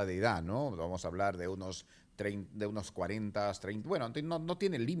pasada de edad, ¿no? Vamos a hablar de unos 40, 30, bueno, no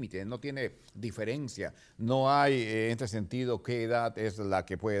tiene límite, no tiene diferencia, no hay en este sentido qué edad es la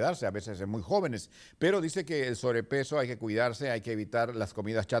que puede darse, a veces es muy jóvenes, pero dice que el sobrepeso hay que cuidarse, hay que evitar las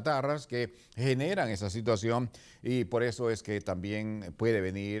comidas chatarras que generan esa situación y por eso es que también puede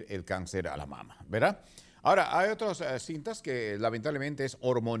venir el cáncer a la mama, ¿verdad? Ahora, hay otros síntomas que lamentablemente es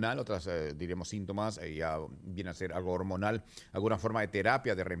hormonal, otras diríamos síntomas, ya viene a ser algo hormonal, alguna forma de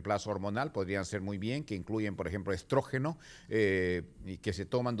terapia de reemplazo hormonal podrían ser muy bien, que incluyen, por ejemplo, estrógeno, y que se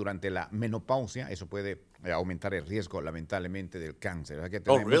toman durante la menopausia, eso puede aumentar el riesgo, lamentablemente, del cáncer. Hay que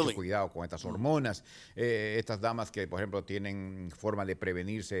tener mucho cuidado con estas hormonas. Estas damas que, por ejemplo, tienen forma de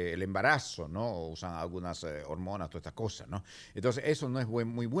prevenirse el embarazo, ¿no? Usan algunas hormonas, todas estas cosas, ¿no? Entonces, eso no es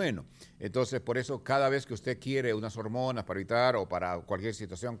muy bueno. Entonces, por eso, cada vez que usted quiere unas hormonas para evitar o para cualquier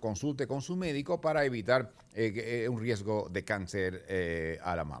situación, consulte con su médico para evitar un riesgo de cáncer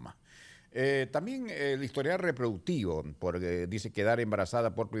a la mama. También el historial reproductivo, porque dice quedar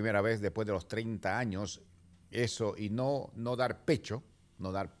embarazada por primera vez después de los 30 años, eso, y no dar pecho,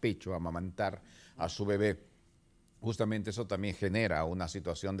 amamantar a su bebé, justamente eso también genera una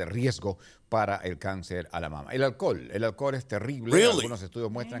situación de riesgo para el cáncer a la mama. El alcohol es terrible. Really? Algunos estudios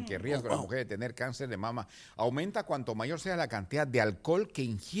muestran que el riesgo de la mujer de tener cáncer de mama aumenta cuanto mayor sea la cantidad de alcohol que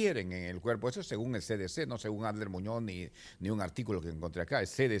ingieren en el cuerpo. Eso es según el CDC, no según Adler Muñoz ni un artículo que encontré acá. El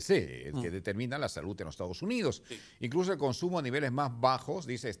CDC, el que determina la salud en los Estados Unidos. Sí. Incluso el consumo a niveles más bajos,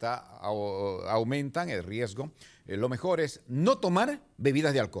 dice, aumentan el riesgo. Lo mejor es no tomar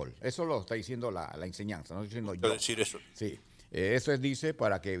bebidas de alcohol. Eso lo está diciendo la enseñanza, no estoy diciendo yo. Decir eso. Sí. Eso es, dice,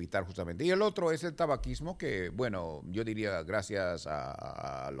 para que evitar justamente. Y el otro es el tabaquismo, que, bueno, yo diría gracias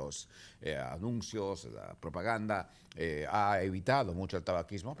a los anuncios, la propaganda, ha evitado mucho el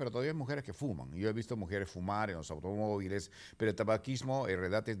tabaquismo, pero todavía hay mujeres que fuman. Yo he visto mujeres fumar en los automóviles, pero el tabaquismo, en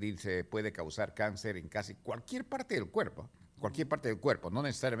realidad, dice, puede causar cáncer en casi cualquier parte del cuerpo. No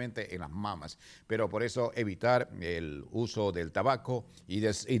necesariamente en las mamas, pero por eso evitar el uso del tabaco y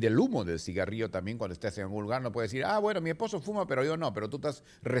del humo del cigarrillo también. Cuando estés en algún lugar no puedes decir, bueno, mi esposo fuma, pero yo no, pero tú estás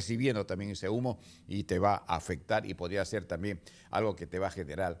recibiendo también ese humo y te va a afectar y podría ser también algo que te va a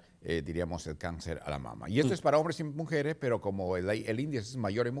generar, diríamos, el cáncer a la mama. Y esto es para hombres y mujeres, pero como el índice es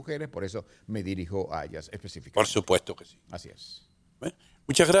mayor en mujeres, por eso me dirijo a ellas específicamente. Por supuesto que sí. Así es.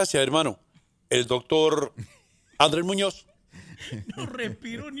 Muchas gracias, hermano. El doctor Adler Muñoz. No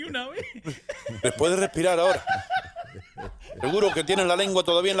respiró ni una vez. Puedes respirar ahora. Seguro que tienes la lengua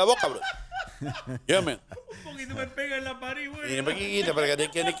todavía en la boca, bro. Llame. Un poquito me pega en la pared, güey. El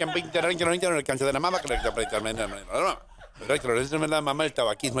cáncer de la mama, la mamá, el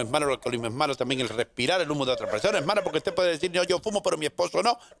tabaquismo es malo, el alcoholismo es malo, también el respirar el humo de otra persona es malo, porque usted puede decir, no, yo fumo, pero mi esposo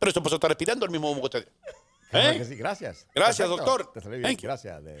no, pero su esposo está respirando el mismo humo que usted. Claro que sí, gracias. Gracias, perfecto. doctor. Te salió bien.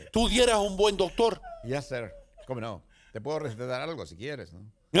 Gracias. Tú dieras un buen doctor. Yes, sir. ¿Cómo no? Te puedo recetar algo si quieres,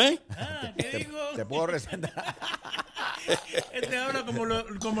 ¿no? ¿Qué digo? Te puedo recetar. Este habla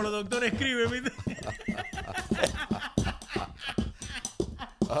como los doctores escriben, ¿viste?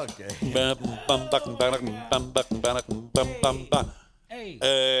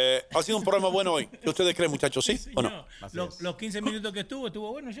 Ha sido un programa bueno hoy. ¿Qué ustedes creen, muchachos? ¿Sí o no? Los 15 minutos que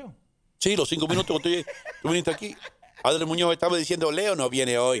estuvo bueno yo. Sí, los 5 minutos que tú viniste aquí. Adler Muñoz estaba diciendo, Leo no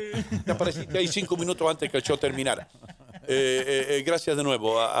viene hoy. Te apareciste ahí 5 minutos antes que el show terminara. Gracias de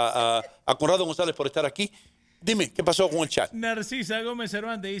nuevo a Conrado González por estar aquí. Dime, ¿qué pasó con el chat? Narcisa Gómez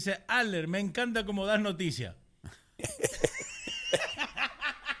Cervantes dice, Adler, me encanta cómo das noticias.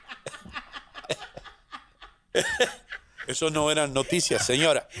 Eso no eran noticias,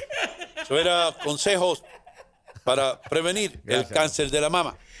 señora. Eso eran consejos para prevenir el cáncer de la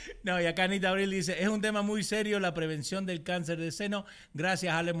mama. No, y acá Anita Abril dice, es un tema muy serio la prevención del cáncer de seno.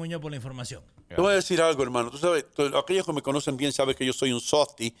 Gracias, Adler Muñoz, por la información. Te voy a decir algo, hermano. Tú sabes, aquellos que me conocen bien saben que yo soy un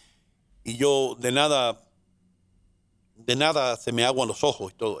softie y yo de nada se me aguan los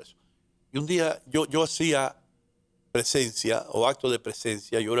ojos y todo eso. Y un día yo hacía presencia o acto de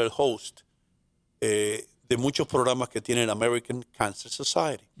presencia. Yo era el host de muchos programas que tiene el American Cancer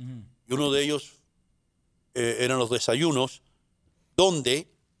Society. Y uno de ellos eran los desayunos donde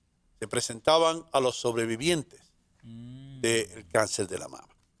se presentaban a los sobrevivientes del cáncer de la mama.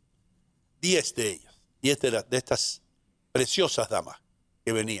 10 de ellas, 10 de estas preciosas damas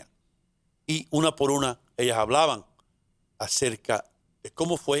que venían. Y una por una, ellas hablaban acerca de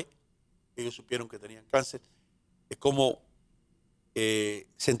cómo fue que ellos supieron que tenían cáncer, de cómo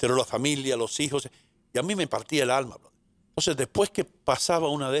se enteró la familia, los hijos, y a mí me partía el alma. Entonces, después que pasaba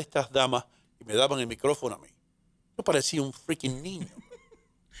una de estas damas y me daban el micrófono a mí, yo parecía un freaking niño.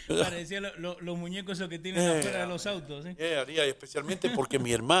 Parecía los muñecos esos que tienen afuera de los autos. ¿Sí? Especialmente porque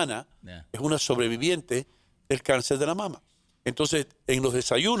mi hermana es una sobreviviente del cáncer de la mama. Entonces, en los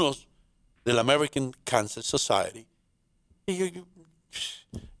desayunos del American Cancer Society,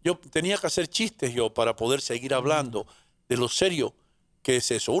 yo tenía que hacer chistes para poder seguir hablando de lo serio que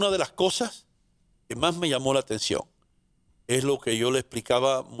es eso. Una de las cosas que más me llamó la atención es lo que yo le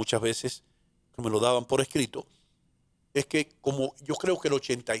explicaba muchas veces, que me lo daban por escrito, es que como yo creo que de un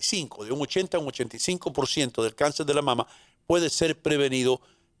 80 a un 85% del cáncer de la mama puede ser prevenido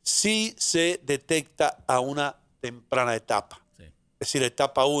si se detecta a una temprana etapa. Sí. Es decir,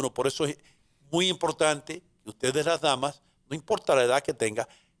 etapa 1. Por eso es muy importante que ustedes, las damas, no importa la edad que tengan,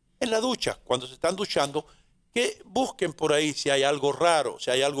 en la ducha, cuando se están duchando, que busquen por ahí si hay algo raro,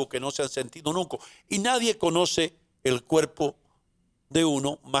 si hay algo que no se han sentido nunca. Y nadie conoce el cuerpo de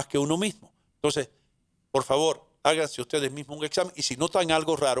uno más que uno mismo. Entonces, por favor, háganse ustedes mismos un examen y si notan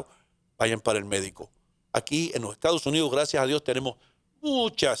algo raro, vayan para el médico. Aquí en los Estados Unidos, gracias a Dios, tenemos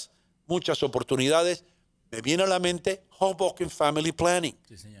muchas oportunidades. Me viene a la mente Hoboken Family Planning,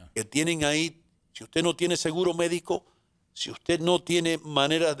 sí, señor, que tienen ahí, si usted no tiene seguro médico, si usted no tiene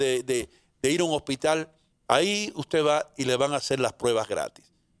manera de ir a un hospital, ahí usted va y le van a hacer las pruebas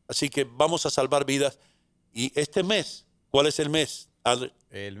gratis. Así que vamos a salvar vidas. Y este mes, ¿cuál es el mes, Adler?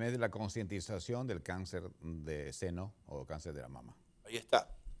 El mes de la concientización del cáncer de seno o cáncer de la mama. Ahí está.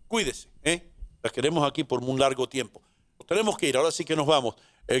 Cuídese, Las queremos aquí por un largo tiempo. Nos tenemos que ir, ahora sí que nos vamos.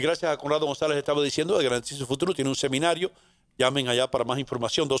 Gracias a Conrado González, estaba diciendo, de Garantiza Su Futuro, tiene un seminario. Llamen allá para más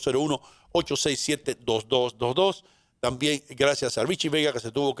información, 201-867-2222. También gracias a Richie Vega, que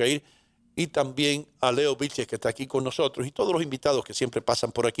se tuvo que ir, y también a Leo Vilches, que está aquí con nosotros, y todos los invitados que siempre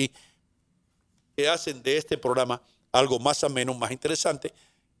pasan por aquí, que hacen de este programa algo más ameno, más interesante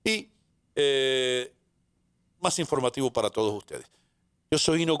y más informativo para todos ustedes. Yo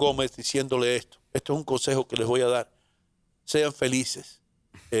soy Hino Gómez diciéndole esto. Esto es un consejo que les voy a dar. Sean felices.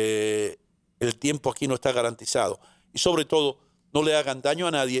 El tiempo aquí no está garantizado. Y sobre todo, no le hagan daño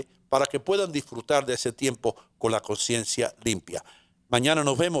a nadie para que puedan disfrutar de ese tiempo con la conciencia limpia. Mañana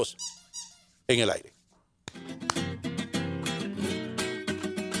nos vemos en el aire.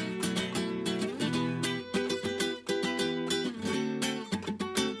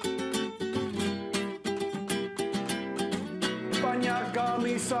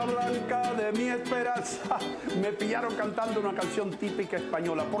 Camisa blanca de mi esperanza. Me pillaron cantando una canción típica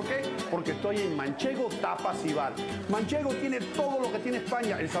española. ¿Por qué? Porque estoy en Manchego Tapas y Bar. Manchego tiene todo lo que tiene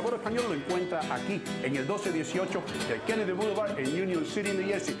España. El sabor español lo encuentra aquí, en el 1218 del Kennedy Boulevard en Union City, New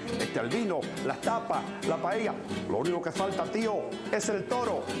Jersey. El vino, las tapas, la paella. Lo único que falta, tío, es el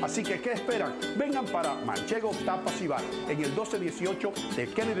toro. Así que, ¿qué esperan? Vengan para Manchego Tapas y Bar en el 1218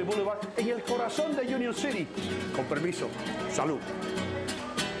 del Kennedy Boulevard en el corazón de Union City. Con permiso. Salud.